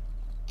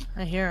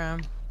I hear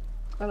him.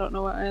 don't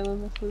know what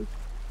island this is.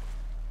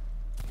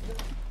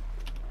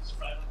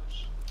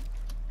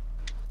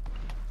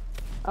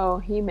 Oh,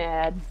 he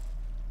mad.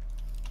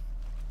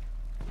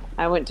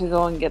 I went to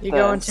go and get You the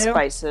going too?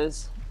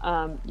 spices.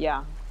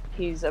 Yeah.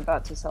 He's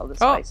about to sell the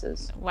Oh.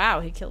 spices. Wow,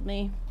 he killed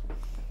me.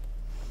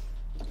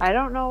 I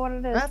don't know what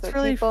it is, That's but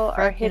really people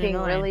are frickin' hitting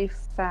annoying. really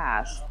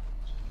fast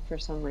for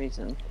some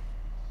reason.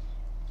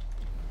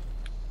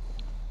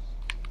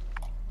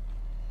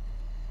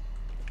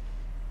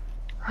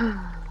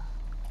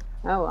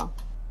 Oh well.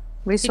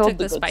 We He sold took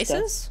the the good stuff.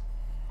 spices?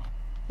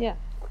 Yeah.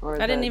 Or I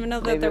didn't the- even know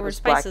that maybe there it were was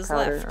black spices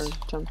powder left.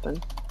 Or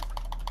something.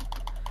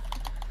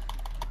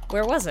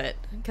 Where was it?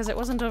 Because it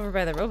wasn't over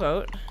by the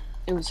rowboat.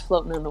 It was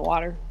floating in the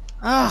water.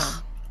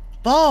 Ugh!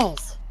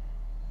 Balls!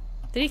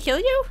 Did he kill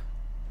you?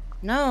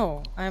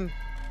 No,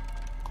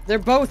 they're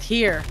both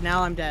here.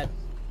 Now I'm dead.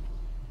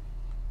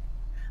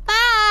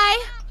 Bye!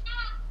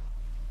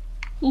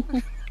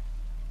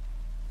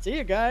 See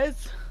you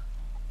guys.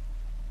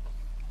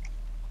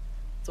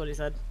 That's what he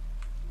said.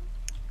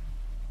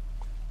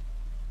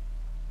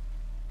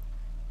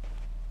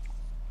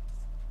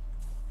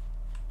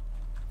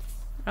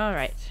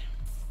 Alright.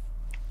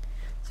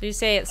 So you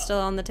say it's still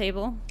on the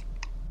table?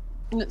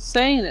 And it's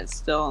saying it's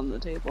still on the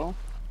table.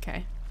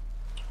 Okay.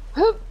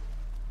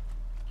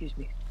 Excuse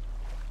me.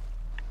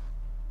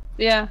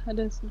 Yeah, it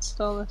is. It's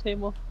still on the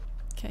table.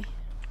 Okay.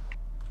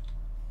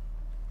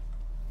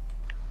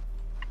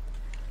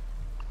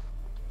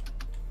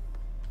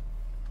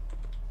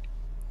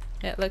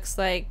 It looks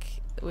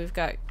like we've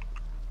got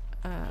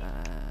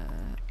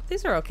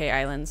these are okay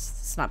islands.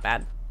 It's not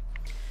bad.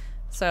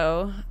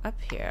 So, up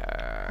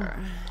here.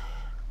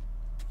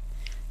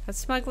 A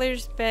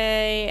Smuggler's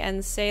Bay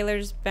and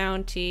Sailor's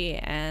Bounty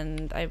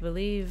and I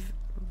believe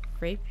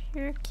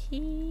Rapier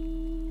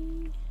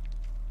Key?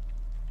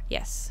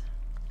 Yes.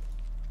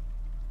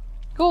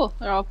 Cool.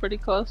 They're all pretty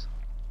close.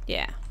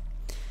 Yeah.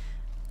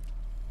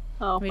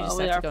 Oh, We well, just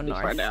we have to are go pretty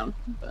far north. down.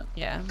 But...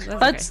 Yeah. That's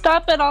Let's okay.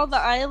 stop at all the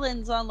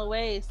islands on the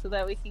way so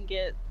that we can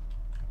get...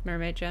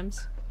 Mermaid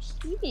gems.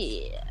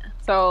 Yeah.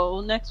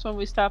 So, next one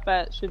we stop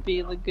at should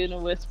be Laguna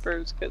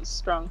Whispers, because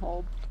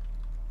Stronghold.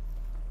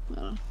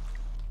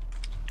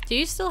 Do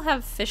you still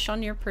have fish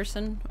on your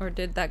person, or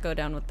did that go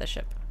down with the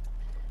ship?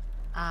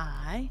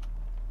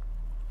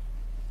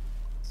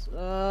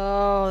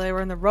 So they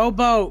were in the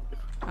rowboat.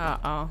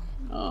 Uh-oh.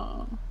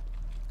 Oh.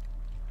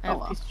 I have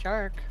well. a piece of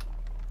shark.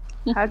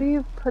 How do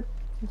you put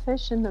the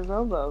fish in the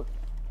rowboat?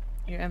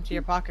 You empty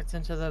your pockets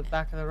into the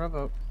back of the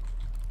rowboat.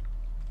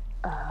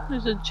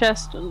 There's a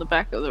chest in the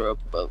back of the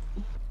rowboat.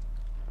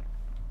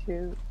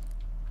 Shoot.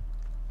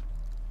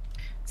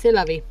 C'est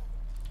la vie.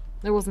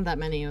 There wasn't that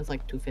many. It was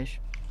like 2 fish.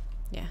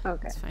 Yeah. Okay.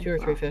 That's fine. 2 or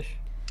 3 fish.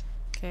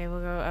 Okay, we'll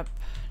go up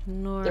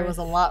north. There was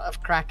a lot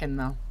of kraken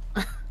though.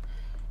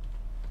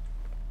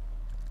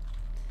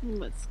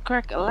 Let's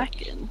crack a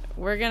lackin'.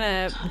 We're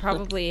gonna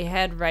probably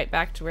head right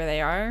back to where they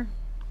are.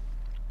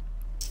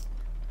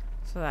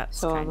 So that's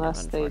So kind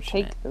unless of they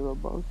unfortunate. take the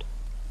rowboat.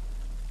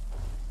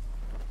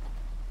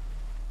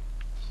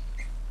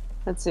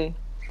 Let's see.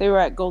 They were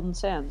at Golden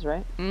Sands,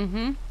 right?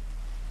 Mm-hmm.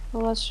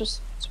 Well, let's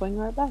just swing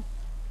right back.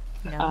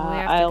 Yeah, we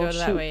have to I'll go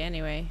that shoot. way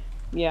anyway.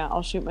 Yeah,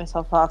 I'll shoot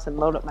myself off and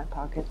load up my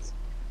pockets.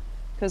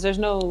 Because there's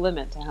no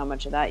limit to how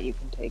much of that you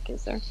can take,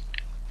 is there?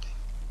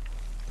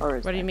 Or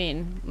is What do you there?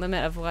 mean?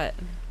 Limit of what?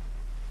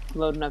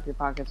 Loading up your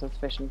pockets with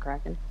fish and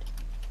kraken.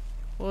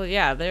 Well,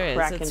 yeah, there is.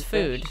 Kraken It's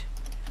fish. food.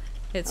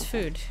 It's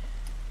food.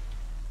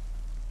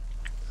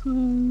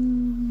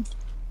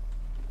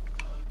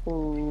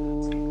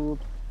 Ooh.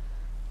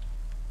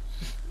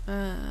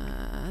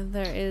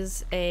 There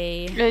is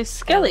a A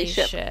skelly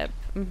ship.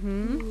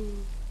 Mm-hmm.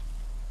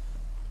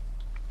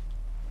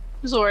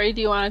 Zori,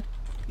 do you want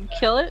to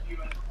kill it?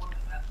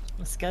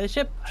 A skelly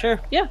ship? Sure.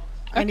 Yeah.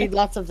 I need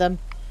lots of them.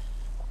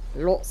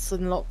 Lots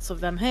and lots of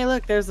them. Hey,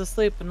 look, there's the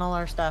sloop and all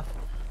our stuff.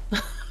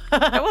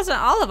 It wasn't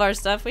all of our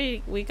stuff.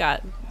 We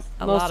got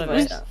a Most lot of of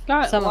our it. stuff.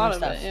 Got Some a of lot our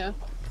of it, stuff.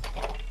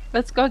 yeah.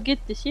 Let's go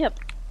get the ship.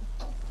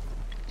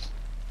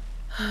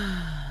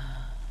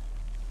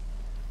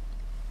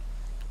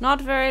 Not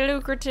very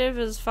lucrative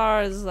as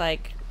far as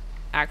like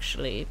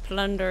actually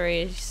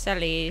plundery,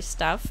 selly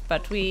stuff,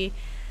 but we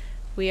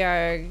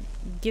are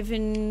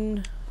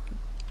giving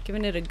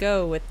it a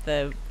go with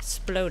the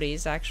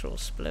splodies, actual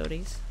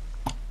splodies.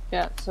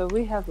 Yeah, so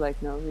we have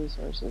like no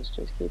resources.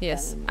 Just keep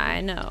Yes, that in I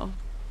mind. know.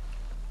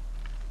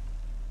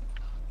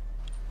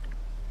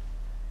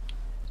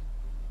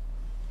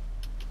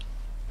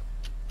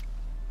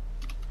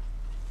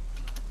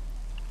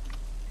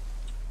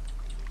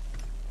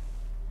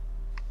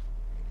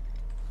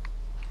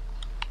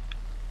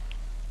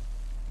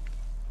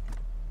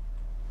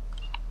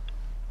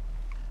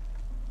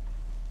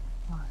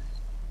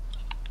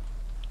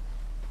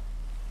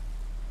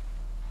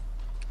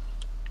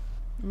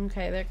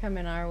 Okay, they're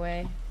coming our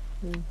way.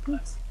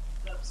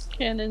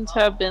 Cannons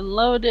have been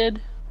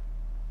loaded.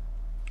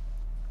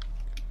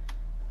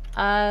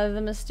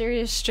 The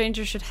mysterious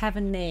stranger should have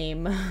a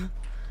name.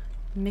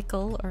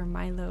 Mickle or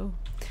Milo.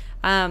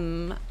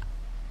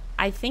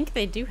 I think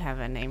they do have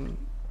a name,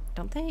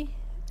 don't they?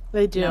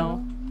 They do.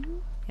 No.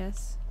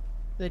 Yes.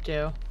 They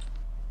do.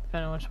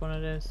 Depending on which one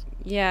it is.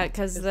 Yeah,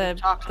 because Because they the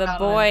talked about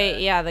it in boy,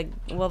 the- yeah,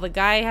 the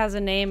guy has a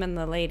name and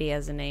the lady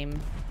has a name.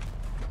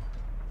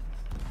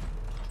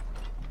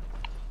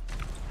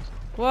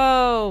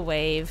 Whoa,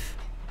 wave.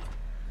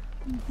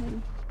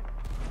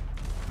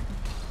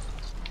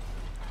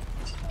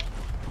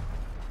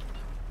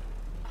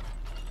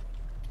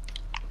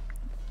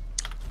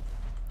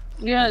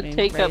 You gotta Let me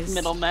take up raise-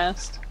 middle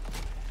mast.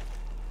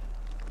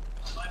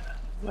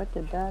 What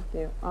did that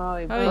do? Oh,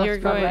 you Oh, broke you're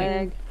the going-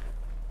 leg.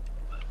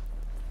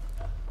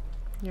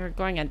 You're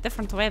going a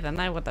different way than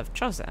I would have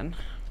chosen.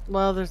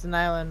 Well, there's an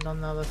island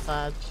on the other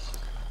side.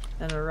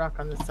 And a rock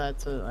on this side,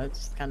 so I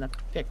just kind of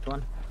picked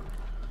one.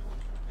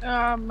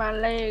 Ah, my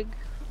leg.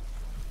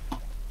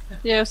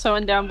 You have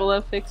someone down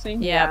below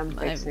fixing? Yeah, I'm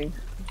fixing.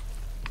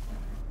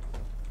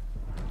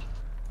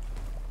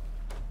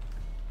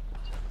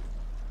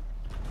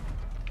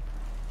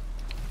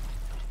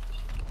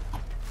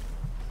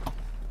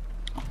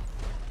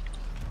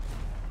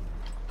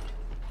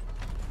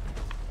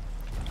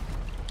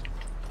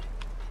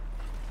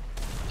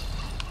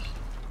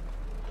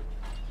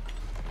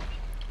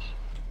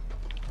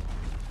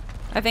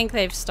 I think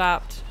they've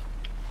stopped.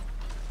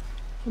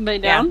 Are they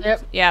down?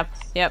 Yep.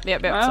 Yep.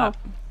 Wow. Stop.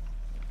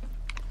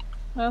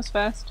 That was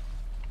fast.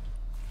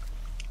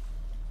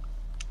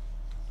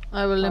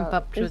 I will limp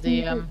up to isn't the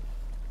it-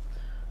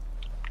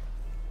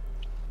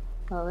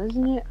 Oh,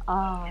 isn't it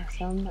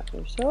awesome that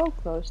we're so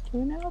close to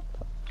an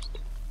outpost?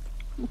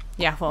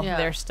 Yeah, well, Yeah.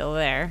 they're still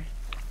there.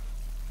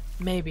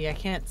 maybe I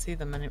can't see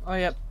them anymore. Oh,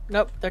 yep.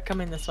 Nope, they're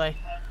coming this way.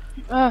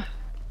 Ugh.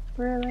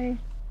 Really?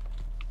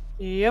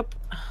 Yep.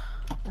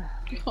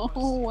 Go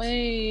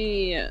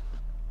away.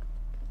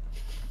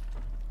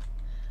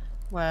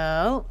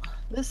 Well,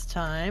 this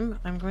time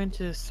I'm going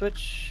to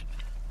switch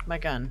my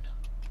gun.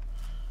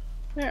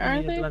 Where I are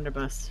need they? a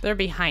blunderbuss. They're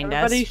behind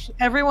Everybody, us.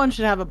 everyone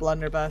should have a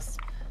blunderbuss,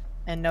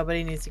 and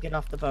nobody needs to get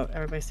off the boat.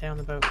 Everybody stay on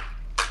the boat.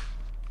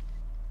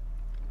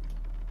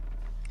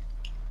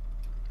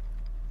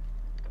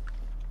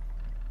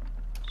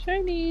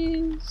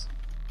 Chinese.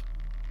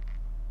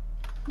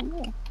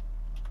 Oh.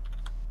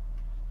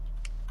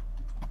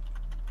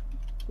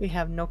 We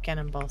have no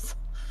cannonballs.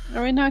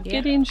 Are we not Yeah.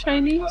 getting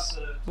Chinese?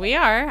 We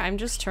are. I'm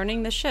just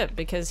turning the ship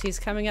because he's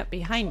coming up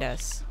behind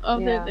us. Oh,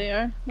 Yeah. there they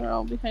are. They're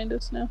all behind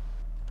us now.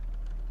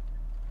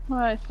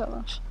 Why,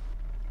 fellas?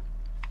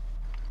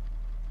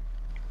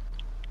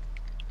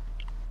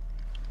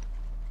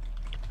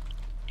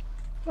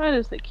 Why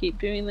does they keep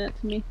doing that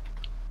to me?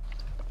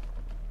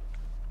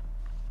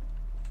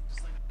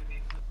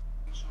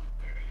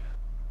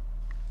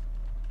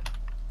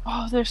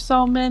 Oh, there's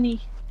so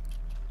many.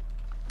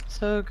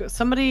 So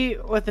somebody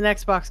with an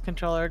Xbox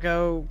controller,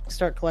 go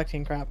start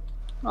collecting crap.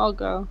 I'll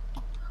go.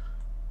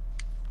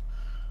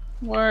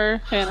 Hannah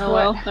What-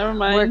 will. Never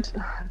mind.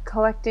 We're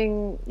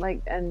collecting,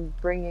 like, and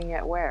bringing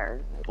it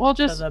where? We'll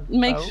just the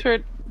make boat? sure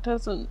it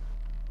doesn't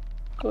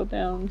go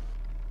down.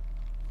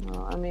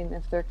 Well, I mean,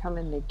 if they're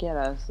coming to get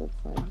us, it's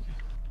like.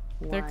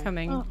 They're why?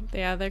 coming. Oh.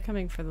 Yeah, they're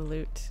coming for the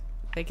loot.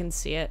 They can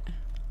see it.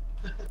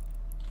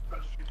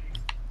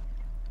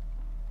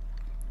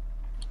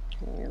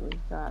 Okay,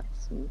 we've got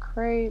some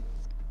crates.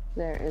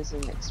 There is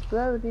an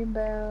exploding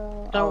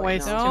barrel. Don't wait,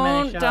 waste no. too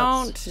many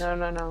Don't, shots. don't.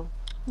 No.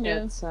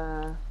 Yeah. It's,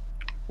 never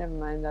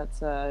mind,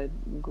 that's a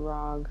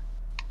grog.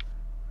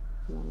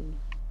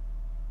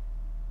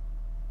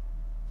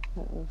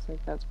 That looks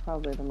like that's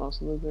probably the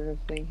most lucrative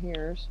thing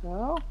here,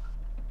 so.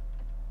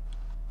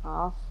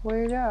 Off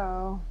we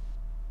go.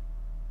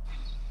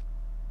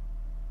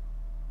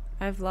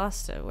 I've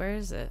lost it. Where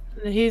is it?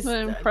 He's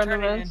In front of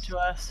turning us. into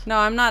us. No,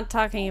 I'm not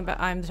talking about.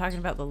 I'm talking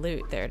about the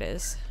loot. There it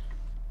is.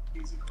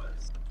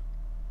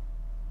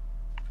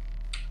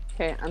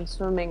 Okay, I'm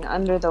swimming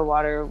under the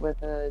water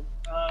with a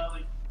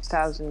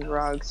 1,000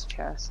 grogs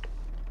chest.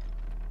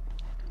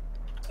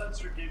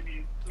 Sensor gave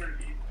me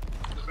 30.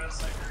 The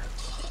best I heard.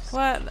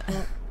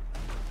 What?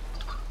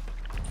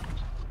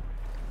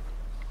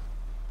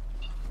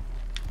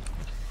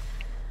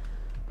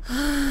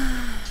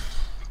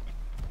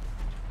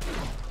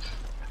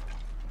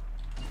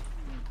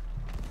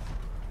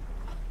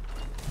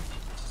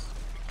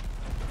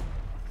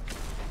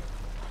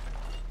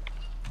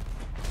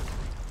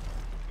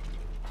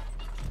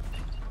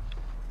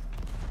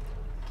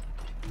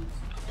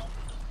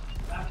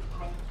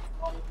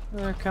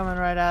 They're coming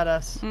right at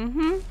us.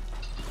 Mm-hmm.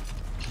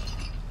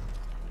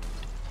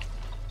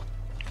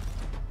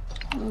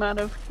 I'm out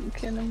of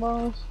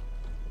cannonballs.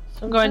 I'm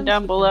Sometimes going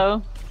down we can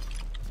below.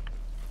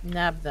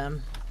 Nab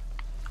them.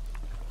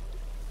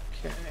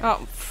 Okay.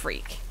 Oh,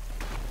 freak.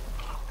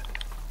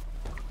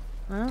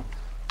 Well,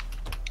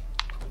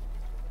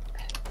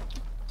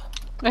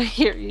 I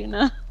hear you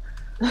now.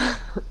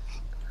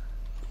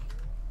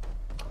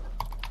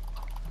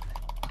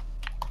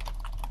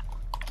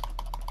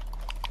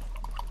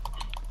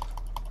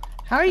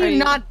 how are you you-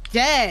 not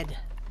dead?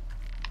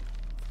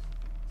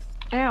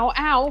 Ow,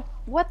 ow!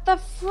 What the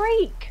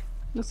freak?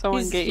 Did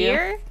someone He's get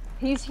here?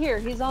 He's here.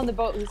 He's on the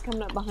boat. He's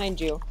coming up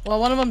behind you. Well,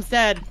 one of them's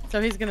dead, so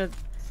he's gonna.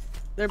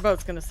 Their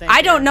boat's gonna sink.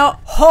 I don't know.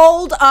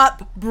 Hold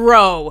up,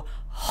 bro.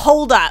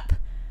 Hold up.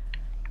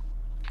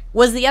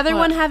 Was the other What?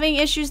 one having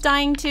issues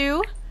dying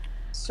too?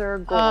 Sir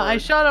Gord. I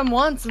shot him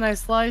once and I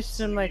sliced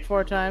him like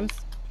 4 times.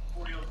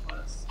 40 old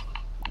class.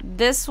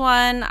 This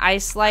one, I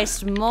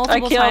sliced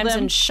multiple killed times him.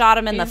 and shot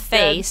him in the He's dead.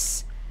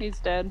 face. you? He's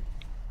dead.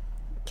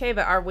 Okay,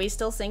 but are we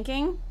still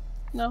sinking?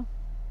 No.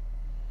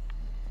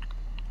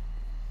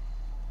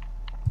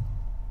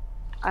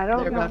 I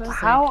don't They're know. about to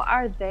How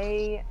are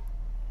they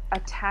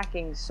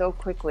attacking so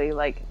quickly?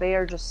 Like, they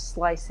are just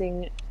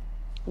slicing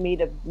me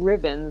to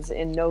ribbons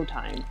in no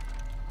time.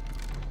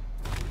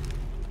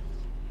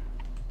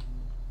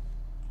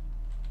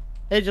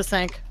 They just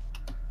sank.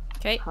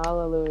 Okay.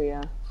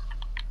 Hallelujah.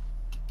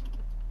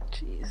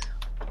 Jeez.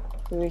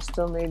 Do we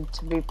still need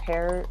to be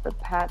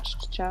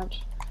patched, chat?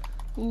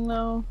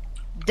 No.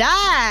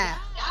 Die!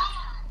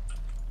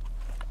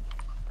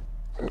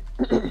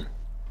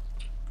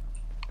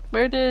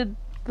 Where did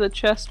the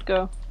chest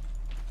go?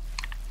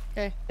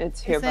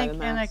 It's He here by the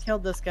sank and I mast.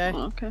 killed this guy.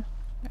 Oh, okay.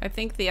 I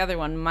think the other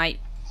one might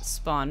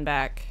spawn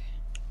back.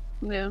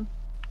 Yeah.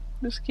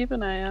 Just keep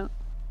an eye out.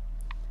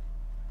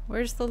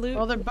 Where's the loot?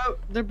 Well,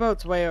 their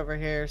boat's way over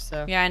here,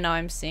 so Yeah, I know.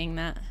 I'm seeing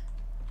that.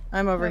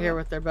 I'm over here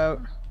with their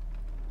boat.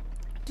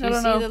 Do I you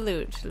don't see know. the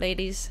loot,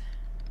 ladies?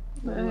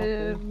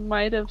 It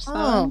might have Oh,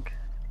 sunk.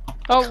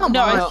 Oh, come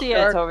no, on. I see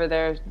It's it. over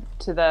there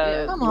to the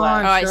Yeah. Come left.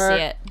 on. Oh, I Sure.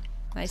 see it.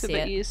 I To see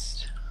the it.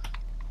 east.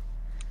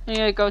 I'm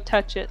gonna go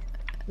touch it.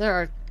 there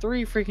are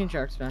 3 freaking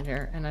sharks around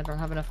here, and I don't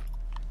have enough.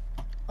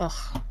 Ugh.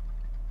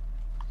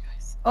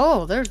 Guys.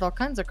 Oh, there's all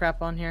kinds of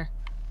crap on here.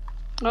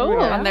 Oh,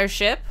 Yeah. On their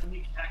ship?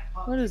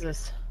 What is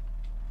this?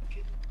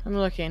 I'm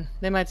looking.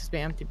 They might just be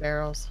empty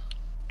barrels.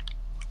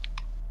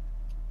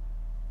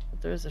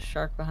 But there's a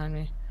shark behind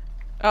me.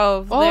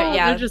 Oh,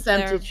 yeah. They're just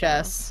empty they're-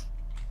 chests.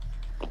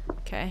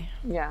 Okay.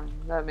 Yeah,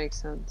 that makes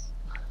sense.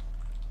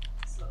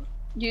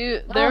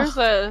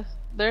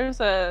 there's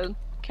a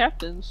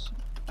captain's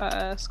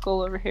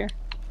skull over here.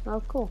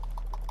 Oh, cool.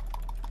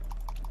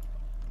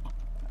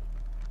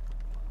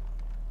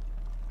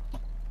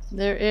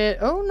 There is.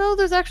 Oh no,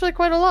 there's actually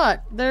quite a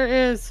lot. There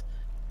is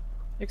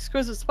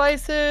exquisite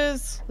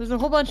spices. There's a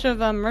whole bunch of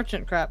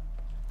merchant crap.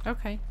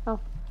 Okay.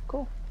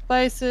 Cool.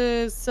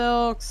 Spices,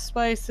 silks,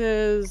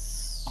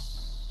 spices,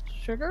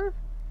 sugar,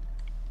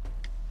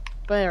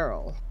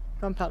 barrel,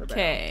 gunpowder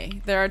barrel.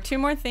 Okay. There are 2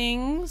 more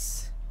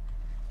things.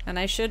 And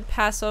I should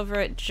pass over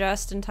it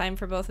just in time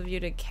for both of you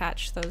to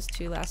catch those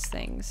 2 last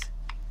things.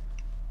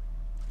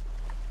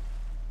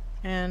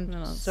 And And then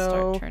I'll so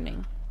start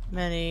turning.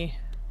 many.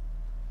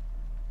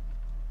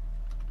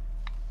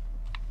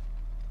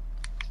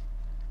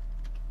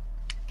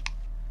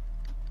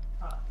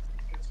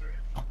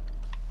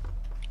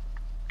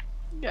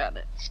 Got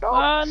it.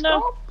 Stop,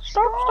 No.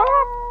 Stop.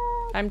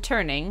 I'm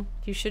turning.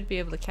 You should be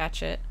able to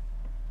catch it.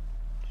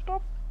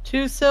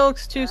 2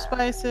 silks, 2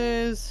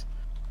 spices,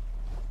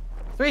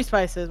 3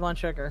 spices, 1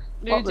 sugar.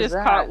 You What was just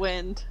that? caught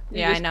wind. You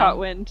Yeah, I just know. caught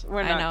wind.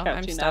 We're I not know. I'm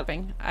catching up.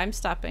 stopping. I'm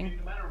stopping.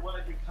 No matter what,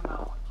 I could come out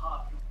on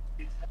top.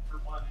 It's 10 for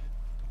 1.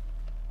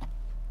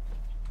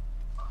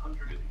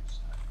 100 of these.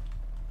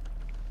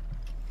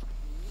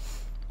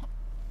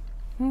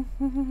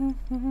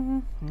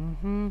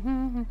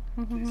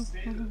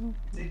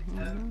 Stay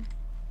 10.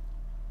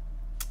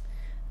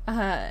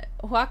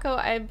 Huaco,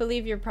 I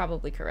believe you're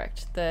probably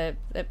correct. It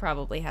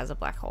probably has a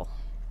black hole.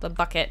 The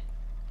bucket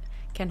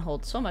can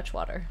hold so much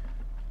water.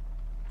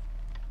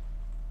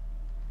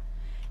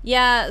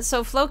 Yeah,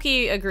 so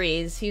Floki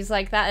agrees. He's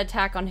like, that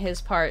attack on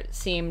his part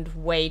seemed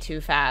way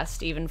too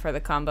fast, even for the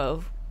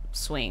combo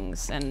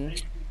swings,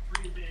 and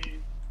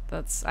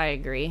I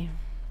agree.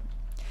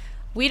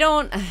 We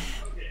don't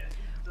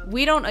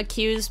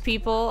accuse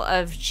people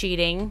of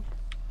cheating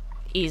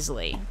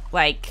easily.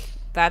 Like,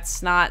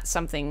 that's not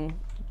something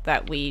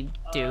that we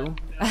do.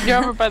 You're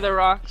over by the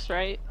rocks,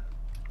 right?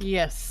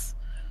 Yes,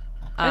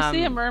 I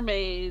see a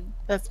mermaid.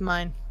 that's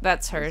mine.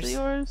 That's Is hers. it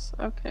yours?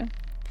 Okay.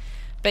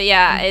 But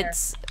yeah,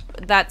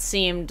 that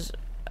seemed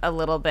a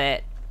little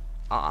bit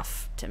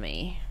off to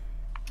me.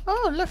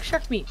 Oh, look,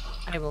 shark meat.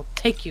 I will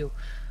take you.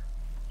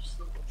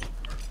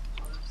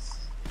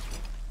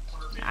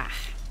 Ah.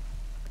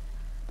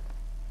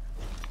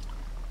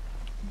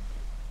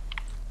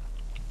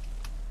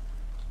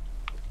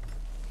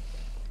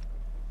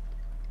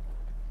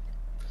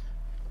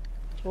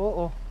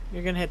 Oh,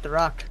 you're gonna hit the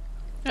rock.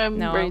 I'm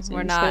No, raising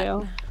we're not.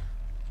 sail.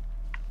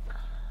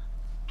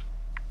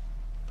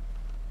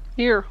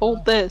 Here,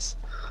 hold this.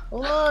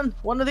 Hold on.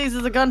 One of these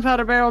is a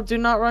gunpowder barrel. Do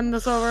not run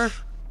this over.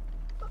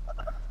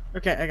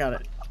 Okay, I got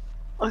it.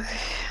 Okay.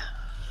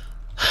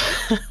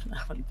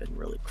 That would have been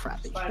really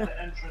crappy. By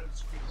the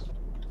entrance.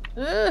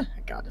 I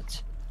got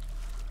it.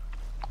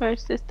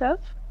 Where's this stuff?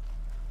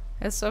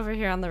 It's over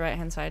here on the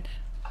right-hand side.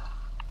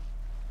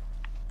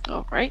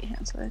 Oh, right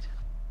hand side.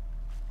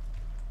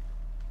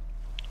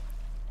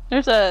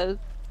 There's a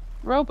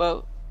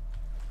rowboat.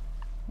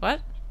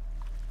 What?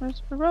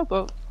 Where's the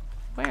rowboat?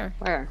 Where?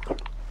 Where?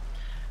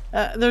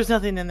 There's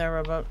nothing in there,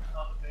 rowboat.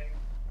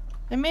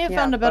 They may have Yeah,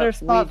 found a better but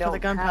spot we for the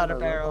don't have gunpowder a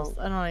barrels.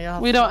 rowboat. I don't know. You'll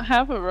have We to- don't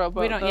have a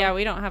rowboat. We don't. though. Yeah,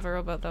 we don't have a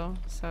rowboat though.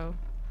 So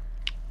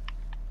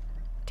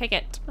take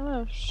it.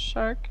 Oh,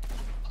 shark.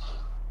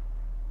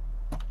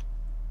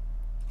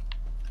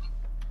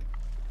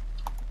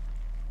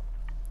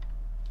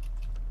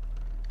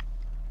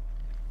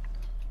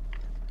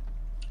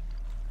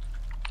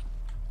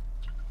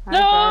 Hi,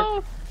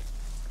 No!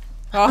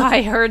 Oh,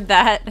 I heard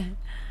that.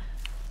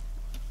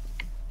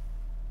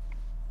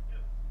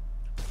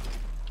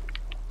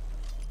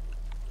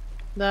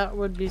 That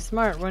would be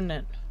smart, wouldn't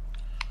it?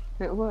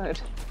 It would.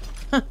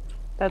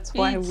 That's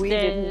why He's we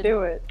dead. didn't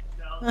do it.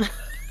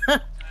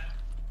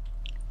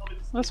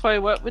 That's why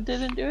what we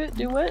didn't do it?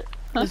 Do what?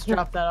 Just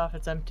drop that off.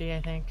 It's empty,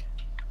 I think.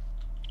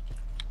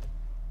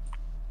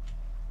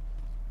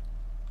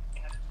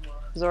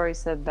 Zori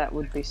said that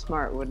would be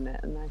smart, wouldn't it?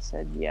 And I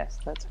said yes.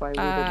 That's why we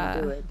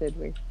didn't do it, did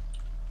we?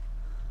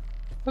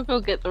 We'll go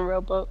get the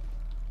rowboat.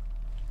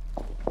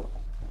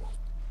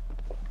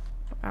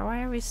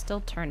 Why are we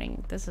still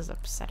turning? This is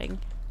upsetting.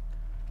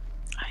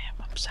 I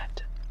am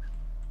upset.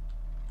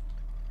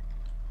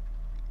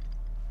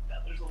 Yeah,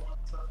 there's a lot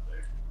of stuff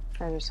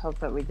there. I just hope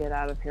that we get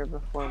out of here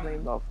before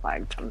Rainbow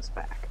Flag comes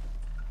back.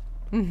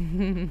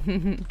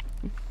 Rainbow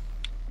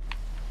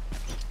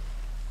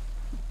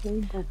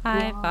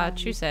I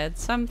thought you said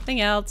something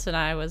else, and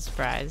I was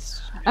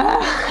surprised.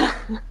 I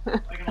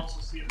can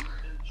also see it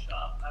in the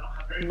shop. I don't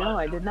have very much. No,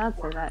 I did not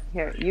say that.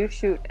 Here, you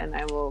shoot and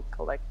I will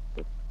collect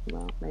the...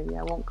 Well, maybe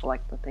I won't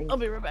collect the thing. I'll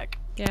be right back.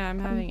 Yeah, I'm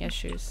having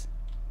issues.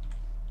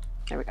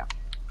 There we go.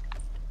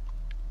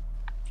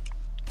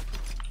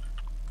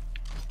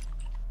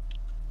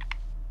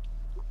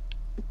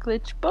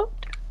 Glitch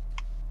boat.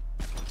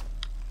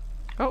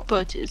 Oh.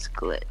 Boat is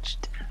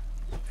glitched.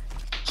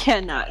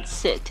 Cannot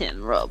sit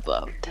in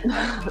rowboat.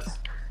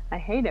 I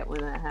hate it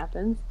when that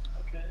happens.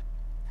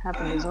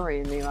 Happened to Zori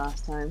and me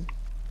last time.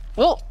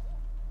 Oh,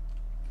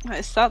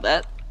 I saw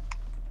that.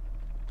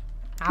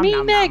 Nom, Me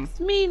nom, nom. next,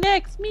 me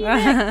next, me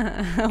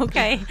next.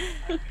 Okay.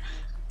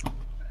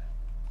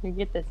 You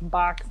get this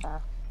box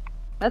off.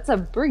 That's a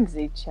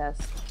Briggsy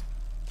chest.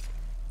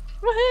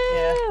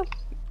 Woohoo!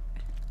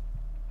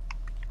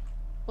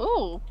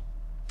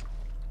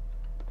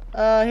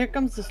 Oh, Here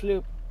comes the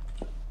sloop.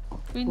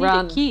 we need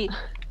Run. a key.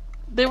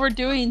 They were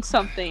doing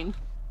something.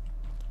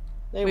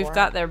 They We've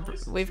got their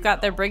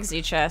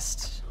Briggsy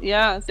chest.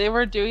 Yeah, they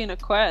were doing a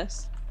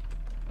quest.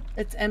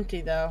 It's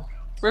empty though.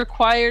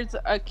 Requires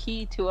a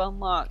key to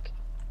unlock.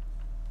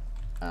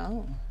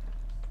 Oh.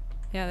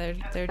 Yeah, they're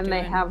And doing.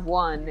 they have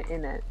one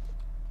in it.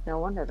 No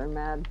wonder they're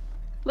mad.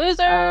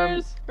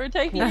 Losers! We're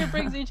taking your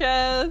Briggsy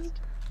chest.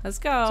 Let's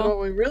So go. what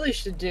we really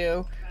should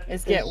do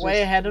is get Is way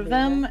just ahead of leave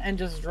them it. and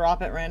just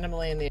drop it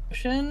randomly in the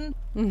ocean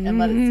and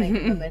let it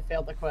sink when they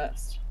fail the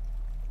quest.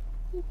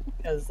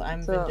 Because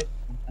I'm So- vindictive.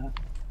 of that.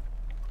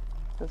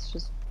 Let's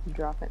just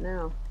drop it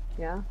now.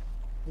 Yeah?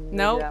 Maybe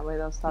Nope. that way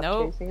they'll stop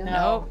Nope. chasing us.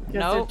 No. because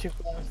nope. they're too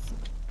close.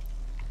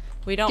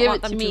 We don't Give want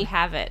it them to to me.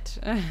 have it.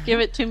 Give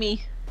it to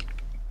me.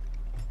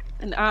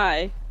 And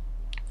I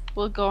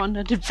will go on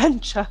an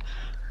adventure.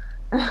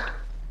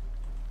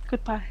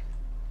 Goodbye.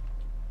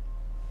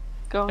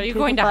 Go. Are you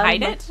going to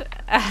hide it?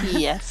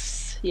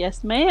 Yes.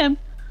 Yes, ma'am.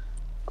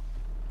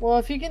 Well,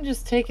 if you can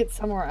just take it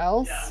somewhere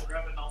else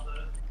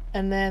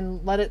and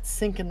then let it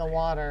sink in the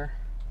water.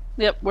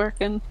 Yep,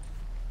 working.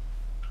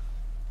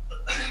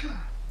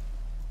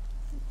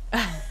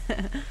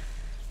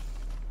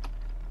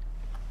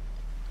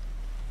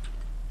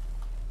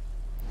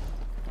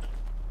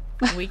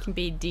 We can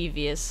be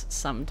devious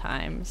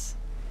sometimes.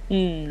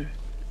 Hmm.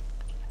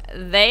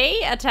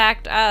 They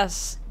attacked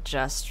us.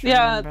 Just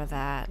Yeah, remember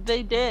that.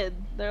 They did.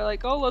 They're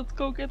like, oh, let's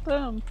go get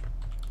them.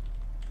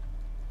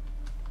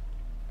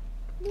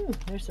 Ooh,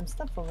 there's some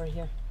stuff over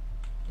here.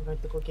 I'm going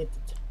to go get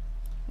it.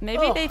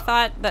 Maybe Oh. they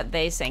thought that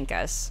they sank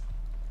us.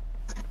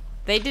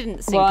 They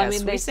didn't sink Well, I us.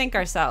 mean, we they- sink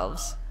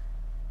ourselves.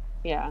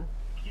 Yeah.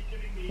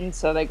 And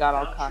so they got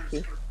all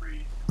cocky.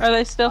 Are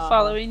they still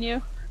following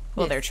you?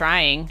 Well, they're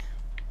trying.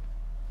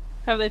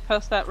 Have they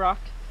passed that rock?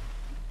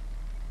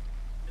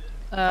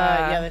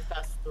 Yeah, they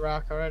passed the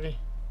rock already.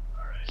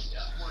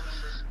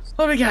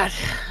 Oh my god.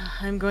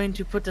 I'm going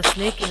to put a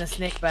snake in a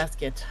snake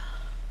basket.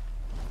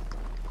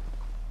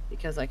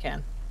 Because I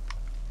can.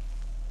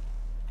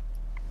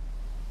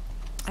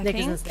 I Snake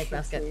is in a think. snake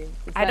basket. Is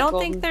I that don't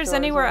golden think there's shores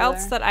anywhere over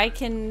else there? that I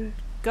can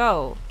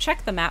go.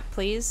 Check the map,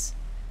 please.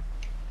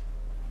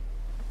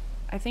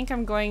 I think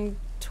I'm going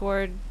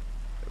toward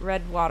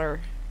red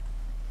water.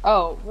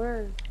 Oh,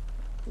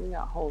 we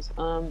got holes.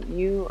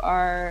 You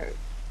are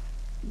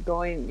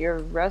you're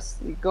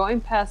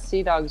going past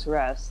Sea Dog's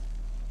Rest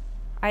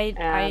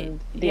and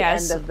the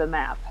yes, end of the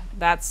map.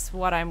 that's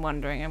what I'm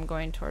wondering. I'm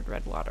going toward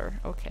red water.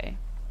 Okay.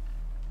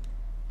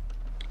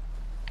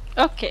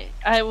 Okay,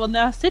 I will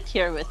now sit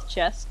here with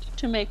chest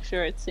to make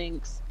sure it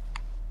sinks.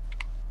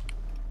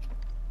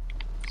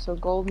 So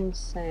Golden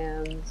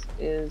Sands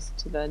is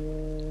to the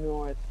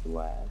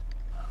northwest,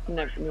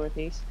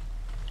 northeast.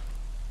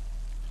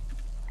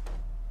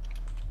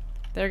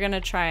 They're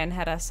gonna try and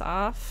head us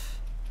off,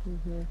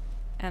 Mm-hmm.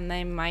 and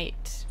they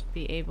might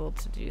be able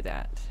to do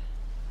that.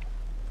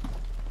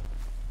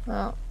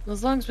 Well,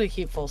 as long as we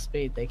keep full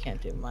speed, they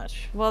can't do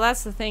much. Well,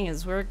 that's the thing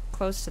is we're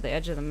close to the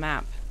edge of the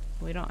map.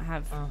 We don't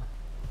have. Oh.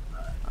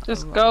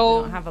 Just We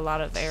go don't have a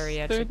lot of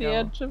area to through the go.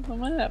 edge of the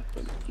map.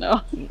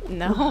 No.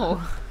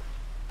 No.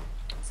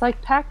 It's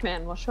like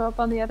Pac-Man. We'll show up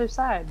on the other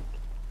side.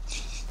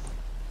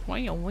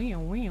 Wheel, wheel,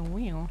 wheel,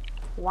 wheel.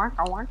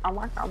 Waka waka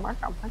waka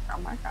waka waka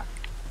waka.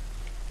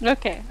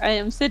 Okay, I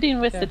am sitting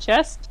with Yeah. the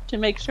chest to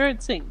make sure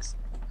it sinks.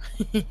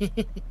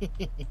 Thank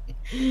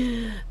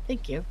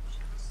you.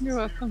 You're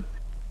welcome.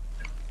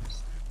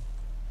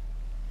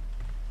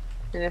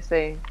 And if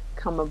they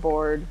come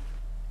aboard,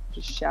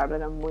 just shout at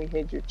them, "We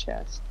hid your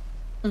chest."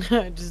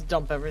 Just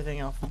dump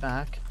everything off the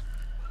back.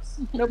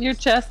 Your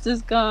chest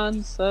is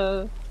gone,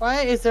 so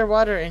Why is there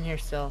water in here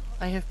still?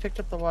 I have picked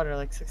up the water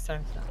like 6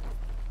 times now.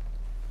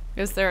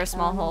 Is there a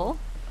small hole?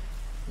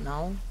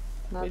 No.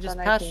 Not We just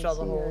that I patched can all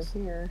the see or holes.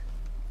 hear.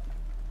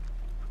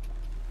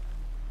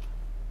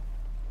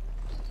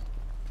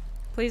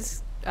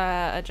 Please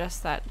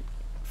adjust that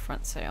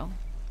front sail.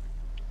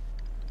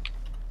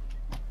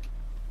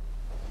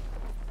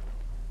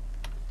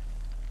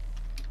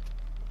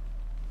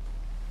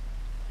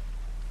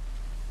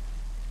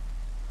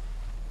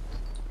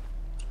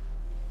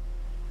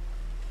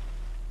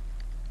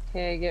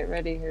 Okay, get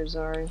ready here,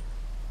 Zori.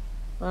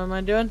 What am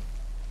I doing?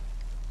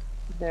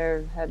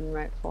 They're heading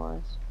right for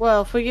us.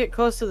 Well, if we get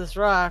close to this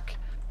rock,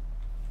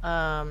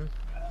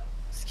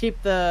 just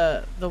keep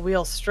the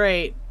wheel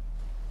straight.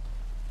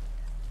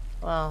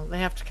 Well, they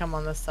have to come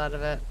on this side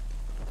of it.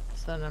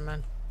 So never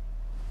mind.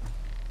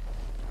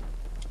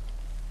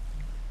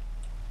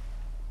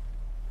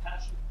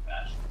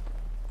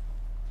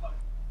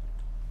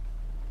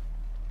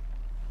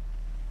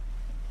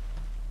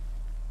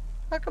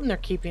 How come they're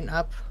keeping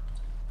up?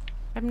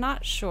 I'm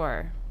not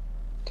sure.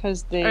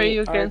 Because they Are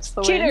you against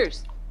the wind?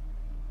 cheaters.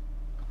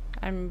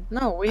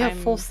 No, we have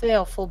full I'm-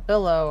 sail, full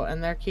billow,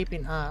 and they're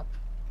keeping up.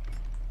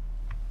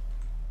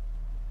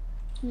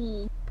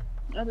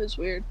 That is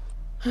weird.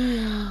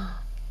 There's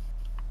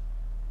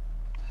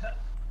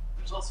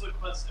also a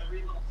quest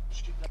every little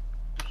ship that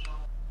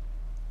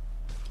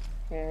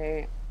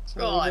Okay,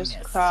 so Oh, I we just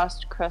missed.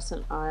 crossed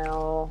Crescent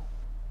Isle.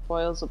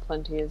 Foils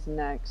Aplenty is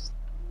next.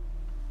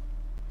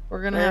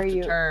 We're gonna Where have are to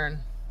you?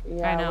 turn.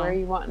 Yeah, know. where are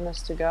you wanting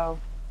us to go?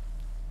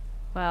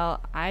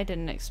 Well, I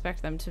didn't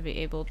expect them to be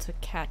able to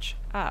catch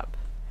up.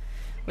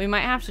 We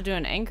might have to do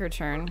an anchor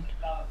turn.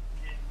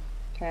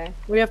 Okay.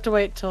 We have to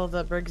wait till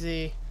the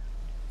Briggsy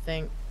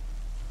thing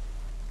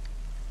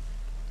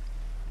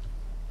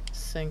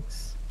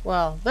sinks.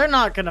 Well, they're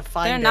not gonna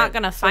find it. They're not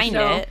gonna find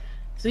no. it.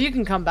 So you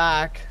can come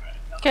back.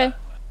 Okay.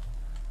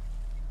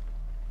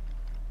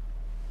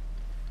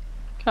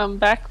 Come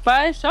back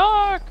by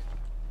shark!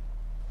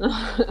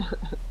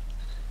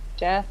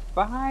 Death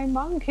by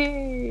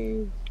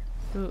monkey.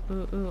 Ooh,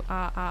 ooh, ooh,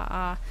 ah, ah,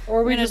 ah. Or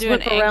We're we gonna just do an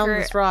whip around anchor-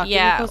 this rock.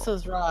 yeah. Get close to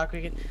this rock.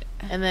 We can,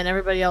 and then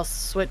everybody else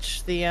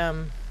switch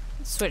the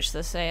Switch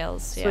the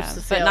sails, switch yeah. the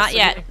But sails. not so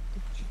yet.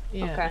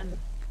 Yeah. Okay.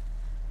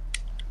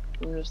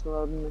 I'm just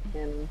loading the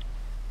cannon.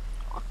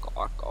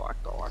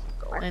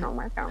 And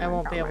I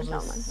won't be able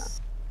to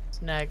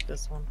snag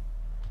this one.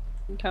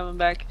 I'm coming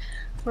back.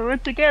 But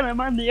once again, I'm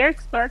on the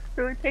Xbox,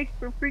 so it takes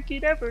for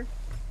freaking ever.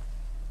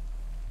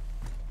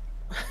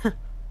 We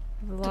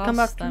To come back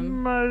lost to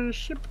them. my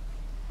ship.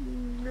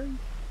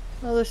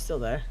 Oh, they're still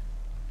there.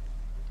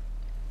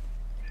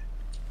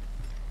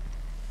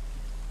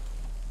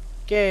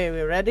 Okay,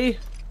 we ready?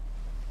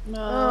 No.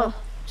 Oh,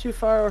 too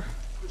far.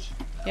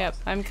 Yep,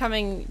 I'm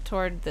coming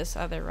toward this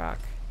other rock.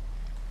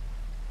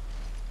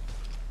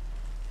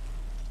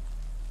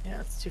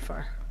 Yeah, it's too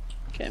far.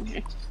 Okay, I'm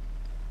here.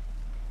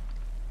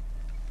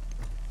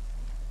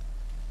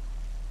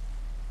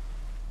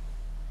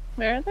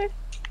 Where are they?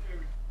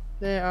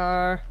 They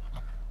are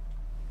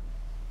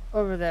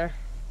over there.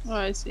 Oh,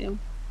 I see them.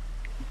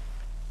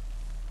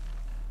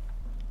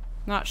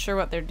 Not sure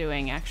what they're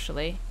doing,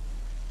 actually.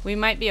 We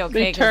might be okay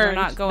They because we're turned.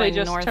 not They going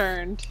just north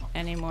turned.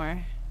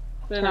 anymore.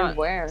 They're Turned not.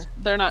 where?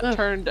 They're not Oh.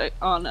 turned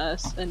on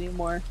us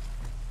anymore.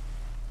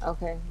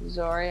 Okay,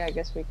 Zori, I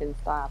guess we can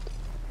stop.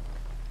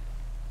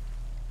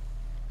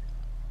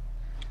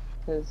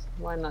 Because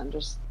why not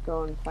just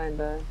go and find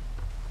an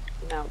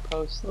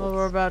outpost? Well,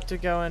 we're about to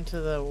go into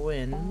the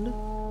wind.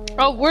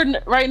 Oh,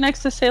 we're right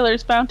next to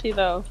Sailor's Bounty,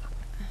 though.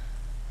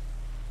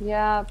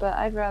 Yeah, but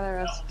I'd rather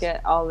us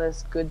get all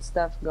this good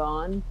stuff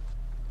gone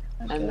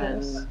I and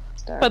guess. then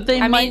start. But they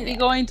I might mean- be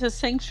going to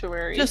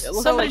Sanctuary. Just It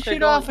looks somebody like they're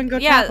shoot off going- and go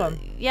yeah, tap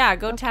them. yeah,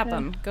 go tap Okay.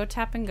 them. Go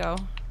tap and go.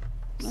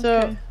 So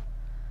Okay.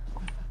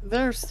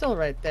 they're still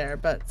right there,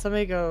 but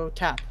somebody go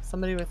tap.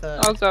 Somebody with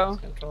a I'll go.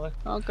 controller.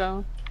 I'll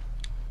go.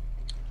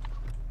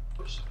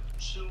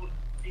 show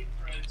 8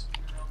 threads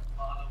when you're on the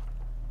bottom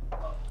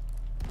level.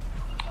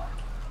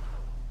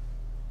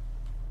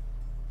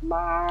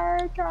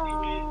 My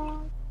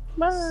God.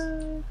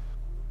 Bye.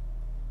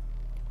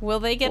 Will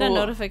they get a Cool.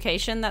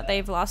 notification that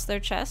they've lost their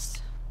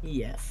chest?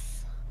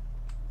 Yes.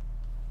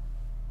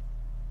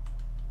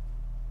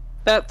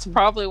 That's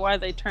probably why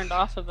they turned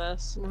off of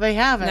us. Well, they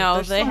haven't. No,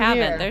 They're they still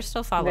haven't. here. They're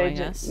still They following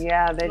just, us.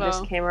 yeah, they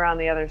just Well. came around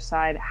the other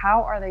side.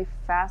 How are they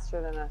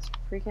faster than us?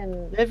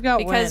 Freaking. They've got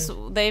Because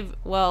wind.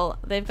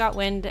 they've got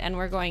wind and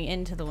we're going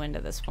into the wind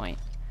at this point.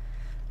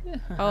 Yeah,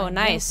 Oh, I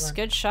nice. love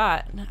Good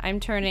shot. I'm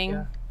turning.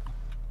 Yeah.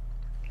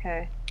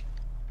 Okay.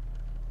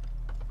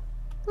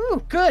 that.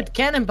 Ooh, good.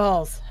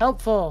 Cannonballs.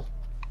 Helpful.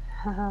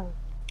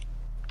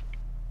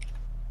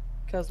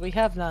 Because we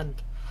have none.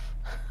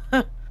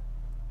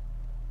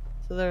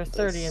 So there are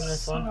 30 in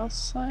this one.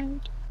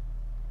 Outside.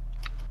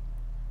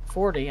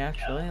 40,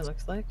 actually, it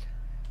looks like.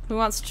 Who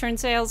wants to turn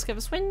sails? Give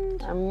us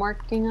wind. I'm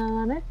working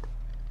on it.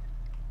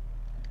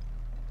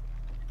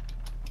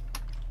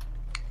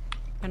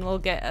 And we'll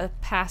get a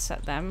pass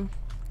at them.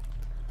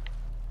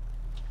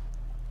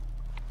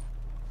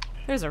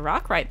 There's a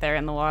rock right there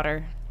in the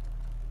water.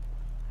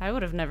 I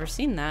would have never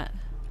seen that.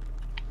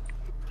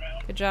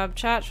 Good job,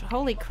 Chach.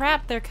 Holy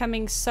crap, they're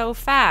coming so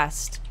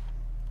fast.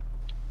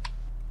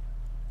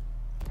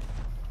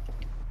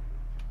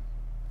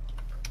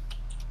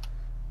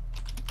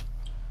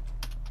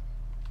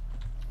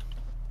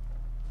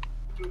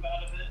 Move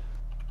out of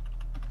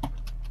it.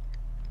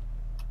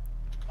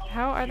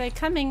 How are they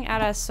coming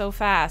at us so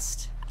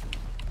fast?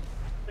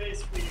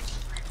 Basically,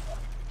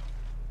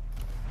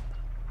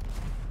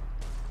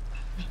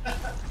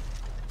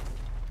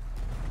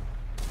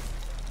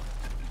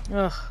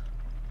 Ugh.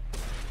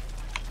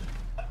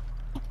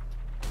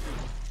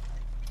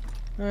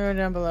 Oh,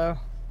 down below.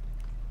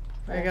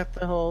 I got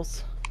the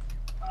holes.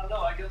 I don't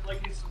know, I get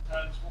lucky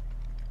sometimes.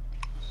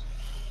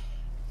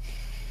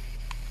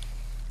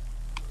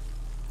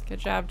 Good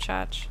job,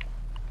 Chach.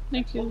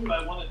 Thank But you.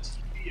 I want a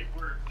TV at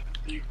work, like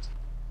a big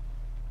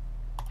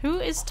Who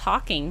is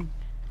talking?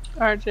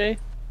 RJ.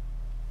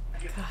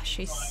 Gosh,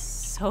 she's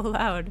so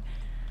loud.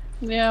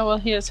 Yeah, well,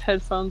 he has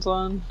headphones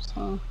on,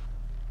 so.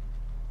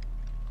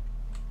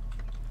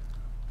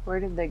 Where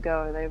did they go?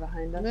 Are they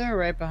behind us? They're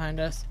right behind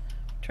us.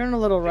 Turn a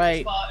little Pick a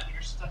right. spot and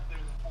you're stuck there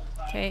the whole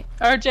time. Okay.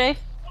 RJ?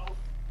 Oh,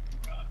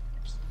 God.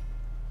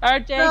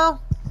 RJ? No,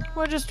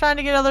 we're just trying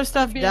to get other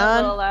stuff Being a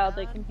little done. loud,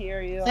 they can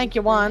hear you. Thank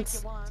you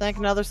once. Thank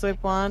another sleep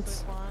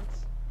once.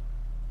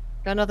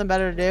 Got nothing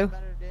better to do.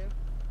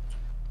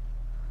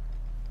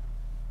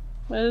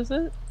 What is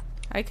it?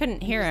 I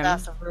couldn't hear Just him.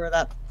 asked if we were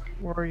that.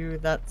 Were you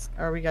that?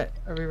 Are we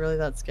really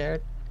that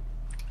scared?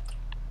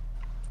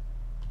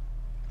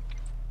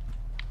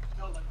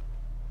 Building.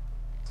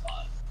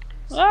 Spot.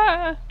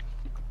 Ah!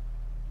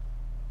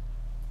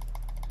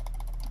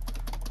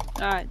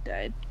 I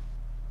died.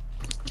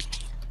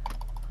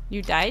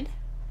 You died?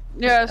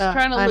 Yeah, I was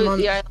trying to I'm loot on-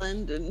 the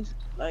island and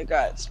I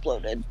got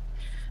exploded.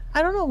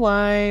 I don't know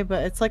why,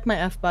 but it's like my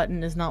F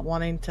button is not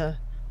wanting to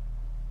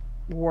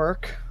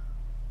work.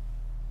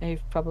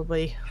 I've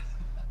probably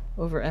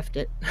over F'd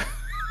it.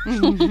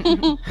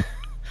 You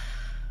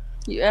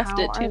effed How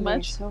it too are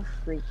much. they so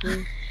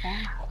freaking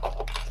fast?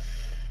 I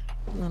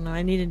don't know.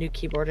 I need a new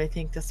keyboard. I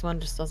think this one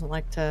just doesn't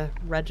like to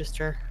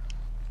register.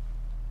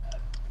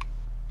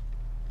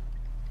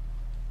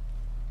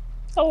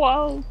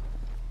 Hello.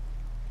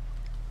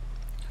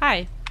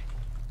 Hi.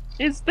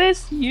 Is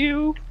this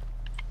you?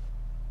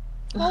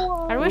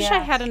 Hello. I wish I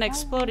Yes. had an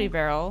explodey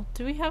barrel.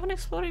 Do we have an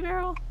explodey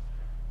barrel?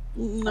 I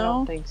don't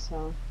No. think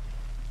so.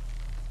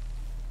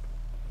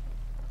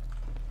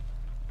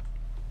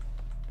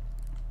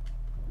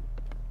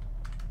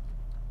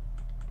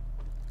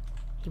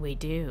 We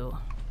do.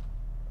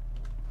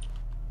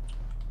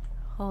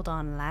 Hold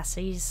on,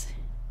 lassies.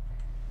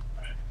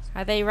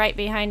 Are they right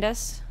behind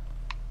us?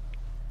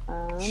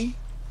 They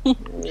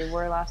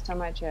were last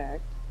time I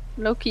checked.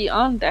 Loki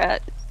on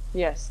that.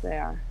 Yes, they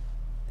are.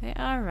 They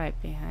are right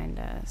behind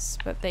us,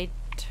 but they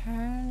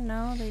turned.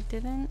 No, they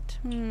didn't.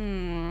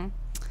 Hmm.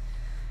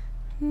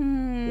 You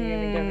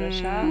gonna give it a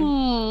shot?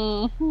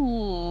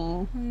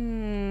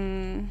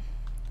 Hmm.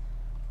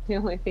 The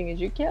only thing is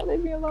you can't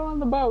leave me alone on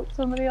the boat.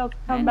 Somebody else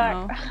come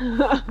I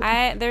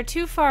back. They're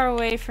too far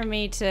away for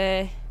me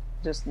to.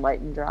 Just light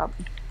and drop.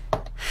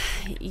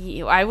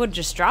 I would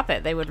just drop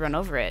it. They would run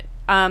over it.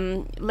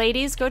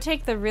 Ladies, go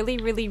take the really,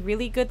 really,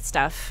 really good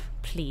stuff,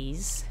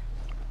 please.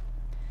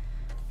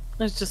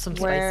 There's just some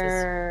spices.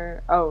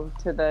 Where? Oh,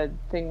 to the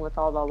thing with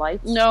all the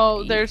lights?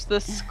 No, there's the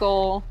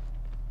skull.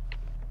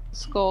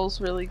 Skull's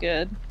really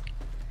good.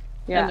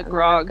 Yeah, and the then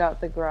grog. I've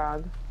got the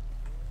grog.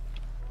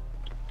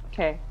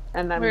 Okay,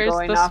 and I'm Where's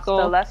going the off skull?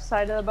 the left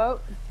side of the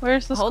boat.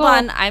 Where's the Hold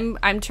skull? on,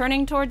 I'm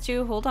turning towards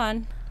you. Hold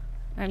on.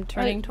 I'm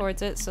turning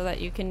towards it so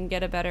that you can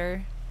get a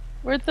better.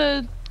 Where'd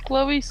the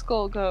glowy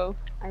skull go?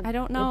 I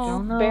don't know.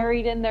 don't know.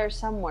 Buried in there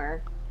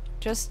somewhere.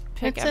 Just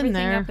pick It's in everything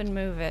there. up and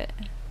move it.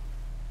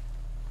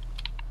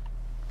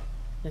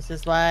 This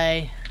is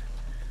why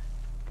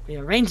we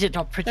arrange it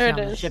all pretty There it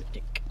on the is.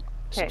 shipstick.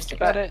 Okay, Shipstick.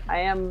 Got but it. I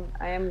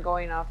am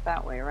going off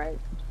that way, right?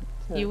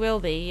 To- You will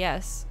be,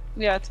 yes.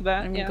 Yeah, to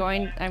that. I'm yeah.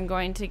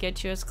 going to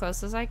get you as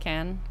close as I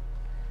can.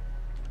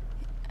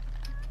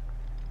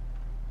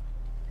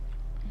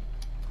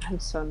 I'm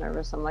so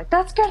nervous. I'm like,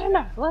 that's good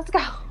enough. Let's go.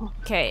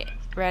 Okay,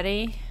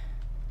 ready?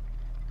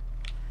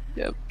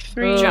 Yep.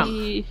 3,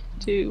 Jump.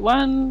 2,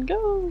 1,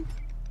 go.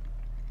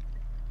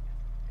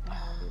 I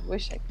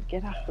wish I could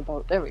get off the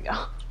boat. There we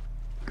go.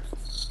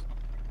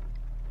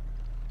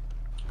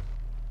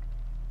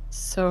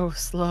 So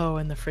slow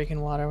in the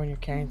freaking water when you're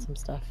carrying some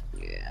stuff.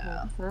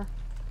 Yeah. Huh?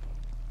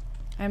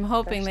 I'm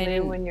hoping they Especially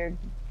didn't when you're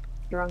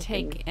drunk.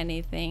 take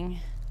anything.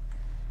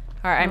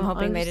 Or I'm No,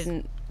 hoping I'm they just-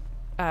 didn't.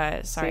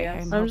 Sorry, us?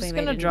 I'm I'm hoping just they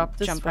gonna didn't drop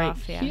this jump right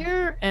off. Yeah.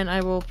 here, and I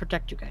will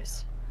protect you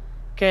guys.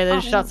 Okay, they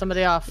just shot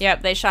somebody off.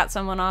 Yep, they shot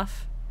someone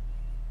off,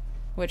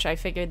 which I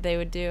figured they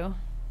would do.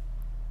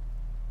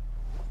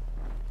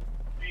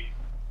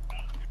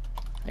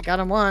 I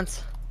got him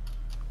once.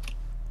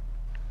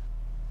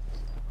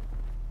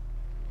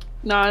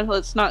 No,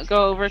 let's not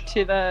go over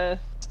to the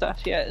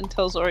stuff yet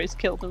until Zori's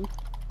killed him.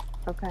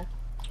 Okay.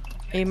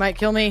 He might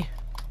kill me.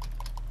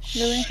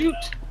 Really? Shoot!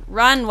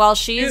 Run while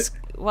she's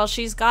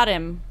got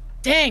him.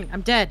 Dang, I'm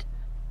dead.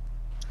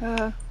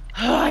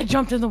 I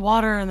jumped in the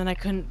water and then I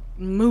couldn't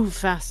move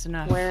fast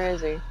enough. Where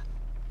is he?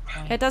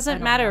 It doesn't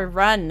don't matter.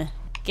 Run.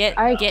 Get.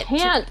 I get.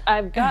 can't.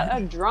 I've got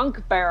a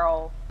drunk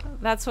barrel.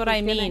 That's what He's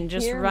I gonna mean.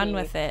 Just hear run me.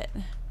 with it.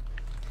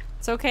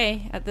 It's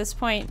okay. At this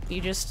point, you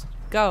just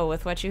go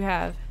with what you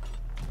have.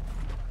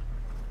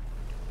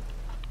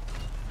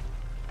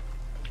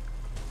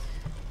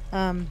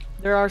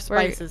 There are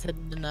spices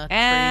hidden in the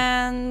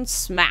And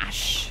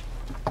smash.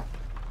 tree.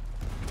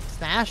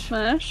 Smash?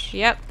 Smash.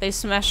 Yep, they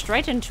smashed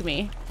right into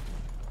me.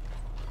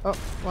 Oh,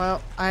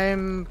 well,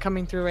 I'm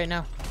coming through right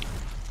now.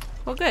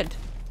 Well, good.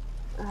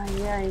 Ay,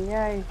 ay,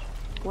 ay.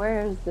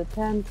 Where's the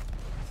tent?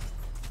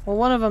 Well,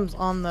 one of them's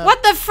on the...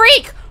 What the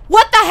freak?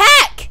 What the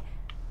heck?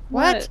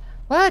 What?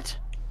 What?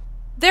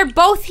 They're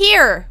both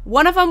here.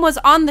 One of them was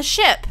on the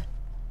ship.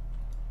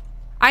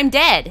 I'm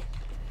dead.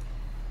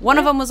 One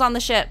of them was on the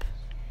ship.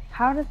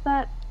 How does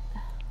that?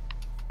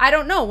 I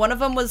don't know. One of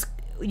them was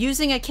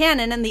using a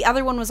cannon, and the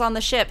other one was on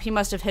the ship. He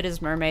must have hit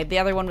his mermaid. The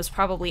other one was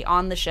probably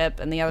on the ship,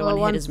 and the other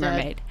one hit his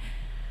mermaid.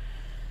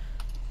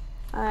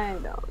 I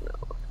don't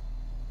know.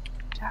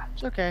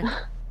 It's okay.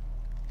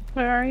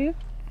 Where are you?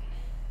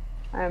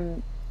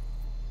 I'm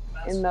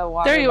in the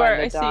water. There you by are,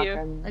 the I see dock. you.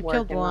 I'm I killed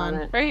working on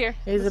one. it. Right here.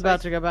 He's This about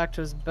way. to go back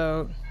to his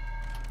boat.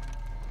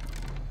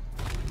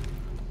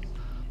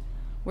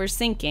 We're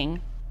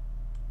sinking.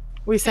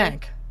 We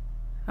sank.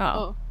 Oh.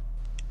 Oh.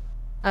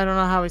 I don't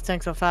know how we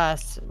sank so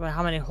fast, but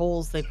how many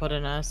holes they put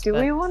in us. Do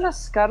but- we want to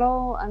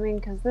scuttle? I mean,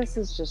 because this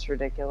is just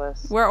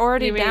ridiculous. We're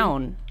already You mean-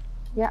 down.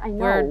 Yeah, I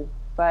know, We're-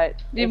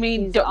 but You if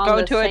mean he's don't on go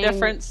the to a same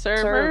different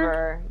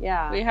server?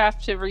 Yeah. We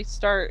have to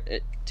restart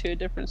it to a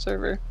different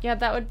server. Yeah,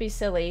 that would be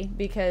silly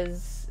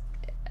because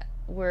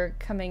we're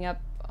coming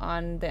up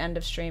on the end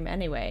of stream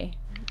anyway.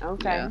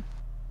 Okay. Yeah.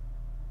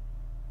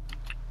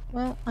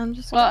 Well, I'm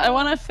just. Well, I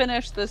want to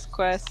finish this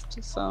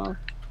quest, so All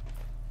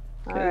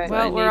right.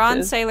 Well, I Well, we're need on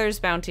to- Sailor's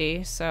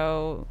Bounty,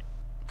 so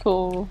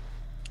cool.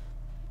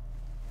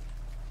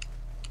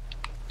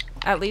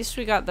 at least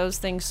we got those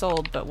things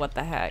sold, but what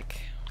the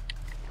heck.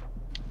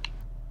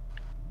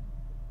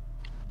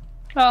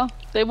 Well,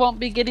 they won't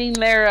be getting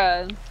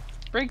their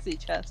Briggsy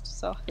chest,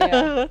 so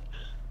Yeah.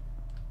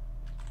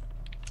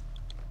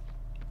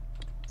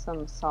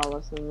 Some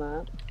solace in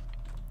that.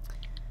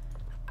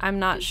 I'm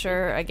not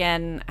sure,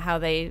 again, how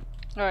they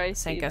Oh, I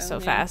sank see us so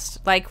them, yeah.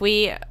 fast. Like,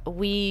 we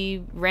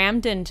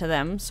rammed into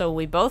them, so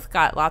we both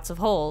got lots of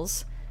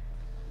holes.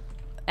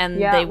 And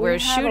Yeah, they were we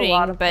had shooting, a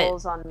lot of but...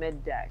 holes on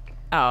mid deck.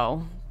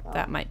 Oh,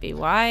 that might be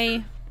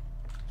why.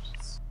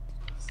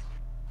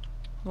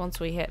 Once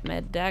we hit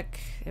mid-deck,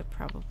 it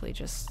probably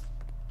just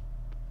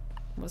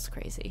was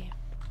crazy.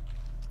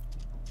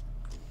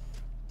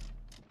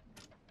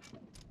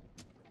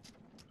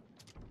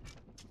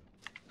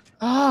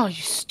 Oh,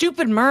 you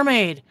stupid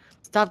mermaid!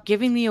 Stop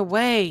giving me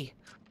away.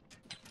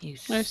 You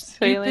They're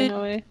sailing stupid,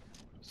 away.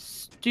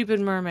 stupid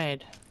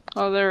mermaid.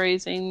 Oh, they're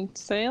raising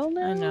sail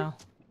now? I know.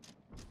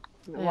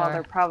 Well, are.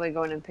 they're probably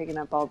going and picking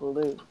up all the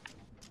loot. Do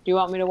you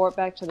want me to warp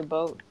back to the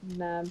boat,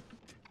 Nab?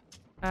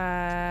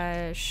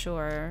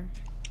 Sure.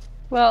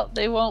 Well,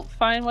 they won't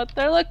find what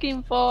they're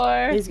looking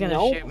for. He's gonna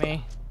Nope. shoot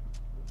me.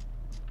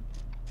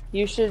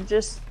 You should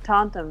just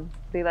taunt them.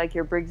 Be like,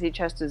 your Briggsy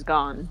chest is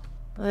gone.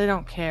 They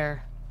don't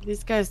care.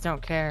 These guys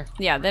don't care.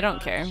 Yeah, they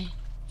don't care.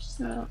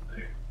 No.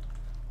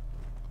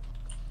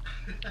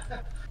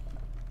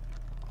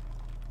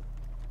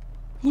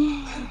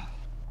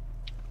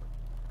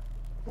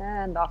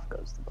 And off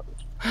goes the boat.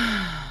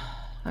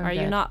 I'm Are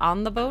you dead. not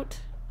on the boat?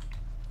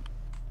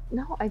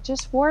 No, I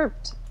just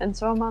warped, and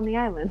so I'm on the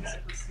island.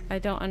 I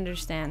don't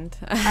understand.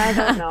 I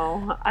don't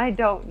know. I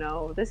don't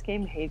know. This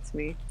game hates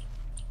me.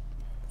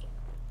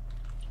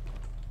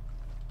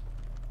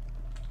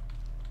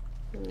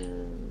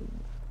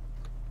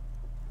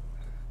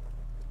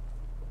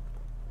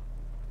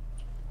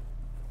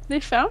 They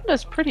found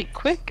us pretty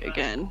quick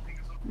again,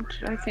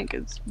 which I think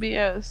is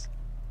BS.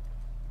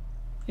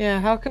 Yeah,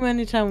 how come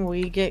anytime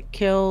we get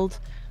killed,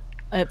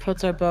 it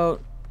puts our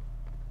boat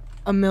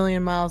a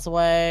million miles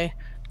away,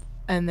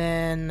 and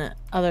then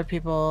other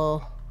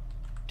people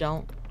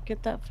don't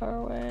get that far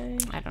away?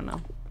 I don't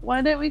know.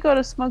 Why didn't we go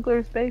to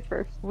Smuggler's Bay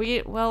first?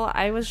 Well,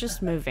 I was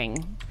just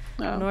moving.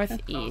 Oh, okay.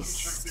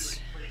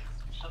 Northeast.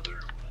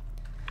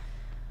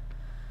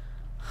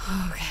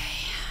 Okay.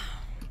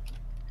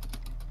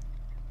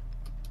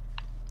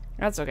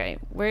 That's okay.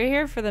 We're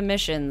here for the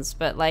missions,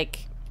 but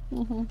like,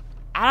 Mhm.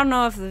 I don't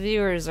know if the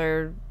viewers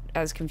are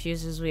as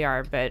confused as we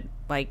are, but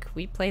like,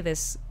 we play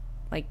this,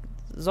 like,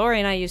 Zori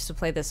and I used to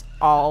play this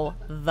all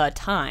the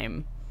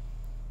time.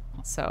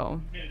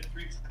 So,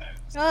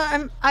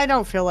 I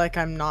don't feel like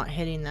I'm not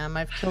hitting them.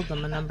 I've killed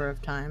them a number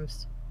of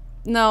times.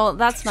 no,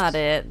 that's not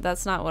it.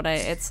 That's not what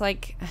it's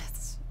like,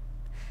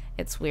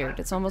 it's weird.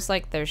 It's almost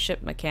like their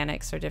ship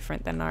mechanics are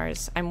different than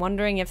ours. I'm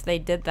wondering if they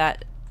did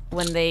that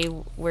when they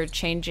were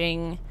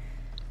changing,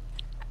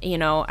 you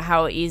know,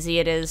 how easy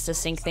it is to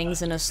sink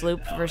things in a sloop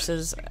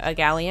versus a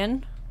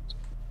galleon.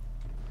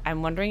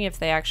 I'm wondering if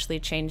they actually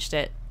changed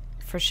it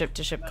for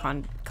ship-to-ship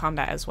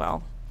combat as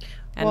well,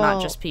 and Well,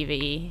 not just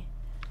PvE.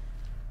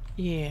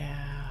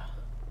 Yeah.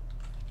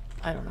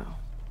 I don't know.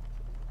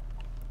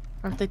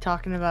 Aren't they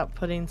talking about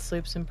putting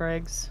sloops and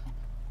brigs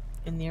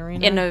in the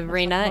arena? In at some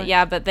arena, point?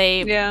 yeah, but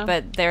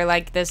Yeah. they're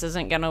like, this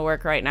isn't gonna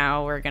work right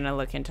now. We're gonna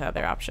look into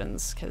other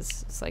options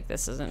because it's like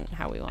this isn't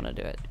how we want to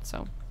do it.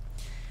 So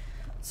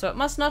it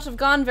must not have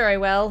gone very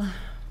well.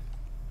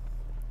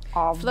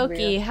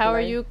 Floki, how are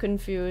Obviously. you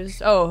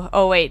confused?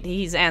 Oh wait,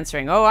 he's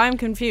answering. Oh, I'm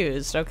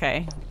confused.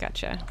 Okay,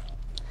 gotcha.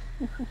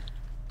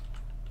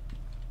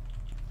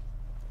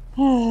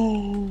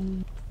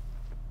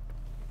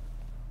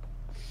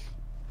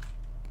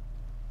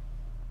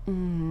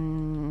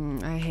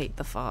 I hate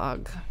the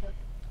fog.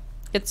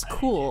 It's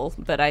cool,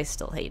 but I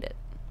still hate it.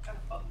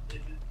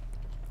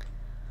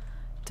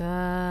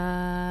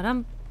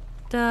 Da-dum,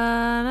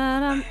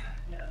 da-da-dum,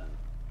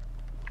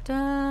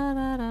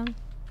 da-da-dum,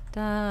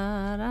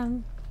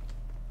 da-dum.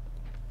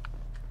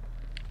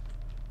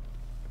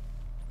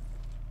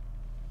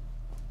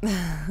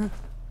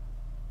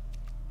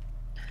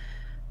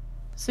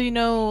 So you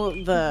know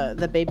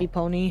the baby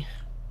pony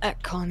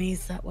at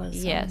Connie's that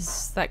was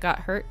Yes, that got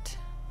hurt.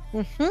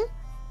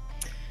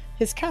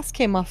 his cast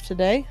came off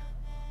today.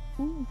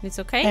 It's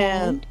okay.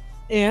 And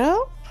yeah.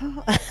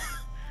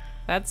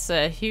 That's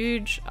a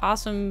huge,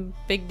 awesome,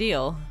 big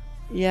deal.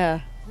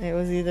 Yeah, it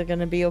was either going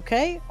to be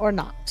okay or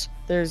not.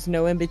 There's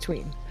no in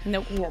between.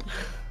 Nope. Yep.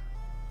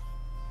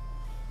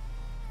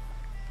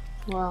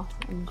 Well,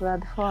 I'm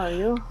glad for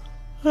you.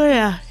 Oh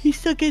yeah, he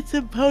still gets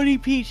some pony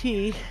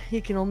PT.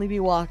 He can only be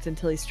walked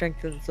until he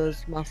strengthens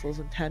those muscles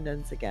and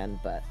tendons again,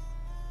 but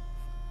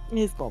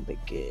he's gonna be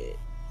good.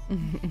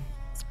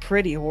 It's a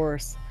pretty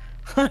horse.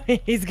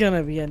 He's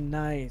gonna be a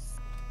nice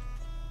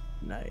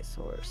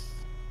horse.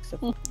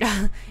 Except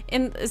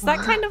And is that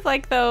kind of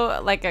like,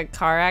 though, like a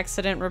car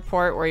accident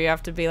report where you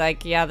have to be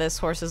like, yeah, this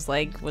horse's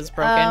leg was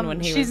broken when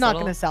he was she's not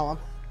little? gonna sell him.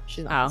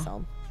 She's not gonna sell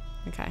him.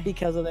 Okay.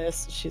 Because of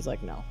this, she's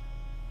like, no.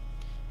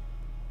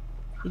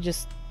 You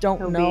just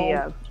don't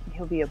know.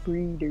 He'll be a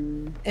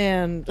breeder.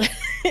 And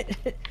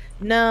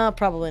no,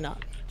 probably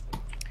not.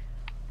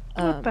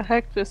 What the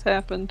heck just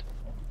happened?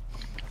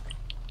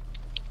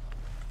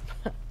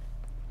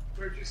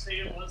 Where'd you say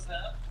it was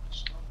that?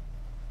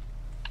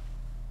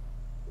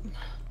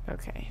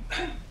 Okay.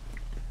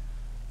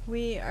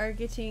 We are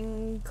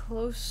getting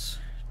close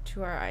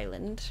to our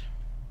island.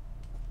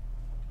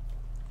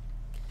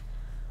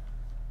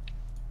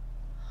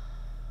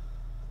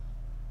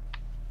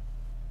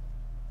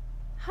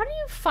 How do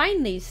you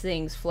find these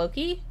things,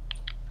 Floki?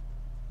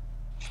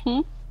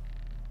 Hmm?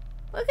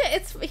 Look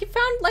at he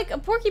found like a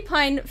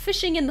porcupine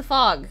fishing in the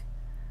fog.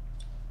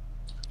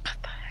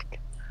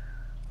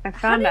 I How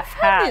found do a you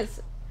find hat.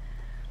 this?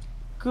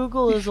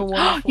 Google is a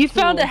wonderful You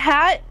found a tool.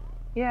 hat?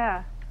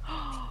 Yeah.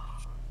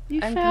 You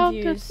I'm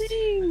found confused. a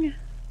thing.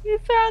 You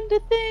found a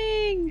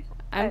thing.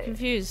 I'm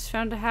confused.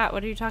 Found a hat.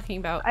 What are you talking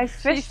about? I She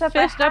fished up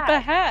fished a hat. up a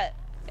hat.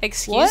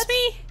 Excuse What?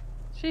 me?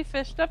 She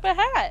fished up a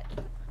hat.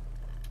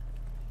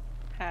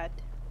 Hat.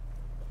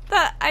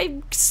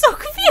 I'm so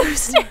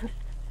confused.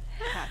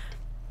 Hat.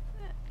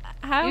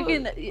 How?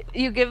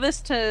 You give this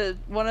to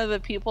one of the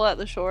people at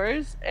the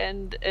shores,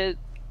 and it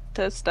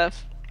does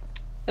stuff.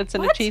 It's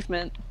an What?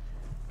 achievement.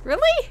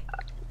 Really?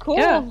 Cool.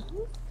 Yeah.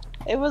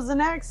 It was an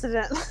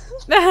accident.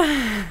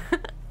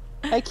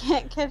 I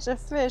can't catch a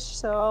fish,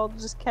 so I'll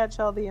just catch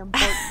all the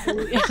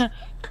important.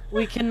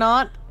 We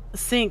cannot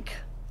sink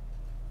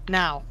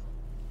now.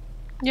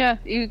 Yeah,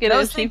 you get No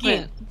an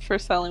achievement for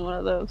selling one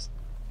of those.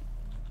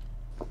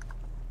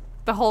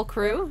 The whole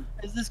crew?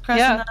 Is this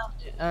Crescent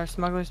or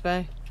Smuggler's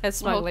Bay? It's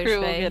The whole Smuggler's crew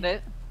will Bay. get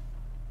it.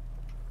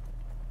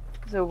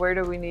 So where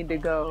do we need to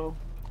go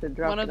to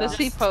drop One of it the off?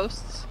 sea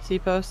posts.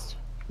 Seapost?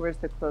 Where's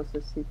the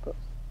closest seapost?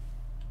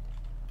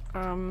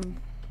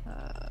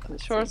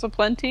 Shores of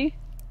Plenty.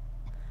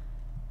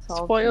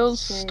 Salt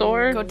Spoils Exchange,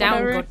 store. Go down,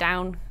 Whatever. go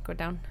down, go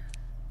down.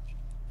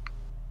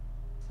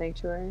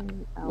 Sanctuary.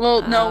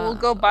 Well, no, we'll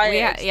go buy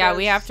it. It Yeah,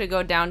 we says have to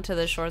go down to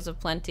the Shores of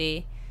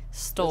Plenty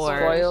store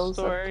Spoils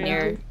of store, Plenty?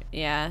 near.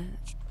 Yeah.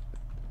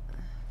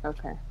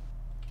 Okay.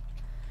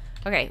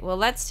 Okay, well,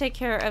 let's take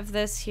care of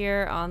this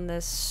here on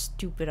this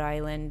stupid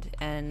island,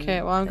 and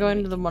Okay, well, I'm then going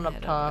we to the can one up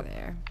head over top.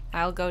 there.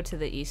 I'll go to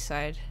the east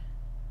side.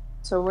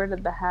 So where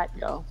did the hat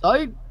go?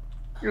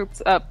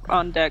 It's up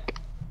on deck.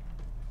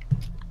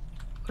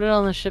 Put it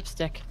on the ship's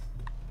deck.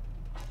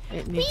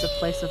 It needs a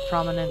place of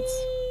prominence.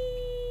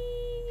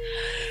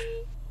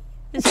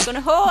 This is gonna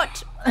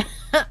hurt.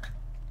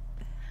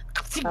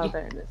 Oh,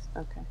 there it is.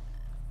 Okay.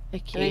 I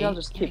Okay. think I'll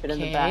just keep it in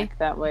the back.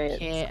 That way it's...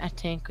 Okay, I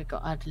think we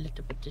got add a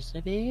little bit this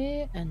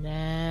way, and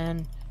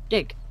then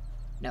dig.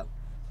 No,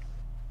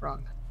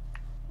 wrong.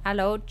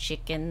 Hello,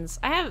 chickens.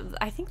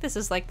 I think this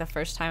is like the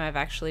first time I've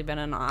actually been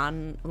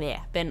on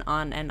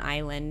an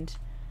island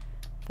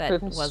that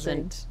With a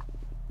wasn't.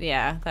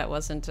 Yeah, that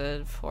wasn't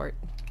a fort.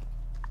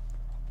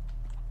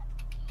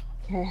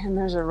 Okay, and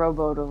there's a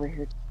rowboat over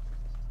here.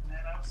 Man,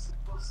 I was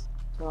supposed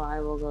So I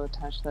will go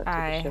attach that to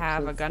I the ship.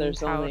 have a since there's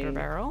gunpowder only,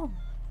 barrel.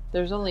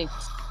 There's only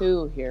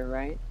 2 here,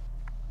 right?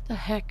 The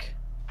heck?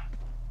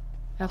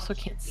 I also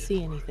can't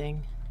see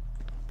anything.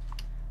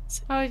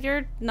 Oh,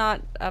 you're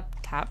not up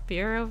top.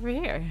 You're over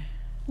here.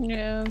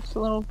 Yeah, it's a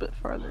little bit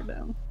farther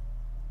down.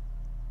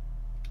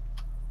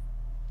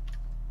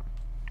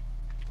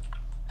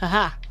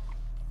 Haha.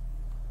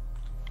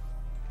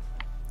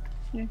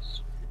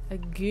 Yes. A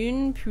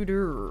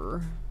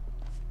gunpowder.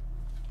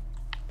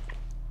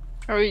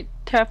 Are we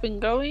tapping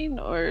going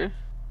or?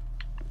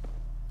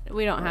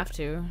 We don't have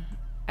to.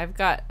 I've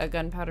got a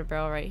gunpowder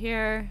barrel right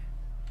here.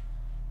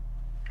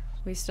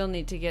 We still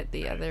need to get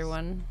the other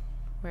one,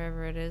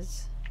 wherever it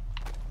is.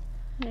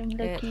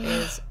 It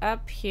is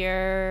up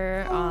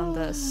here on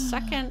the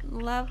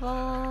 2nd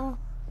level.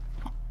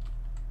 to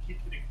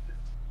keep getting fit.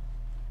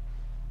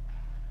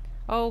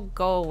 Oh,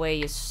 go away,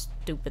 you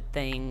stupid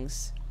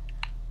things.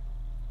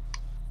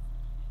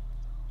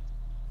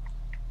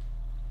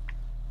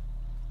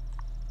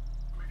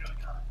 We got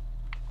time.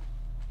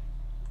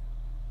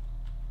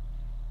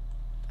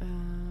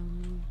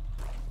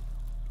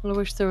 I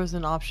wish there was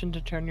an option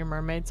to turn your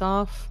mermaids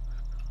off.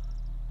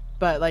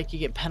 But, like, you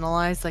get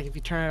penalized. Like, if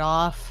you turn it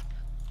off,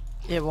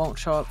 it won't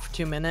show up for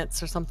 2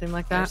 minutes or something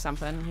like Or that.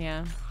 something,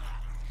 yeah.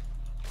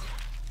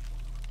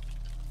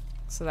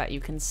 So that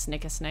you can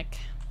snick a snick.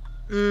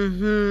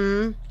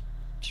 Mm-hmm.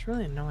 It's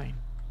really annoying.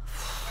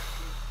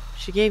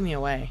 She gave me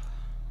away.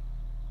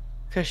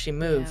 Because she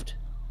moved.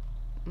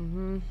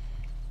 Mm-hmm.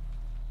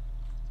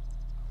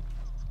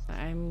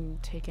 I'm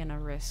taking a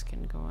risk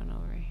and going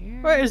over here.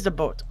 Where is the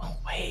boat? Oh,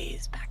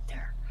 ways back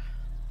there.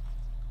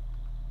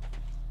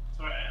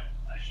 Sorry,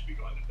 I should be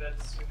going to bed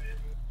soon.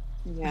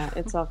 Yeah,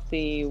 it's off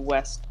the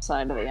west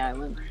side of the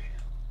island.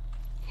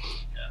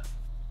 Yeah.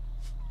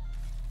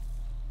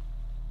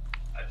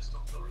 I just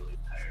don't feel really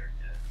tired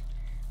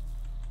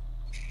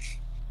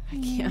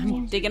yet.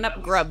 I'm digging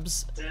up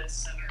grubs. Dead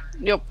center.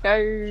 Yep.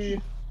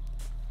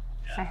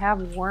 I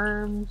have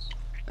worms.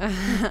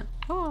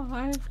 Oh,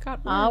 I've got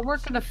I worms.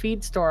 work at a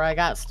feed store. I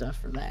got stuff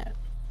for that.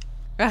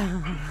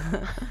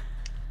 Sounds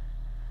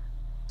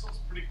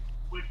pretty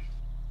quick.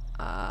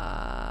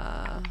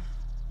 I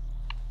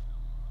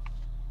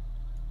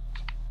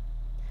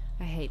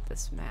hate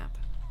this map.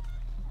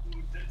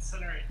 Ooh, dead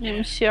center again.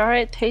 I'm sure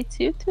it hates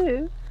you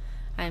too.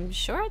 I'm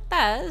sure it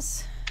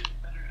does. Get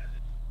better at it.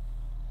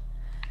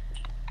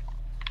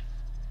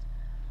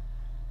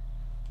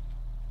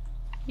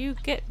 You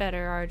get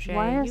better, RJ.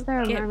 Why is you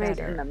there a get mermaid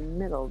better. in the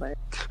middle there?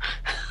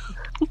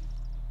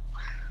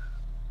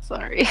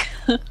 Sorry.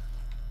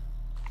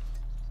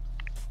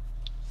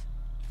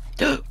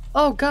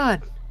 Oh,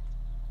 God.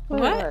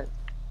 What?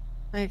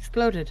 I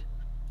exploded.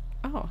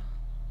 Oh,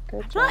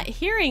 Good I'm job. not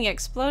hearing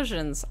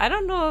explosions. I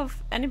don't know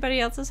if anybody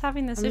else is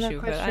having this I'm issue, not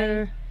quite but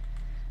sure.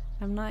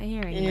 I'm not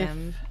hearing if-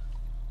 them.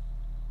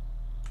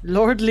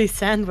 Lordly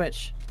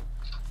sandwich.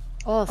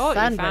 Oh, Oh, you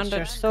sandwich found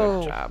are it.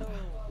 so Good job.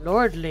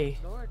 lordly.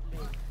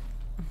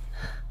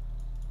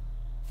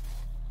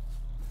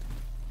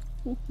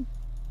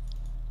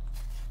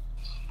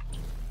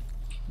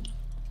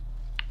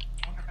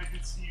 I wonder if I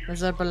can see yours. Is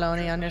there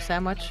bologna on your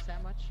sandwich? I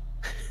don't know.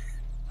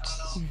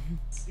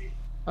 Let's see.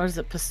 Or is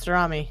it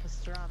pastrami?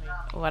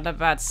 What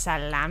about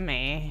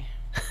salami?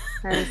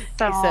 There's It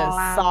says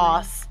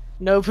sauce.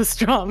 No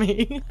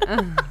pastrami.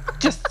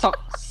 Just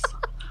sauce.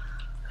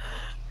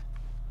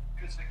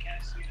 Because I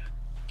can't see it.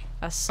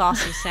 A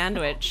saucy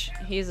sandwich.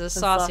 He's a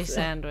saucy saucy-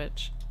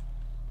 sandwich.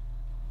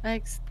 I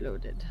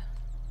exploded.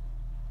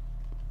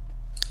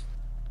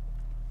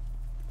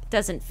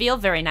 Doesn't feel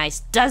very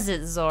nice, does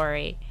it,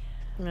 Zori?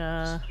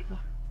 I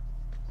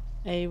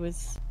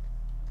was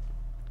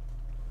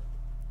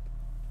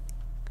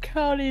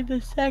counting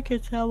the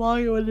seconds how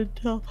long it was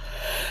until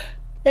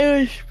it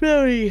was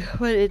exploding,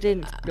 but it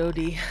didn't explode.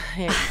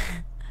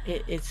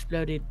 It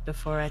exploded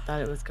before I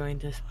thought it was going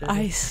to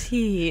explode.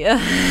 see.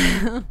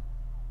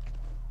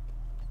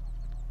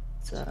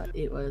 So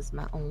it was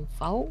my own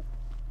fault.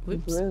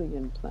 Whoops.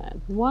 Brilliant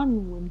plan.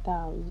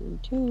 1,000,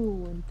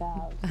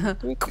 1,000,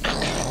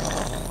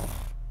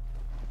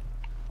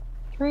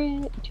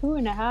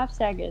 2.5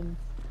 seconds.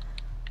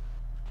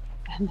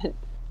 And then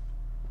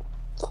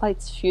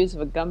lights fuse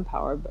of a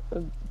gunpowder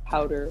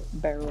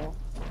barrel.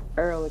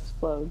 Barrel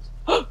explodes.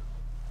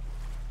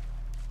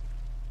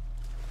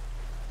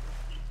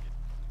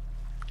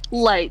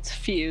 Lights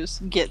fuse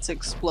gets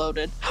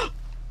exploded.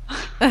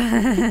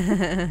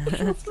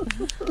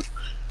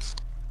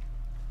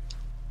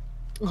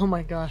 Oh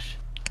my gosh.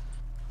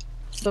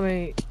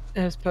 Somebody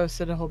has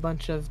posted a whole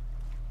bunch of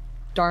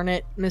darn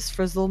it Miss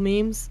Frizzle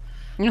memes.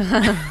 And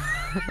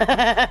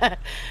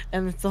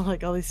it's all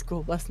like all these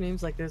school bus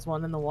memes. Like there's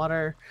one in the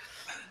water.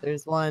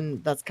 There's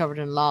one that's covered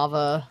in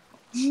lava.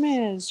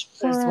 Miss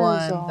There's one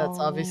that's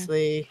Frizzle.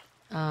 obviously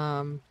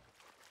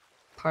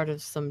part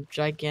of some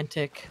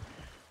gigantic.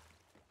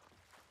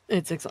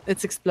 It's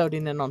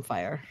exploding and on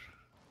fire.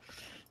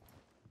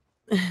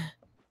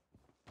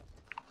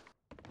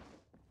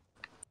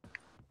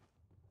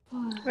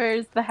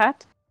 Where's the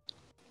hat?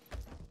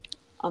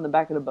 On the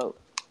back of the boat.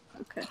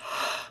 Okay.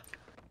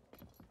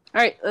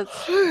 Alright,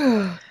 let's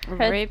head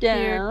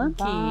Rapier down.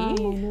 key.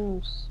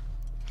 Vamonos.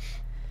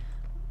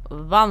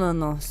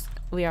 Vamonos.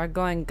 We are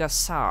going go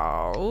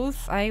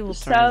south. I will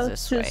turn South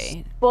this to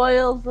way.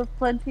 spoils of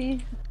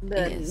plenty.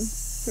 Then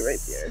Yes. to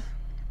Rapier.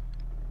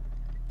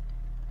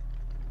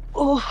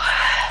 Oh.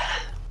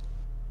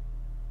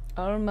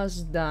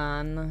 Almost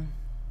done.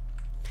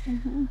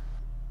 Mhm.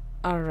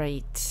 All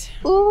right.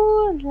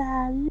 Ooh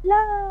la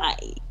la.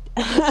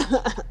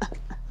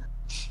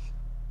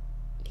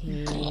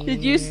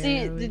 Did you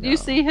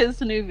see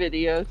his new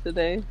video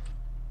today?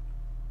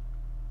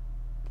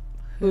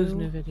 Whose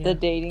new video? The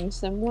dating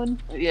sim one?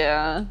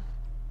 Yeah.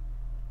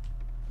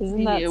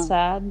 Isn't that You-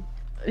 sad?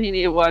 You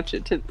need to watch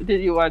it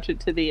did you watch it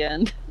to the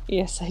end?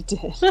 Yes, I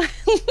did.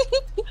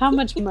 How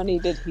much money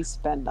did he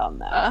spend on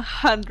that?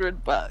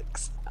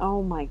 $100.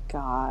 Oh my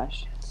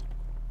gosh.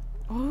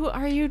 Who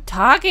are you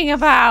talking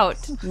about?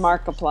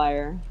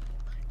 Markiplier.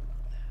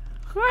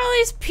 Who are all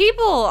these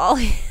people? All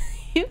these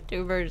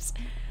YouTubers.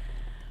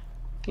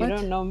 You What?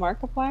 don't know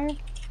Markiplier?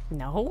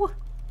 No.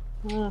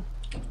 Huh.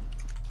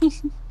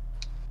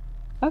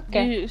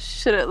 Okay. You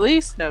should at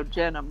least know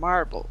Jenna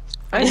Marble.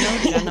 I know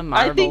Jenna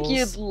Marbles. I think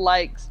you'd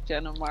like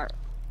Jenna Marble.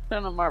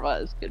 Jenna Marble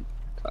has good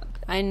content.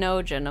 I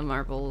know Jenna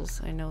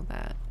Marbles. I know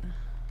that.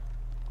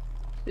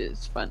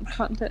 It's fun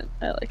content.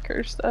 I like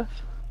her stuff.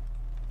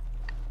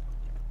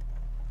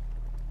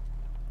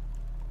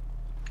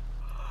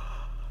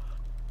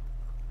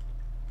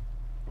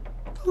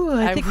 Ooh,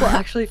 I think we'll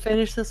actually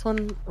finish this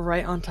one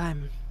right on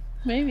time.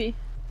 Maybe.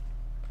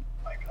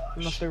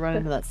 Unless we run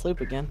into that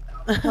sloop again.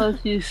 Well,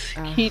 if you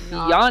keep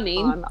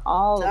yawning. On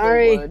all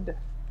Sorry. the wood.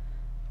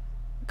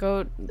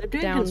 Go They're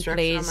doing down,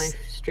 construction on please. my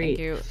Thank street.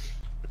 you.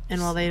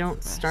 And while they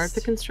don't start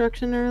the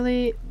construction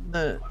early,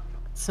 the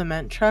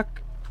cement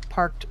truck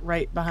parked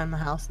right behind the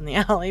house in the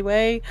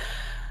alleyway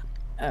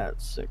at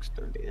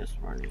 6:30 this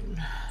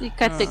morning. You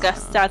got to go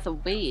south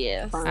of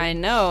west. I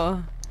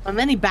know. And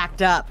then he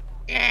backed up.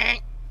 I'm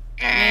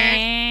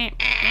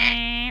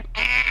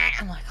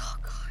like, oh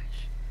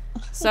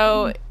gosh.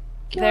 So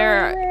Go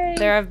there away.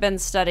 have been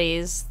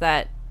studies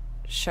that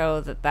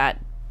show that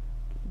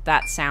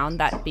sound,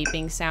 that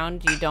beeping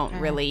sound, you don't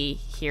really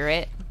hear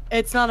it.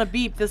 It's not a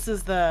beep. This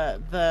is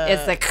the.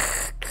 It's the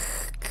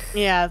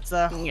Yeah, it's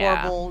a Yeah.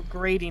 horrible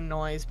grating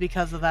noise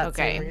because of that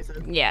same okay.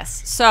 reason.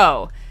 Yes.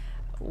 So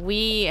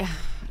we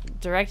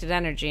Directed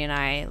Energy and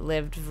I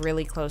lived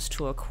really close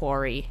to a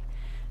quarry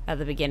at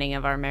the beginning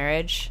of our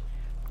marriage,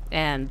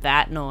 and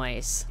that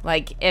noise,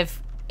 like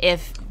if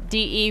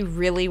DE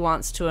really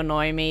wants to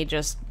annoy me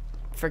just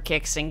for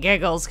kicks and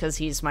giggles because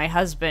he's my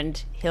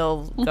husband,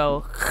 he'll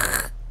go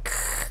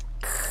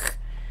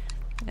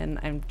and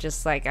I'm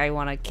just like, I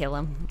want to kill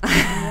him.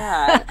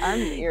 Yeah, I'm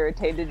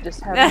irritated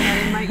just having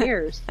that in my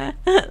ears.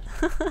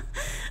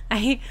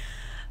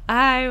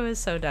 I was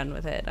so done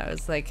with it. I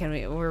was like,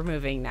 we're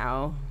moving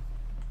now.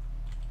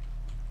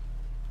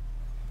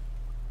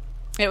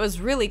 It was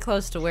really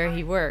close to where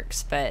he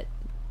works, but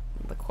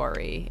the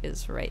quarry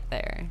is right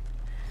there.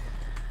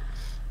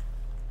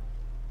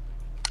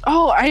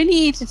 Oh, I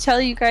need to tell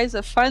you guys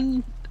a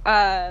fun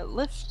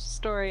lift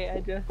story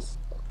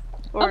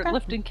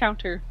lift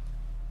encounter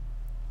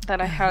that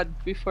I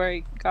had before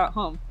I got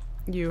home.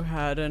 You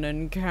had an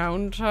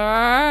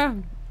encounter?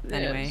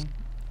 Anyway,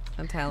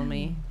 tell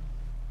me.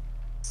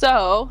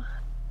 So,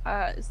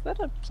 is that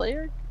a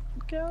player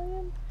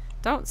galleon?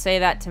 Don't say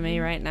that to me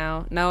right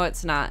now. No,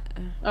 it's not.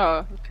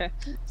 Oh, okay.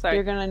 Sorry.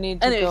 You're gonna need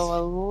to Anyways. go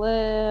a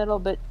little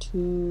bit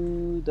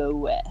to the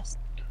west.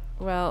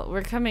 Well,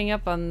 we're coming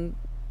up on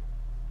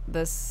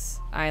this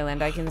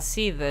island. I can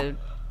see the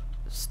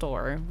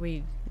store.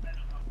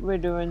 We're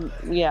doing,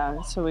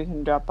 yeah, so we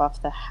can drop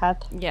off the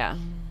hat. Yeah.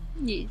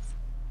 Yes.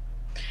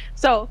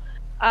 So,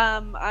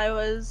 I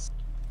was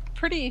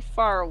pretty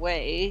far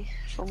away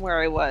from where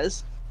I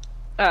was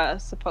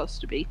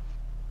supposed to be.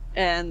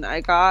 And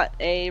I got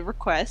a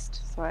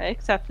request, so I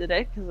accepted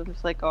it because I'm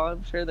just like, oh,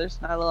 I'm sure there's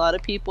not a lot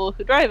of people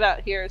who drive out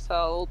here, so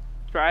I'll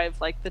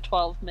drive like the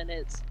 12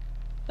 minutes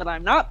that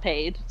I'm not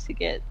paid to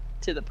get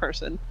to the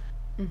person.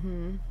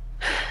 Mm-hmm.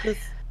 This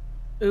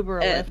Uber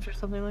or And- Lyft or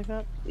something like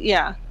that?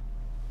 Yeah.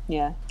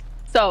 Yeah.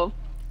 So,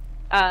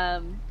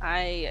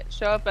 I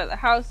show up at the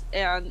house,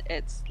 and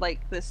it's like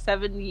this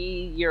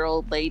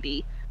 70-year-old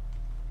lady.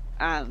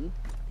 And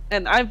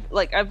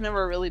I've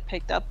never really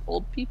picked up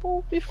old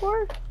people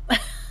before.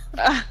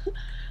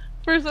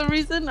 For some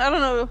reason, I don't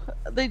know.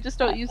 They just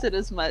don't use it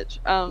as much.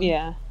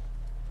 Yeah.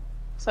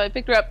 So I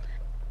picked her up,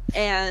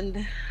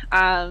 and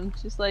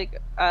she's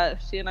like,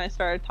 she and I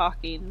started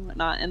talking and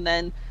whatnot, and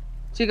then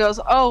she goes,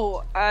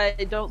 "Oh, I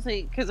don't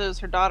think," because it was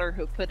her daughter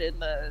who put in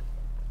the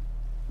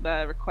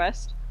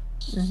request.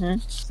 Mm-hmm.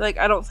 She's like,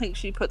 "I don't think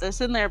she put this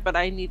in there, but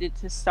I needed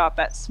to stop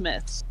at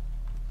Smith's."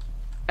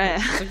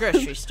 The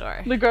grocery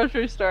store. The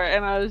grocery store,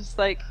 and I was just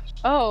like,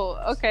 "Oh,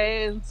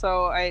 okay." And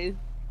so I,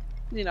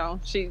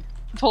 she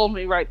told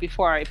me right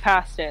before I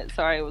passed it,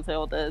 so I was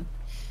able to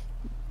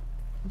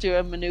do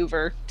a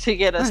maneuver to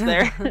get us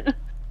there.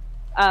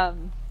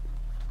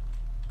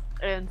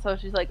 And so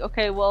she's like,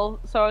 "Okay, well,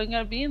 so I'm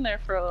gonna be in there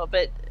for a little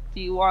bit.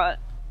 Do you want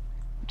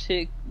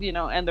to,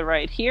 end the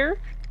ride here,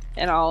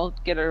 and I'll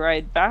get a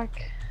ride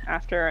back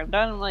after I'm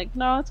done?" I'm like,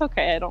 "No, it's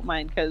okay. I don't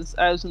mind," because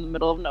I was in the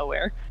middle of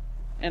nowhere,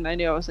 and I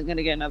knew I wasn't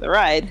gonna get another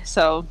ride.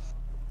 So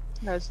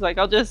I was like,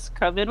 "I'll just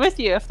come in with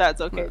you if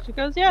that's okay." She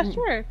goes, "Yeah,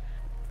 sure."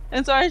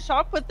 And so I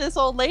shopped with this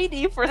old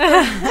lady for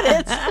 30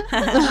 minutes.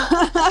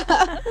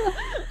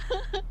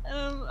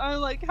 And I'm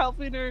like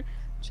helping her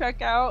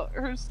check out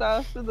her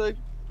stuff in the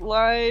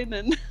line,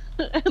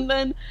 and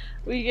then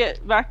we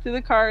get back to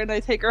the car, and I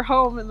take her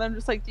home, and I'm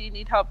just like, "Do you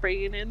need help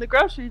bringing in the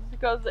groceries?" She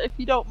goes, "If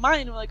you don't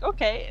mind." I'm like,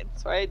 "Okay." And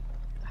so I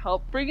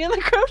help bring in the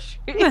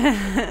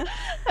groceries.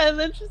 And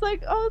then she's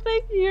like, "Oh,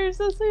 thank you, you're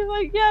so sweet." I'm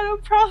like, "Yeah, no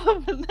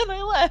problem." And then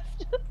I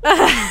left.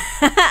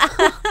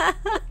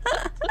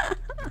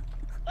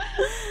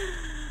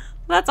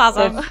 That's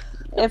awesome.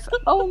 If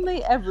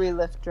only every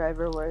Lyft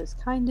driver were as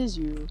kind as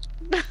you.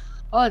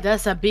 Oh,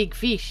 that's a big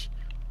fish.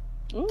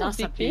 Ooh, That's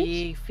a big fish.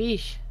 big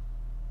fish.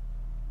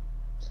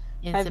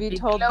 It's Have a you big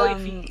told glowy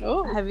them? fish.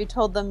 Oh. Have you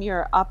told them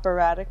your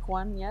operatic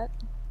one yet?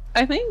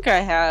 I think I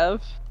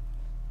have.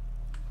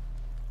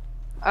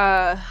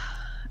 Uh,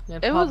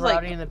 And it was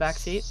like in the back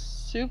seat.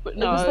 super. It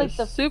No, was it like was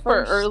the super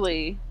first-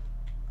 early.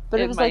 But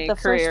it in was like my the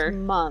career. first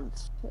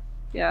month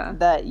Yeah,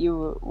 that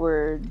you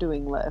were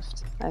doing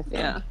Lyft, I think.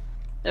 yeah.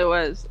 It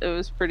was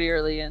pretty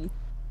early in.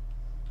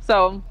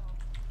 So,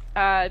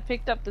 I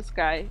picked up this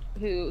guy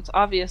who's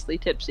obviously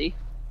tipsy,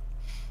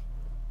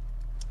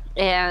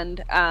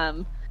 and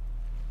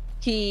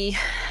he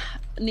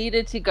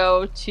needed to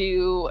go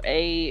to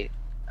an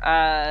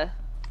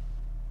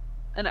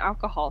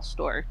alcohol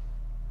store.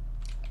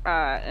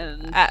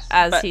 And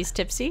As he's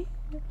tipsy?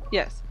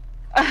 yes,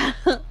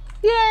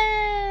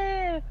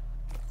 yay!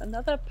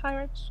 Another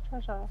pirate's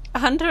treasure. A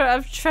hunter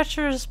of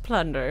treacherous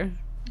plunder.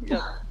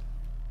 Yep.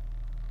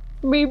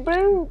 Me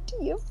boot!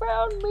 You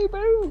found me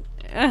boot!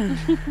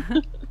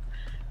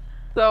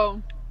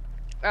 So,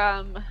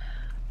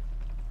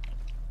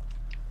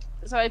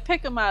 so I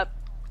pick him up,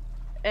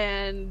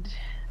 and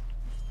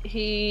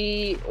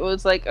he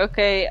was like,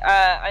 "Okay,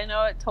 I know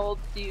I told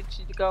you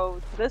to go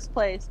to this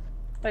place,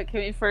 but can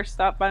we first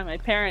stop by my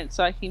parents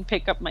so I can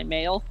pick up my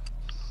mail?"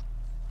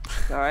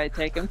 So I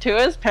take him to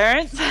his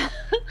parents,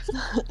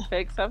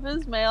 picks up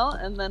his mail,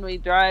 and then we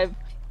drive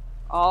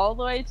all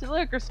the way to the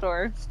liquor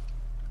store,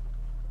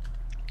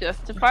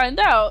 just to find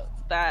out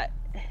that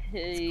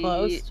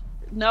Closed.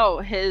 no,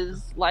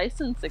 his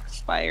license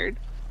expired.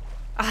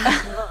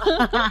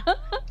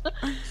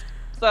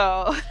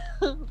 So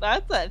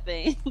that's that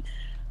thing.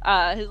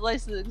 His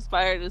license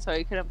expired, and so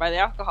he couldn't buy the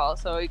alcohol.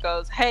 So he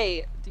goes,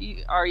 "Hey,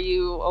 are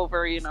you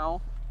over?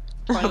 21?"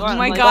 Oh I'm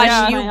my like, gosh,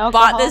 "Yeah." you my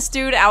bought alcohol. this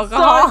dude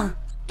alcohol?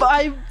 But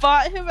I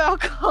bought him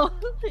alcohol.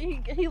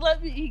 he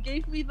let me.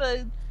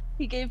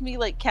 He gave me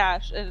like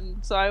cash,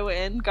 and so I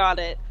went and got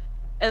it.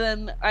 And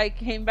then I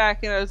came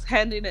back and I was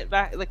handing it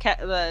back,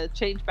 the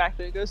change back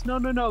to him. He goes,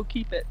 no,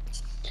 keep it.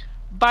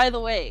 By the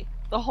way,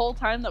 the whole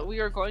time that we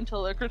were going to the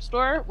liquor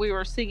store, we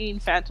were singing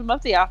Phantom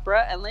of the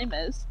Opera and Les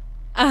Mis,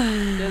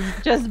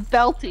 just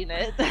belting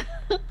it.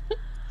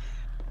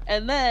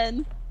 And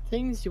then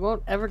Things you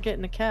won't ever get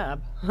in a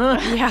cab.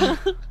 Yeah.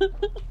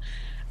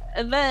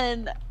 and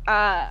then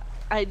I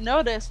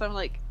noticed, I'm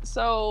like,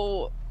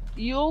 so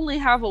you only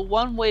have a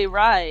one-way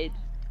ride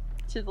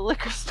to the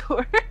liquor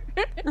store.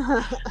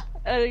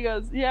 And he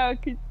goes, yeah,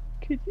 could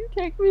you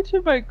take me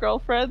to my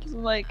girlfriend's?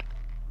 I'm like,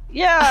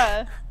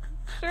 yeah,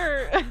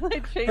 sure.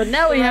 But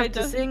now we have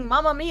to sing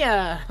Mamma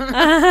Mia.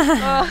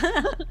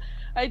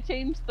 I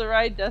changed the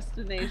ride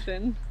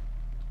destination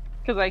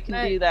because I can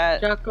Hey, do that.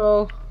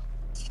 Jocko.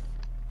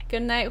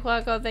 Good night,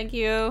 Huaco. Thank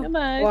you. Good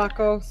night.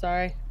 Wacko,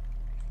 sorry.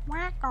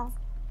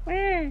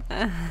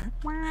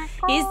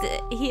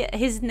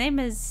 His name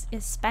is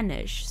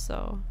Spanish,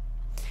 so.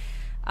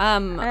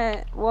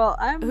 Well,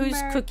 I'm Who's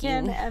American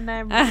cooking? and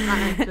I'm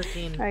I'm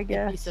cooking I a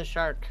guess. piece of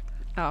shark.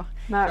 Oh,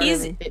 not He's-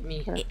 really. Bit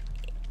me.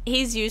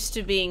 he's used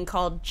to being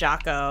called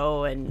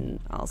Jocko and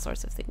all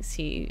sorts of things.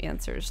 He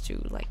answers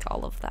to like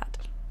all of that.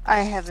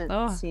 I haven't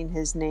Oh. seen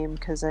his name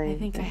because I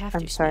think I have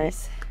I'm to. sorry.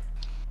 Sneeze.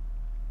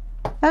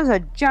 That was a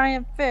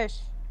giant fish.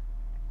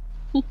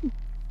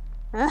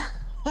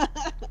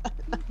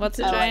 What's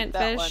a I like giant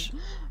that fish?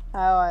 one. Oh,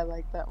 I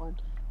like that one.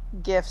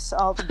 Gifts,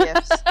 all the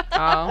gifts.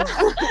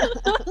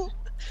 Oh,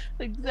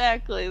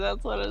 Exactly,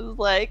 that's what it was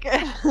like.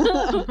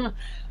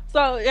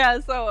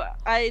 So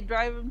I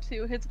drive him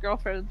to his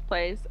girlfriend's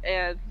place,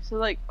 and she's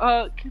like,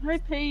 can I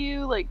pay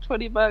you like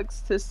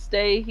 $20 to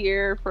stay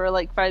here for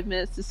like 5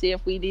 minutes to see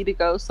if we need to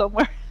go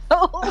somewhere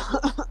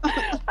else?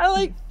 I'm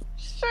like,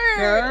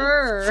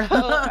 sure.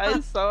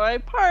 Sure. So I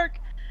park,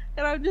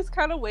 and I'm just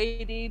kind of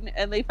waiting,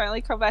 and they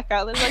finally come back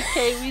out. They're like,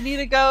 hey, we need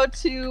to go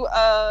to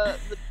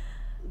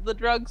the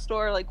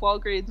drugstore, like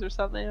Walgreens or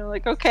something. I'm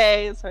like,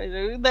 okay, so I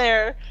go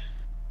there.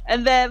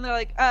 And then they're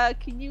like,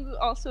 can you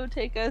also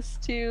take us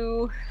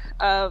to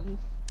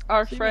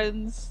our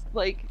friends,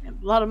 like,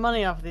 A lot of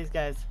money off of these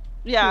guys.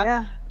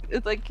 yeah,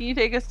 it's like, can you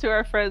take us to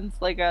our friends,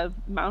 like, a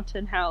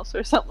mountain house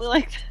or something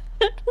like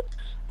that?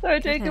 So I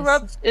take him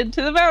up Goodness.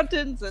 into the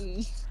mountains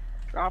and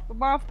drop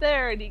him off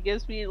there, and he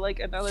gives me, like,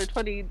 another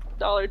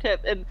 $20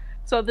 tip. And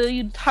so the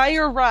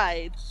entire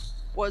ride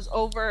was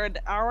over an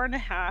hour and a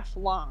half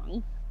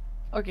long,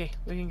 Okay,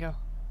 we can go.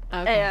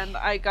 okay. and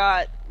I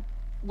got,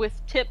 with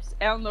tips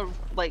and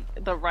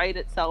the ride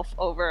itself,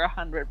 over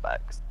 $100.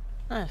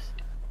 Nice.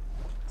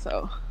 So,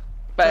 So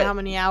but how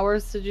many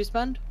hours did you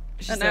spend?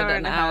 She an said hour an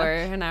and a hour,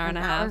 half. an hour and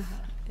a An hour? half.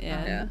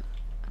 Yeah. yeah,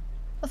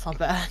 That's not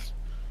bad.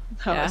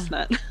 no, Yeah. it's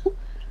not.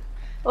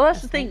 Well,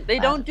 that's the That's thing. not They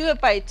bad. don't do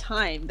it by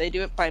time. They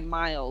do it by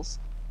miles.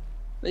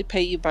 They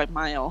pay you by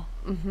mile.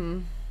 Mm-hmm.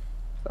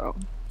 So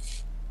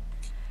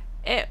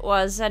It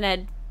was an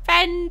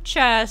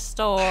adventure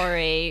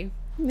story.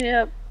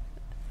 yep.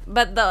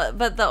 But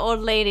the old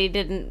lady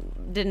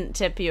didn't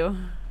tip you.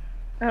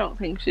 I don't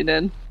think she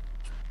did.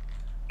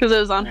 Because it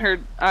was on her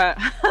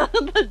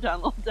the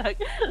Donald Duck.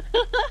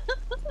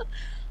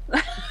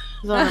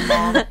 It's on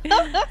her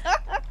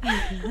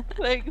mom.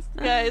 Thanks,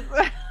 guys.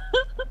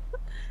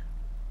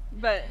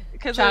 But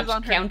because it was Chops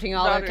on her counting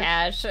all her daughter's-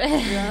 cash.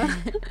 Yeah.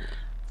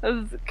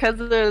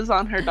 Because it was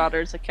on her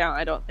daughter's account,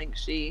 I don't think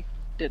she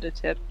did a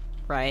tip.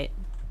 Right.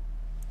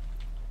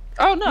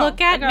 Oh no!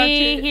 Look I at got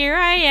me, you. here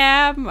I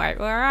am, right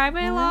where I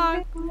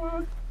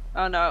belong.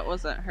 Oh no, it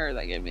wasn't her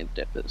that gave me the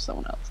dip. It was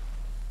someone else.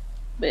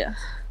 But yeah.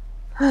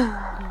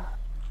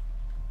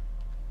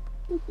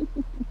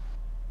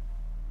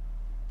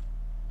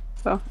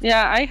 So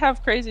yeah, I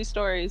have crazy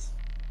stories.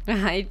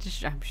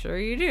 I'm sure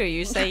you do.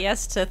 You say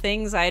yes to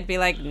things, I'd be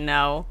like,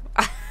 no.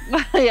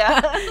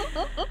 Yeah.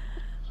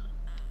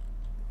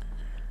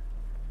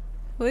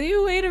 Will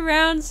you wait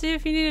around, see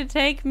if you need to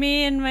take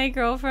me and my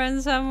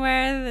girlfriend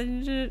somewhere?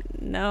 Then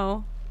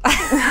no.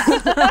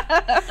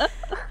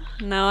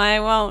 No, I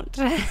won't.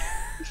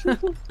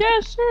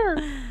 Yeah, sure.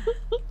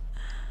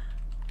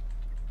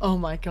 Oh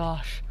my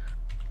gosh.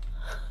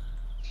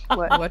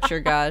 What's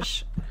your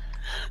gosh?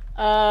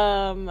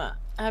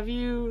 Have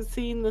you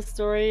seen the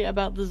story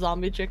about the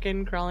zombie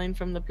chicken crawling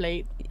from the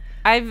plate?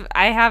 I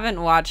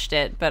haven't watched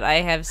it, but I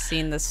have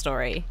seen the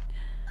story.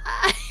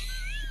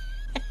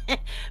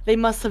 They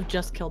must have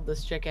just killed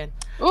this chicken.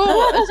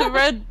 Oh, it's a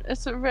red.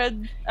 It's a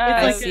red.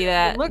 I see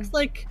that. It looks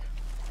like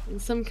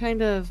some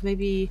kind of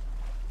maybe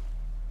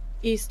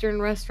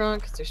Eastern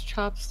restaurant because there's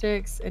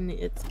chopsticks, and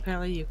it's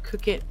apparently you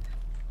cook it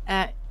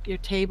at your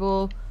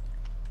table,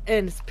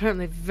 and it's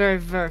apparently very,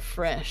 very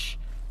fresh.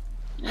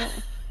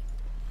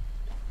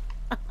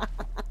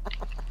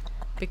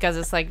 Because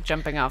it's like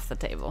jumping off the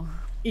table.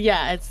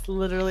 Yeah, it's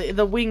literally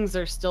the wings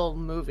are still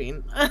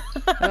moving.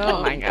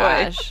 Oh my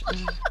gosh.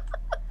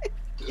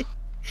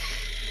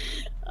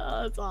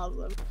 Oh, it's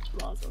awesome.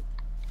 It's awesome.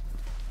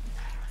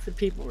 So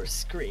people were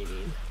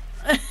screaming.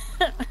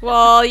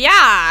 Well, yeah.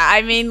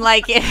 I mean,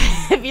 like,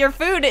 if your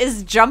food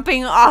is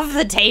jumping off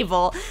the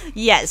table,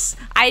 yes,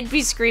 I'd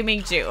be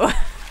screaming too.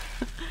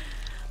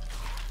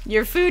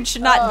 Your food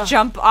should not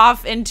jump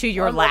off into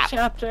your One more lap.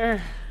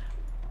 chapter.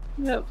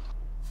 Yep.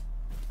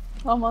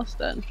 Almost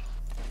done.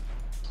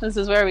 This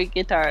is where we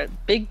get our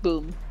big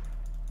boom.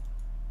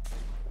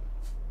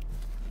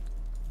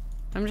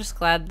 I'm just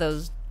glad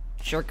those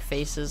jerk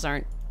faces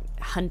aren't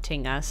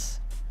hunting us.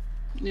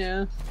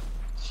 Yeah.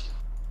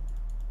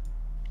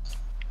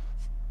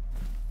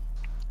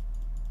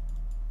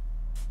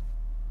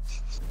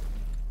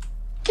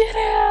 Get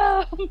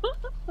him!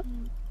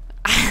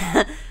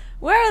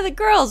 Where are the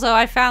girls? Oh,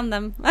 I found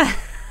them.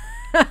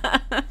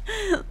 That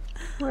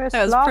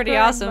was pretty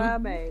awesome.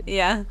 Mermaid.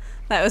 Yeah,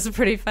 that was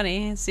pretty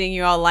funny, seeing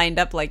you all lined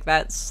up like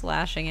that,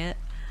 slashing it.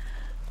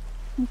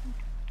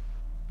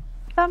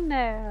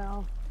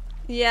 Thumbnail.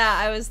 Yeah,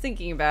 I was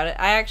thinking about it.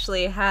 I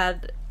actually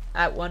had,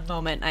 at one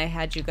moment, I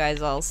had you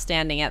guys all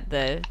standing at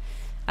the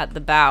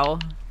bow,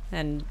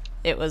 and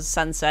it was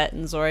sunset,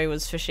 and Zori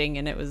was fishing,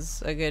 and it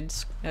was a good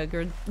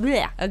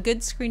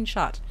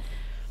screenshot.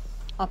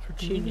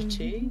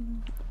 Opportunity.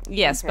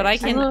 Yes, but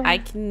Okay. I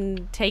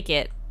can take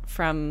it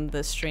from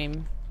the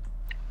stream.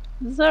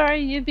 Sorry,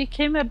 you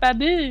became a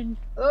baboon.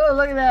 Oh,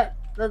 look at that.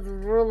 That's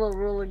really,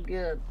 really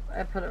good.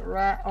 I put it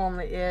right on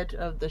the edge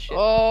of the ship.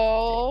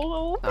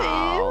 Oh,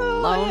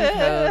 Lone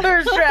Cove.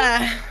 First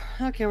try.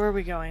 Okay, where are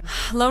we going?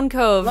 Lone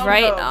Cove, Lone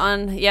right Cove.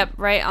 on. Yep,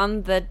 right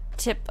on the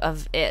tip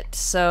of it.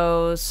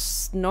 So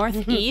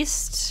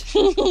northeast.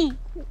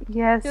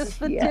 Yes. Just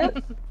the yes.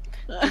 tip.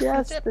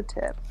 Just the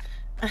tip.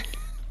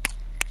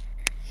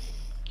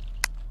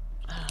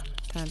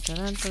 Dun, dun,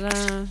 dun, dun,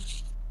 dun.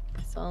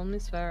 I solemnly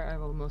swear I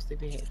will mostly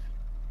behave.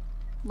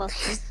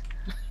 Must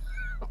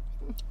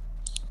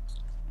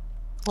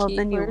Well,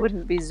 then you Keyword.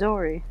 wouldn't be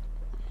Zori.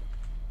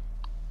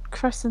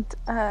 Crescent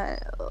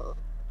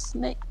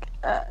snake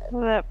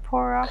Well, that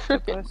poor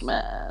octopus. crooked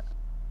man,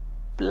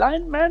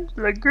 blind man's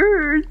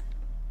lagoon.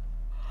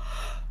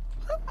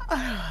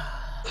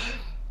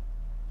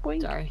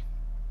 Boink. Sorry.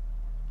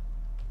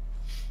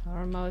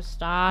 Almost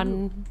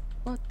done.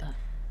 What the?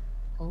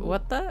 Oh.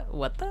 What the?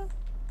 What the?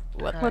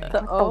 What What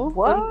the? the oh?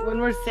 When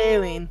we're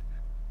sailing,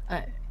 I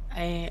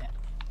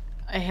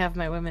have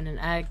my women in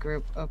ag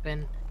group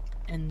open,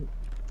 and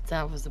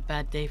that was a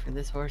bad day for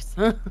this horse.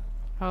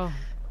 Oh.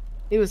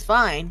 He was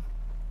fine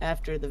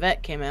after the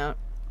vet came out,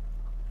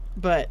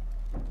 but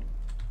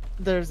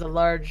there's a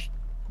large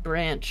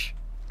branch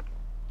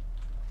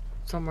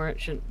somewhere it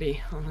shouldn't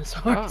be on this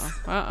horse.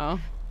 Uh-oh.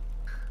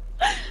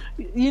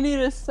 You need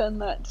to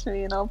send that to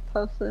me and I'll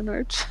post it in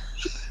our chat.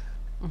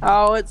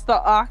 Oh, it's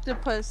the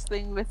octopus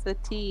thing with the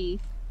T.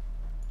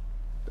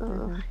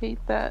 Ugh, I hate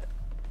that.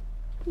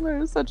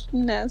 They're such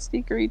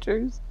nasty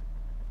creatures.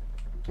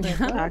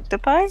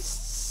 Octopi?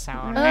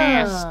 So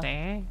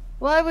nasty.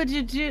 Why would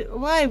you do?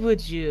 Why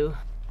would you?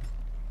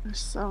 They're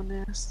so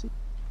nasty.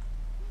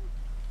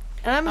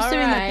 And I'm assuming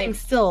that Alright. thing's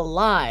still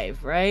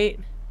alive, right?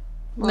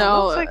 Well,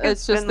 No, looks like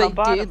it's just been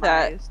they do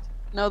that. lobotomized.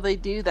 No, they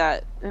do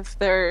that. If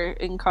they're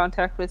in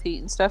contact with heat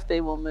and stuff, they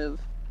will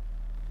move.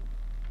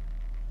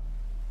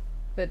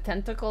 The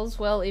tentacles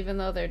will, even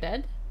though they're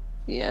dead?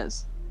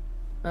 Yes.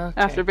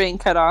 Okay. After being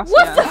cut off.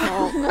 What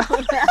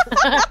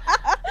yeah.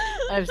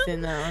 I've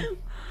seen that one.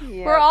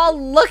 Yeah. We're all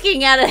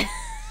looking at it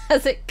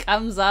as it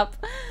comes up.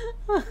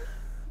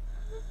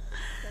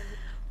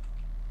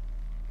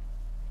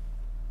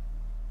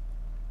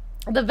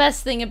 The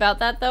best thing about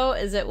that, though,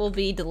 is it will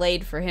be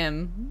delayed for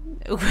him.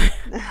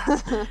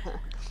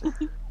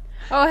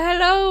 Oh,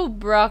 hello,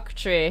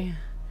 Brocktree.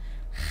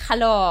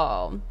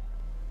 Hello.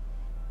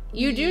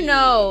 You do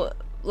know,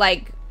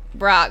 like,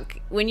 Brock,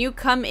 when you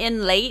come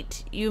in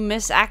late, you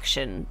miss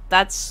action.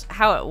 That's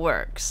how it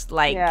works.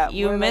 Like, Yeah,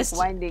 you we're missed...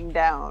 like winding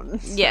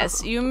down. so-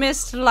 Yes, you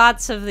missed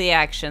lots of the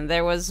action.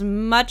 There was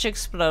much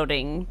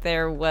exploding.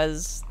 There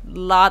was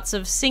lots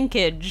of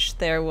sinkage.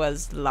 There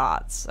was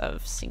lots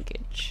of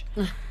sinkage.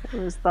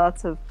 There was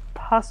lots of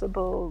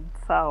possible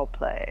foul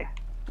play.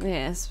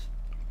 Yes.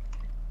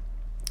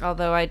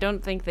 Although I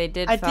don't think they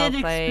did I foul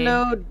did play.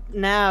 explode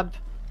Nab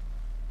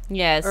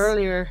Yes.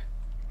 earlier.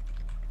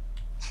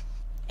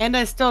 And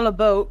I stole a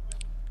boat.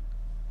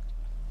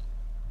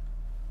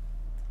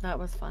 That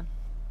was fun.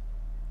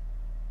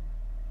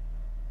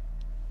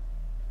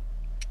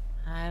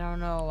 I don't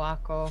know,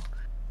 Wako.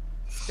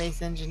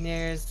 Space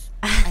engineers.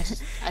 I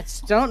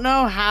just don't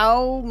know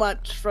how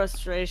much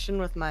frustration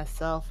with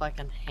myself I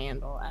can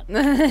handle at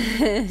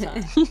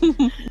the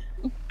time.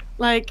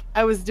 Like,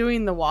 I was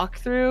doing the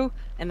walkthrough,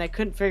 and I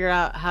couldn't figure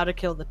out how to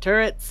kill the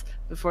turrets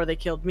before they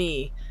killed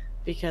me,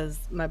 because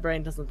my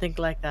brain doesn't think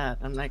like that.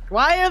 I'm like,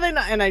 why are they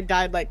not? And I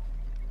died like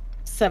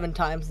 7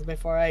 times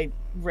before I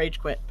rage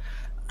quit.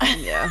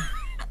 Yeah.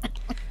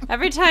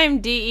 Every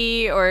time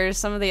DE or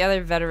some of the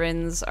other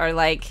veterans are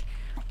like,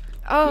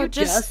 "Oh, You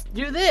just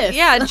do this.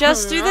 yeah,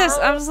 just do this,"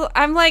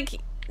 I'm like,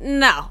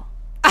 no,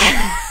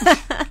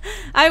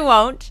 I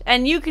won't,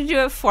 and you can do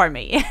it for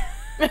me.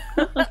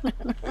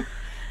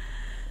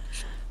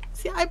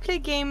 See, I play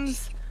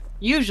games.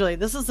 Usually,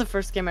 this is the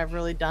first game I've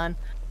really done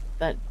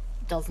that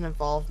doesn't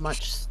involve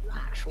much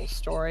actual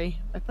story.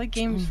 I play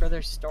games for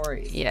their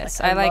stories. Yes,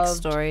 I like loved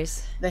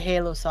stories. The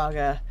Halo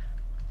saga,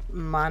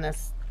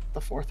 minus the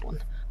 4th one.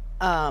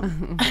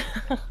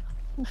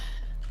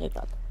 Hate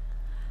that.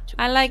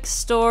 I like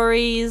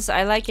stories.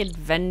 I like Witcher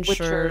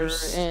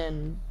adventures.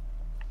 and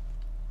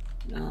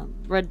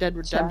Red Dead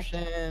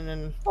Redemption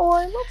and Oh,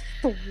 I love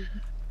story.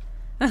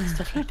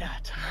 stuff like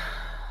that.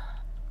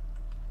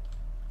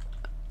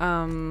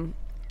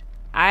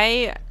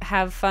 I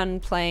have fun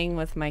playing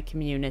with my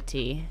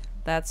community.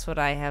 That's what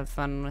I have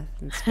fun with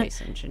in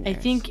Space I Engineers.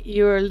 think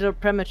you're a little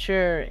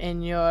premature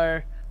in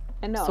your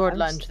I know. sword I'm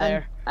lunge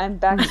there. I'm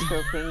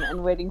backstroking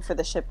and waiting for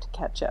the ship to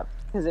catch up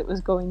because it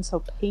was going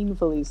so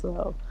painfully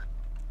slow.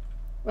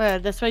 Well,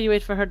 that's why you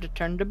wait for her to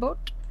turn the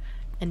boat,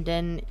 and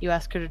then you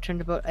ask her to turn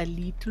the boat a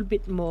little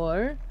bit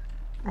more.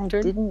 I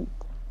Turn. didn't.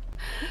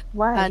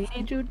 Why? I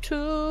need you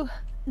to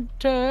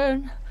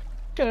turn,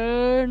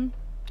 turn,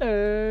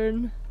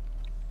 turn.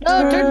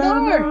 No, turn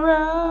more!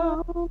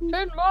 around.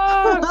 Turn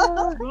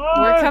more!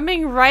 We're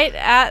coming right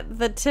at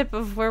the tip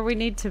of where we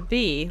need to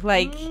be.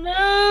 Like,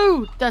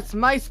 No! That's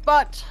my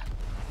spot!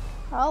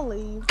 I'll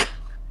leave.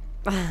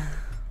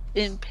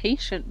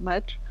 Impatient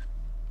much.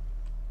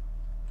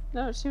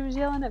 No, she was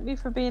yelling at me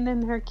for being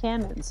in her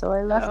cannon, so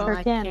I left her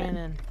My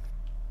cannon.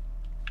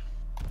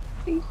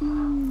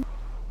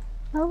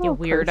 Hello, You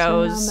person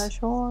weirdos. on the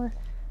shore.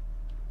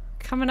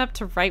 coming up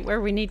to right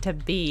where we need to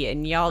be,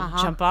 and y'all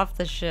Uh-huh. jump off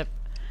the ship.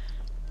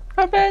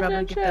 I'll probably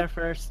Abandoned get there ship.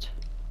 first.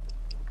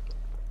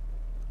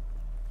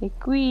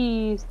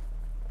 Squeeze.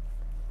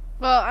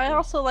 Well, I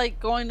also like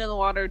going in the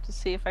water to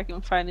see if I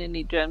can find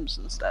any gems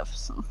and stuff.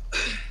 So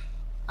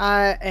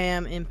I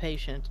am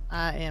impatient.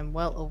 I am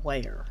well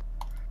aware.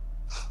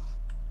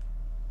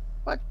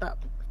 What the?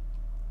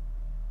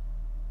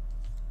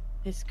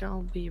 It's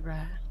gonna be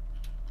right.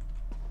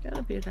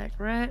 Gotta be like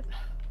right.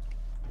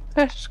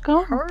 it's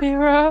gonna Her? be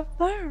right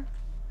there.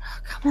 Oh,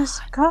 come It's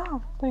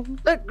gonna be. on.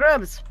 Look,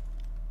 Grubs.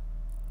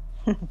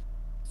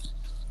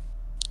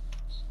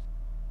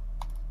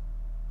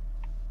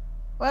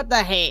 What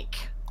the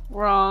heck?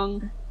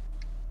 Wrong.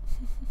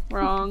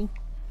 Wrong.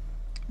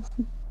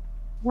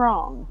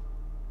 Wrong.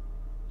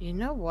 You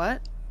know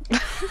what?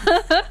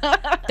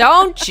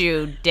 Don't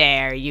you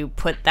dare you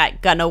put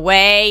that gun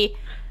away.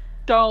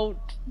 Don't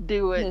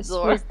do it, This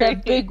Zori. was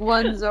the big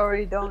one,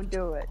 Zori. Don't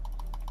do it.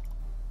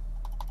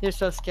 You're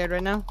so scared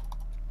right now?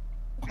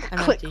 I'm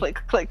click, empty.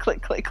 click, click,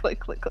 click, click, click,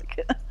 click,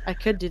 click. I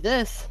could do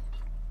this.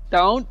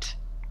 Don't.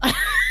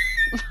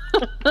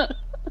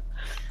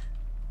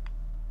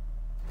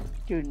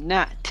 Do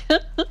not. Where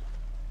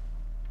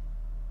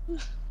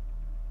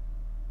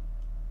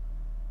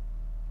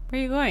are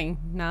you going?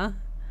 Nah.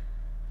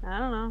 I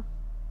don't know.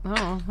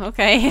 Oh,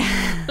 okay.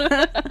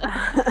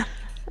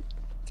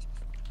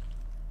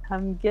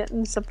 I'm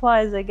getting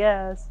supplies, I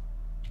guess.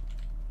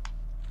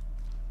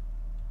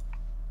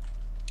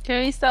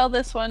 Can we sell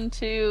this one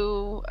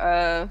to,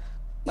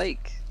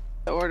 like,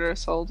 the Order of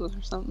Souls or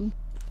something?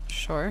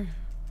 Sure.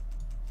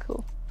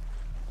 Cool.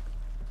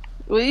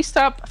 Will you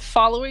stop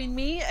following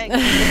me and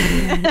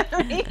getting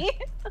at me?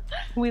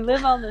 We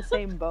live on the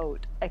same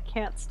boat. I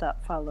can't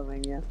stop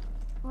following you.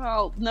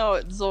 Well, no,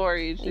 it's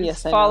Zori. She's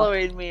Yes, I know.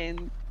 following me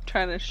and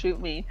trying to shoot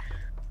me.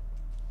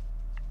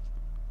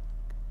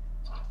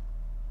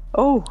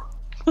 Oh,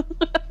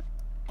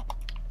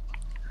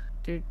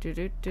 Do do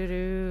do do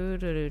do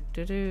do do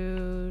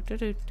do do do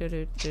do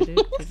do do do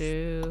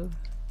do.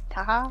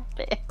 Stop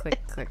it. Click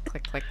click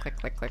click click click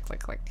click click click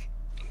click.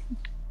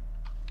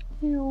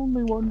 The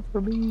only one for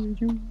me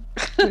is you.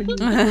 And you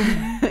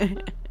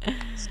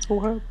so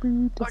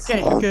happy to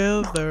Okay.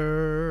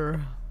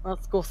 Together.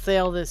 Let's go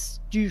sail this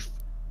juice.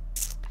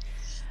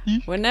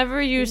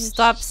 Whenever you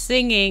stop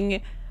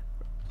singing,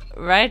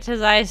 right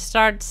as I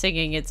start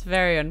singing, it's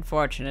very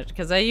unfortunate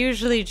because I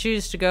usually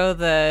choose to go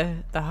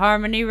the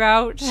harmony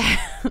route.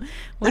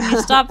 When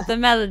you stop the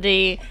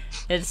melody,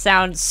 it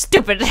sounds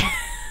stupid.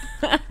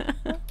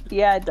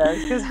 Yeah, it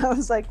does. Because I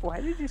was like,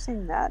 why did you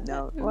sing that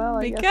note? Well,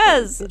 I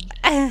because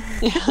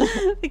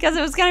guess because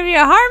it was gonna be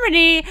a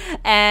harmony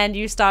and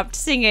you stopped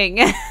singing.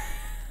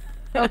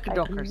 Okay,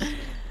 dokers.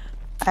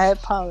 I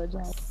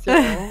apologize. So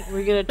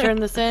we're gonna turn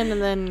this in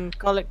and then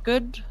call it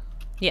good.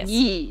 Yes.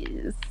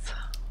 Yes.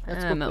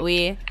 Let's go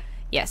quick.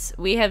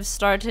 we have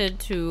started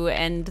to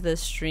end the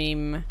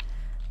stream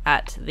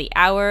at the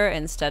hour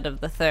instead of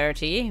the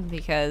 30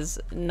 because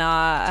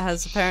Na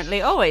has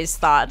apparently always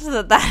thought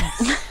that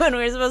that's when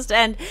we're supposed to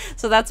end.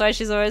 So that's why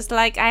she's always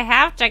like, I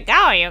have to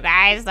go, you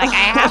guys. Like, I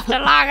have to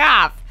log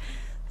off.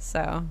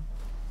 So.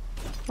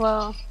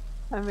 Well,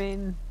 I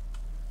mean,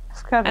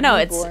 I've got a I know,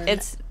 newborn,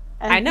 it's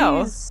and I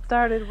know. He's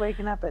started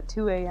waking up at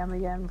 2 a.m.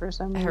 again for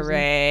some reason.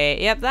 Hooray.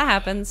 Yep, that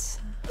happens.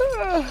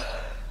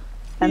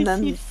 And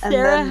then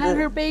Sarah had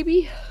her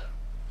baby.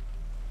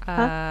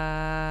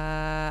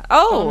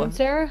 Oh!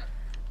 Sarah.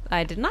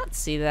 I did not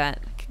see that.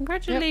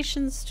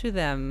 Congratulations to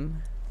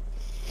them.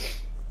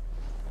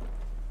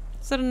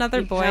 Is that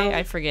another boy? know-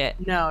 I forget.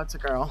 No, it's a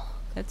girl.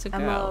 It's a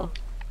girl.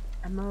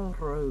 Emma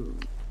Rose.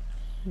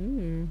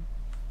 Hmm.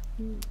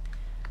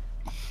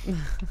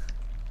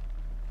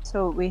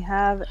 So we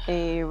have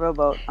a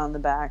rowboat on the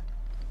back.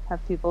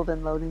 Have people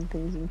been loading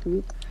things into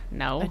it?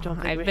 No, I don't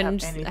think I've we been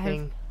have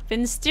anything. I've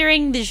been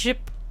steering the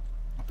ship.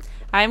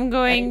 I'm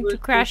going to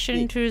would crash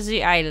proceed. into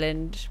the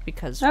island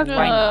because Okay.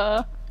 why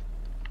not?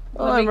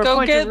 Oh, Let and me we're go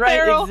pointed get right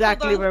Beryl.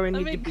 exactly Hold on. where we Let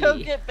need me to go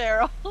be. get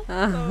Beryl. So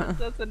it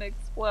doesn't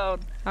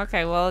explode.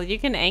 Okay, well you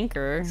can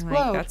anchor. Like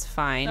Explode. that's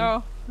fine.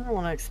 No, I don't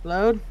want to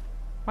explode.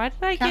 Why did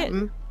I get?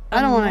 Captain,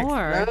 I don't want more?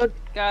 to explode.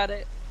 got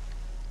it.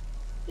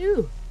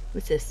 Ooh,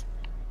 what's this?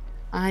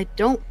 I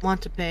don't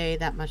want to pay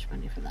that much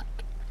money for that.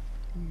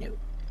 No.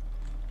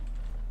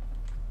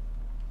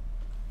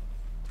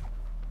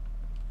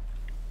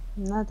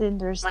 I'm not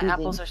interested My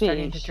apples in are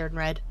starting to fish. turn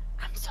red.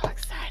 I'm so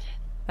excited.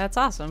 That's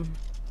awesome.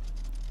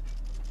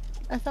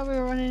 I thought we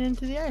were running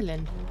into the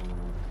island.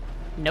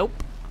 Nope.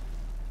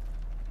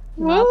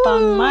 Not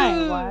on my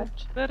Woo!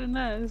 watch. Very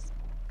nice.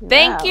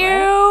 Thank Yeah,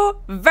 right?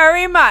 you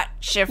very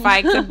much. If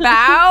I could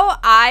bow,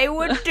 I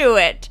would do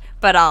it,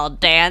 but I'll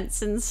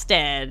dance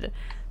instead.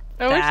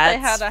 I wish they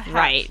had That's a hat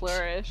right.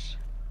 flourish.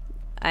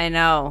 I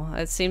know.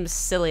 It seems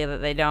silly that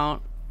they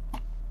don't.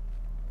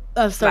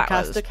 A was-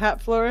 sarcastic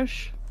hat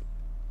flourish.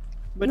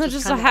 Which No, is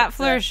just a kind of hat upset.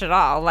 flourish at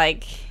all.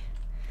 Like,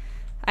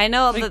 I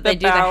know Like that they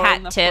do the bow hat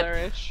and the tip.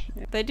 flourish.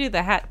 They do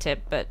the hat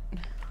tip, but.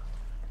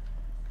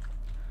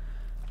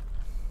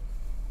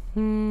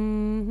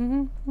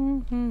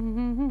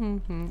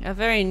 A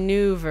very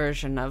new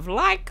version of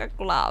like a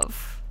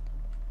glove.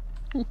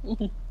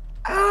 Oh,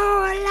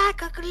 I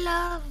like a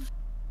glove.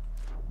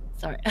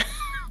 Sorry.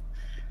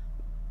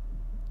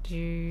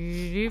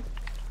 Doop.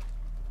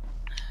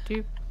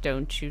 Doop.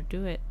 Don't you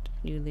do it.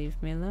 You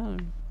leave me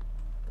alone.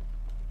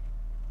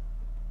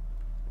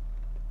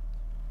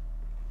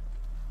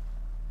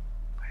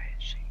 Where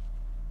is she?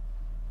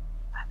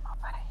 I'm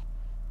away.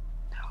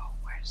 No,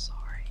 we're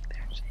sorry.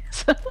 There she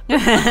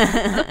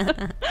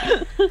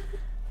is.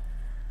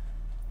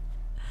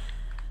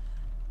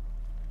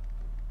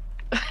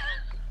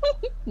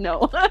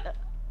 No.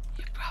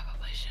 You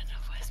probably shouldn't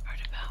have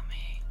whispered about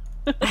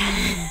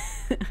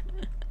me.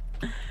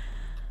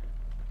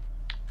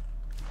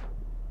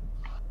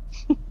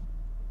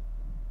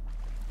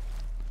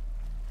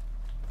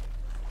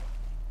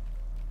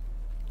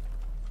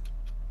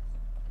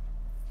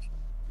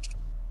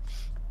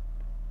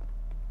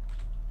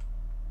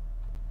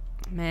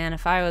 Man,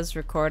 if I was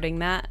recording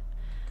that,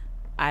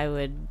 I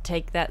would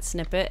take that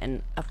snippet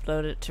and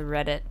upload it to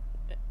Reddit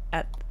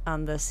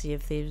on the Sea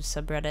of Thieves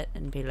subreddit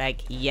and be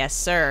like, yes,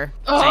 sir,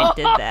 I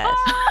did that.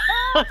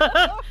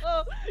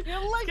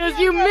 Because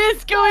you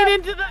missed going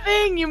into the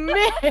thing. You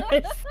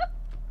missed.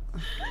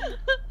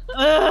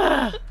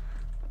 Ugh.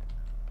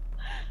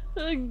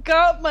 I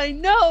got my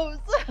nose.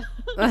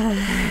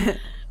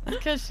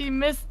 Because she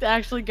missed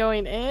actually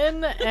going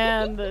in,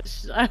 and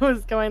I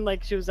was going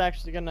like she was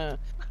actually gonna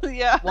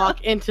Yeah.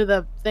 walk into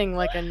the thing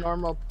like a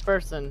normal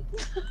person.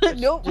 Which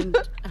Nope.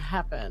 didn't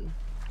happen.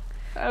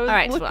 I was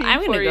Alright, so looking I'm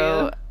gonna for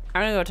go.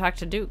 I'm gonna go talk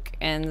to Duke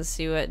and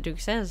see what Duke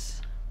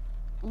says.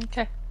 you.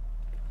 Okay.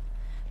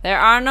 There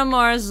are no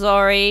more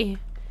Zori.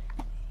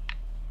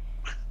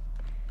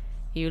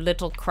 You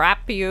little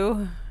crap,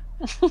 you.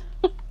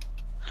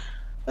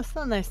 That's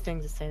not a nice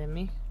thing to say to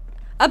me.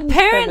 Better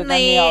than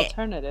the Apparently,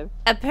 alternative.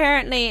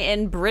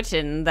 in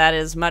Britain, that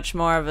is much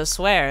more of a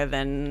swear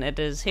than it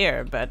is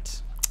here,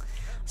 but...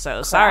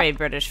 So, sorry,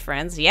 British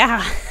friends.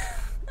 Yeah.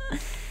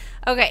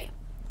 Okay.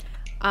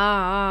 What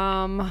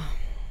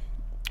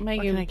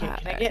can I get?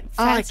 Can I get?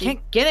 Oh, I can't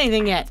get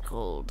anything yet.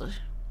 Gold.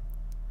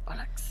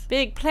 Bollocks.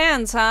 Big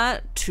plans, huh?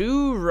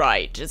 Too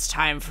right. It's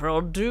time for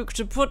old Duke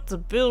to put the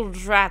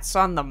bilge rats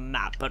on the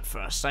map. But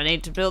first, I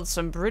need to build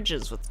some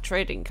bridges with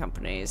trading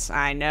companies.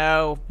 I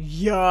know.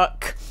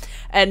 Yuck.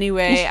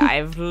 Anyway,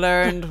 I've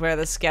learned where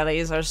the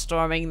skellies are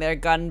storing their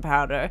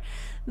gunpowder.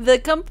 The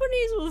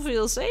companies will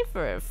feel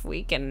safer if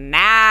we can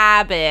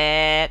nab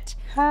it.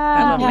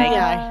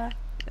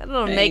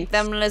 That'll make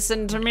them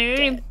listen to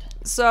me.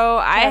 So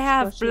I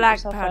have shoot black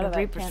yourself out powder of that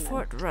Reaper's cannon.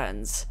 Fort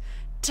runs.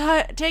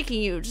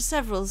 Taking you to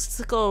several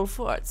skull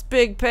forts.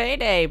 Big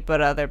payday,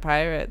 but other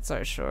pirates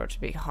are sure to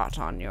be hot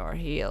on your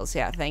heels.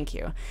 Yeah, thank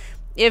you.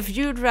 If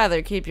you'd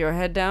rather keep your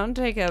head down,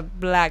 take a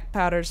black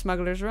powder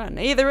smuggler's run.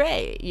 Either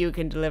way, you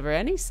can deliver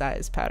any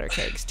size powder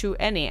kegs to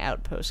any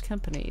outpost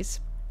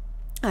companies.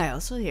 I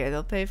also hear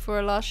they'll pay for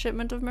a lost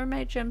shipment of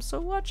mermaid gems, so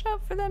watch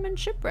out for them in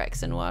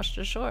shipwrecks and washed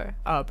ashore.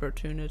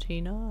 Opportunity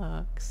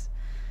knocks.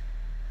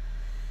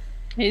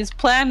 He's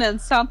planning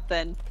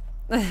something.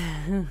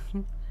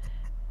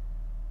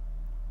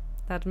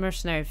 That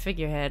mercenary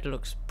figurehead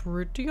looks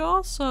pretty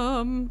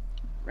awesome.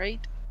 Right.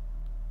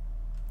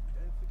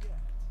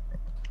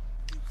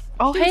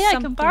 Oh, hey, I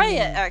can buy it,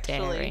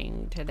 actually.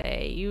 Daring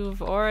today.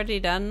 You've already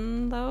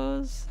done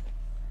those?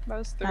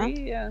 Those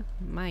three, yeah.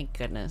 My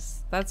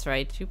goodness. That's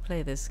right, you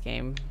play this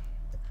game.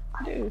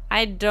 Dude.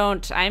 I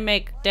don't. I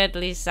make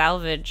deadly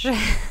salvage.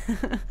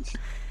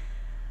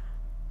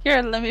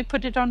 Here, let me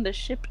put it on the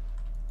ship.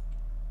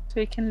 So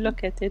we can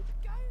look at it.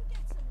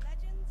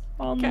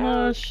 On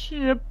Go. the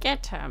ship.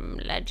 Get 'em,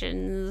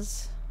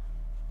 legends.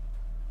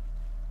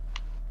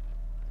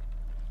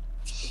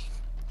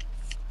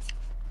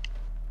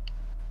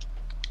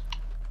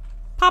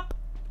 Pop!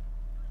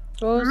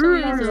 Goes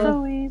The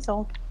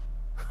weasel.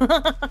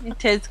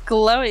 It has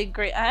glowing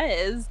grey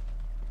eyes.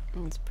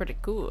 It's pretty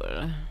cool.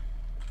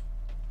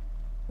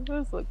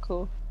 Those look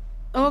cool.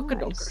 Oh, good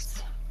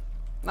Nice.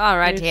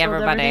 Alrighty, You sold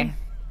everybody. everything?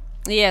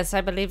 Yes,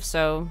 I believe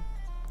so.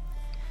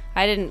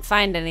 I didn't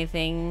find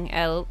anything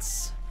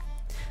else.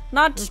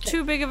 Not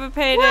too big of a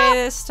payday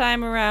this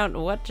time around.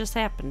 What just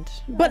happened?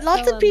 But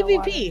lots of fell in the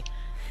PvP.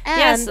 And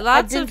Yes,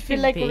 lots I of didn't feel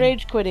like PvP.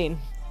 rage quitting.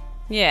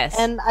 Yes.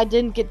 And I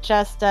didn't get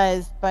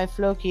chastised by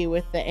Floki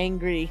with the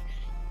angry.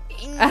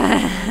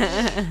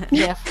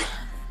 Yeah.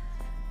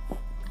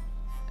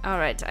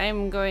 Alright,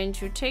 I'm going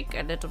to take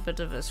a little bit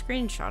of a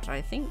screenshot,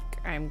 I think.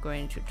 I'm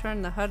going to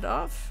turn the HUD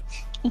off.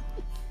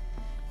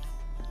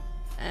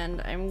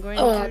 And I'm going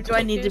Oh, to do I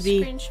take need a to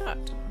be-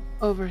 screenshot.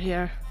 Over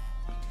here.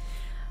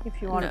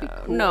 If you want to be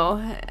cool.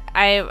 No,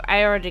 I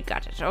already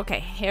got it. Okay,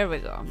 here we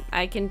go.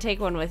 I can take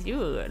one with you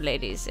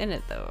ladies in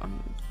it though.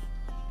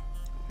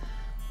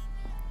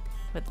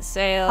 With the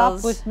sails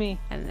Hop with me.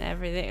 and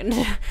everything.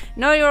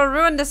 No, you'll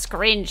ruin the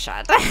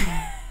screenshot.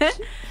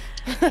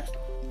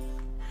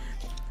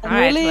 I'm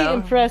really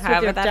impressed with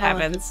however your that talent.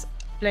 happens.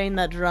 Playing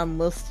that drum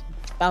whilst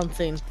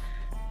bouncing.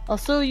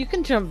 Also, you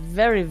can jump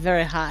very,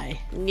 very high.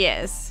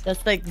 Yes.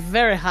 That's like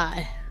very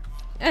high.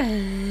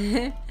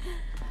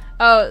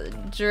 Oh,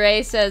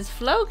 Dre says,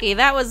 Floki,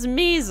 that was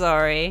me,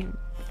 Zori.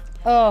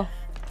 Oh,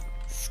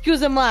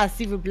 excusez-moi,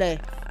 s'il vous plaît.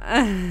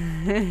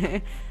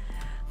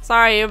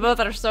 Sorry, you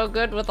both are so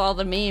good with all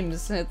the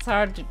memes. It's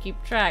hard to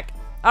keep track.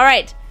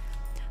 Alright.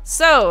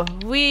 So,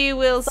 we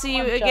will see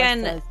you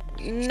again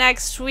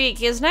next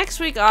week. Is next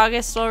week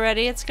August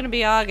already? It's gonna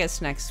be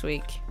August next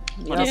week.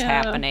 What is Yeah.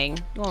 happening?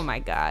 Oh my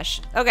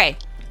gosh. Okay.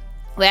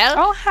 Well.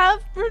 I'll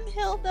have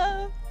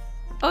Brunhilde.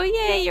 Oh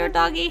yay, your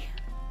doggy.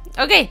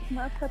 Okay.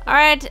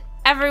 Alright,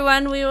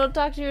 everyone. We will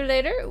talk to you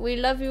later. We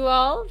love you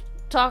all.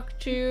 Talk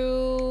to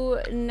you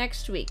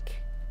next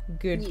week.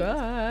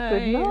 Goodbye.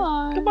 Good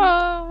night.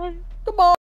 Goodbye.